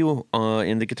connect with you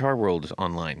in the guitar world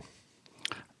online?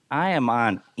 I am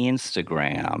on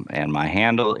Instagram, and my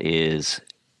handle is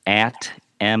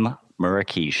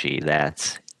 @mmurakishi.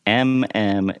 That's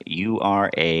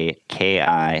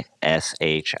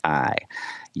MMURAKISHI.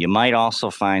 You might also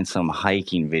find some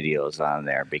hiking videos on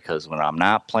there because when I'm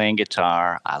not playing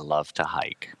guitar, I love to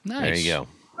hike. Nice. There you go.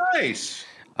 Nice.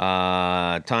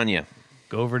 Tanya.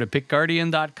 Go over to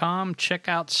pickguardian.com, check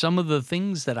out some of the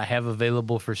things that I have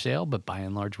available for sale, but by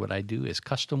and large what I do is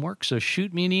custom work. So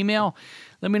shoot me an email.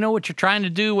 Let me know what you're trying to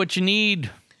do, what you need,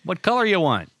 what color you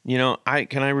want. You know,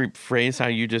 can I rephrase how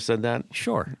you just said that?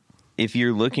 Sure. If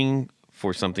you're looking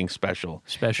for something special,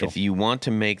 if you want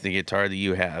to make the guitar that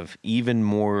you have even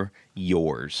more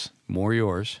yours,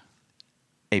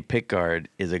 a pickguard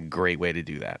is a great way to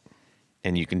do that.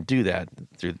 And you can do that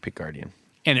through the Pick Guardian.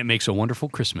 And it makes a wonderful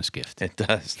Christmas gift. It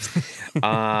does.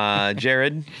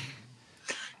 Jared?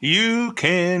 You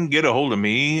can get a hold of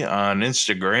me on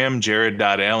Instagram,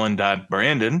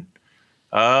 jared.allen.brandon.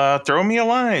 Throw me a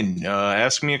line.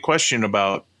 Ask me a question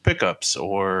about pickups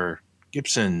or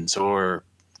Gibsons or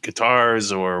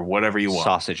guitars or whatever you want.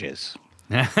 Sausages.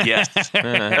 Yes.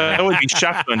 That would be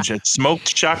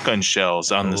smoked shotgun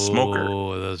shells on the smoker.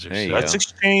 Oh, those are Let's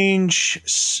exchange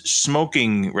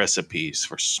smoking recipes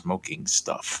for smoking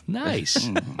stuff. nice.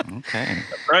 Okay.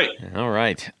 Right. All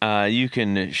right. You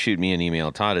can shoot me an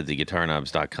email,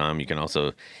 todd@theguitarknobs.com. You can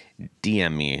also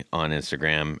DM me on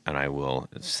Instagram, and I will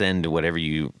send whatever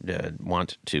you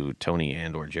want to Tony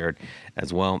and or Jared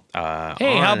as well. Hey,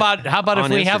 how about if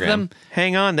we have Instagram. them?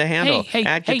 Hang on, the handle at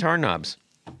hey. Guitar Knobs.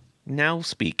 Now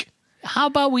speak. How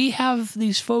about we have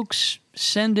these folks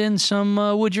send in some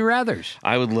would you rathers?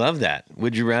 I would love that.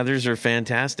 Would you rathers are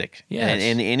fantastic. Yes.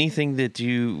 And anything that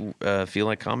you feel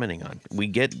like commenting on. We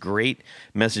get great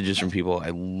messages from people.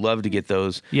 I love to get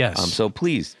those. Yes. So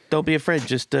please don't be afraid.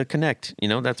 Just connect. You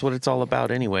know, that's what it's all about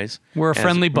anyways. We're a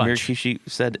friendly bunch. Murakishi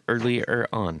said earlier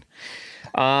on.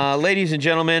 Ladies and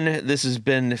gentlemen, this has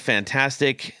been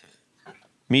fantastic.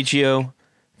 Michio,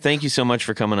 thank you so much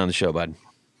for coming on the show, bud.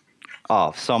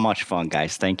 Oh, so much fun,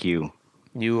 guys. Thank you.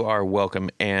 You are welcome.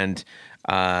 And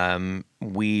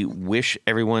we wish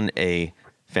everyone a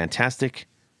fantastic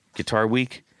Guitar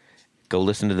Week. Go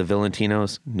listen to the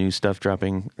Valentinos. New stuff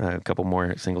dropping. A couple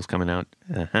more singles coming out.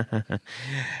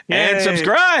 And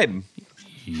subscribe.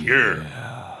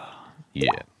 Yeah.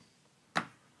 Yeah.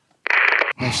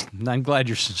 I'm glad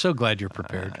so glad you're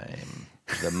prepared. I'm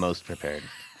the most prepared.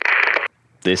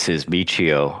 This is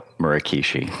Michio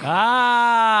Murakishi.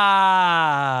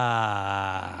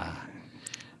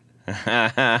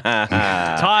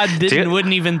 Todd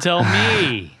wouldn't even tell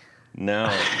me.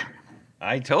 No.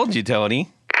 I told you,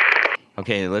 Tony.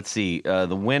 Okay, let's see. The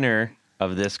winner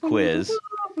of this quiz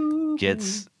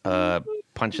gets a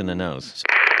punch in the nose.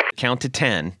 Count to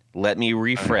 10. Let me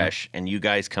refresh, and you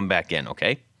guys come back in,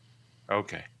 okay?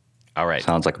 Okay. All right.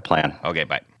 Sounds like a plan. Okay,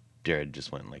 bye. Jared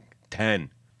just went like 10.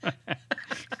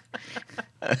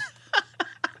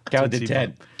 Count to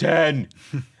 10. 10.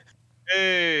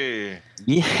 Hey.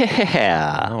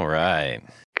 Yeah. All right.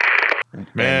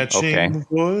 Matching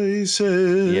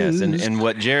voices. Yes, and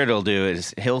what Jared will do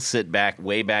is he'll sit back,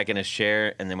 way back in his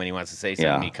chair, and then when he wants to say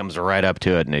something, he comes right up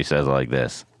to it and he says like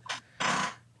this.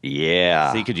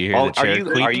 Yeah. See, could you hear the chair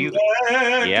creak? Are you?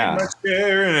 Back Yeah. in my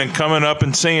chair and then coming up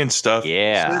and saying stuff.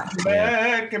 Yeah. Sitting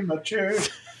back in my chair.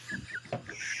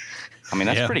 I mean,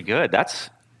 that's pretty good. That's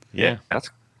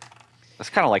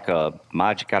kind of like got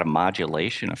a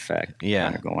modulation effect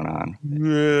kind of going on.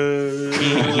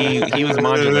 He was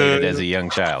modulated as a young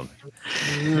child.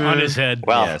 On his head.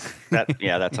 Well, Yes.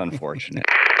 that's unfortunate.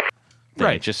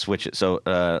 Right, just switch it. So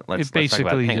let's talk about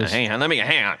basically it. Hang on. Let me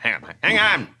hang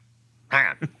on.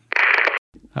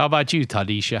 How about you,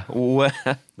 Tadisha? Well,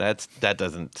 that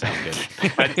doesn't sound good.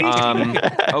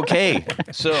 Okay,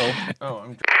 so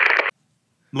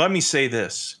Let me say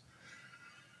this.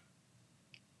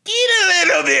 get a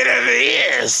little bit of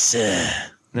this.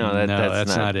 No,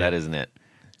 that's not it. That isn't it.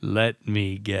 Let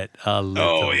me get a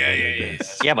little bit of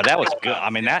this. Yeah, but that was good. I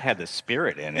mean, that had the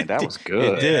spirit in it. That was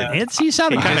good. It did. He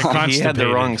sounded kind of constipated. He had the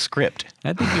wrong script.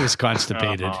 I think he was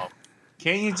constipated.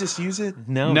 Can't you just use it?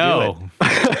 No.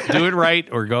 Do it right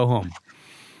or go home.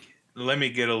 Let me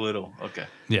get a little. Okay.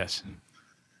 Yes.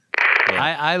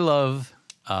 Yeah. I love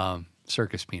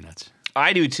circus peanuts.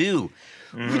 I do too.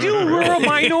 We're a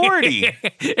minority.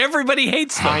 Everybody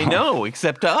hates them. I know,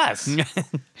 except us.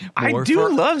 I do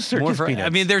love circus peanuts. I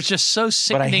mean, they're just so but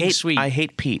sickening sweet. I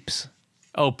hate Peeps.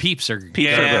 Oh, Peeps are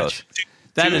Peeps are gross.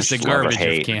 That is the garbage of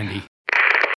hate. candy.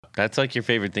 That's like your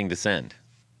favorite thing to send.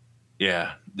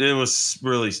 Yeah. It was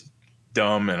really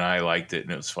dumb and I liked it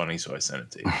and it was funny, so I sent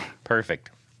it to you.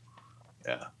 Perfect.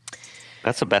 Yeah.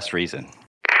 That's the best reason.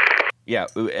 Yeah.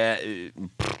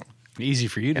 Easy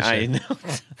for you to I say. know.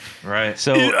 Right.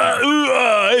 So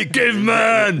Hey,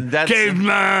 caveman! That's-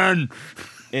 Caveman!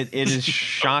 it is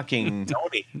shocking.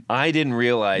 Tony. I didn't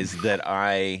realize that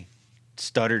I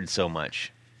stuttered so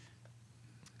much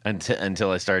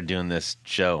until I started doing this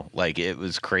show. Like, it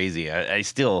was crazy. I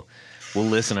still will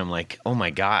listen. I'm like, oh my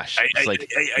gosh. It's like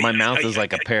my mouth is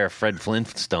like a pair of Fred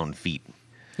Flintstone feet.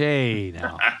 Hey,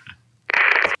 now.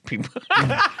 People-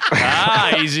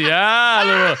 Easy.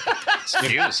 Little.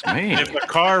 Excuse me. If a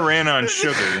car ran on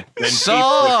sugar, then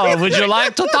So, would you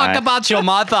like to talk about your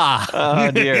mother?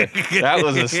 oh dear, that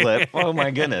was a slip. Oh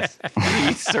my goodness.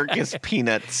 Eat circus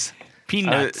peanuts.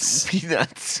 Peanuts.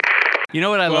 Peanuts. You know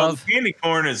what I well, love? candy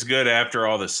corn is good after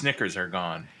all the Snickers are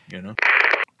gone. You know.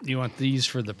 You want these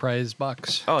for the prize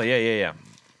box? Oh yeah.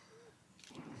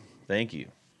 Thank you.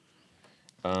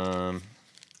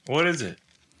 What is it?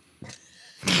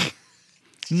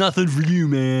 Nothing for you,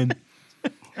 man.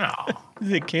 Oh,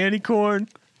 Is it candy corn?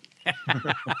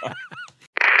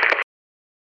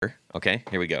 Okay,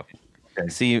 here we go.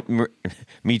 See,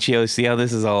 Michio, see how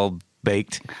this is all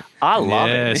baked? I love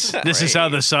Yes, it. this is how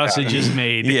the sausage is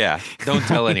made. Yeah, don't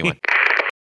tell anyone.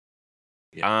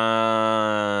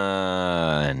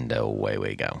 And away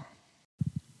we go.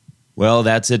 Well,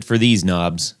 that's it for these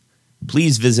knobs.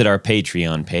 Please visit our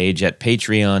Patreon page at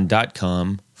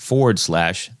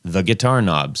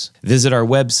patreon.com/theguitarknobs. Visit our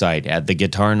website at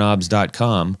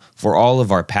theguitarknobs.com for all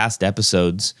of our past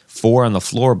episodes, 4 on the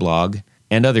Floor blog,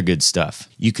 and other good stuff.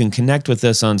 You can connect with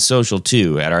us on social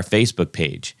too at our Facebook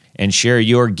page and share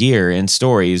your gear and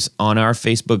stories on our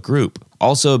Facebook group.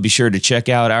 Also, be sure to check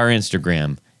out our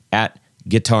Instagram at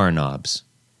Guitar Knobs.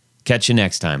 Catch you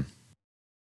next time.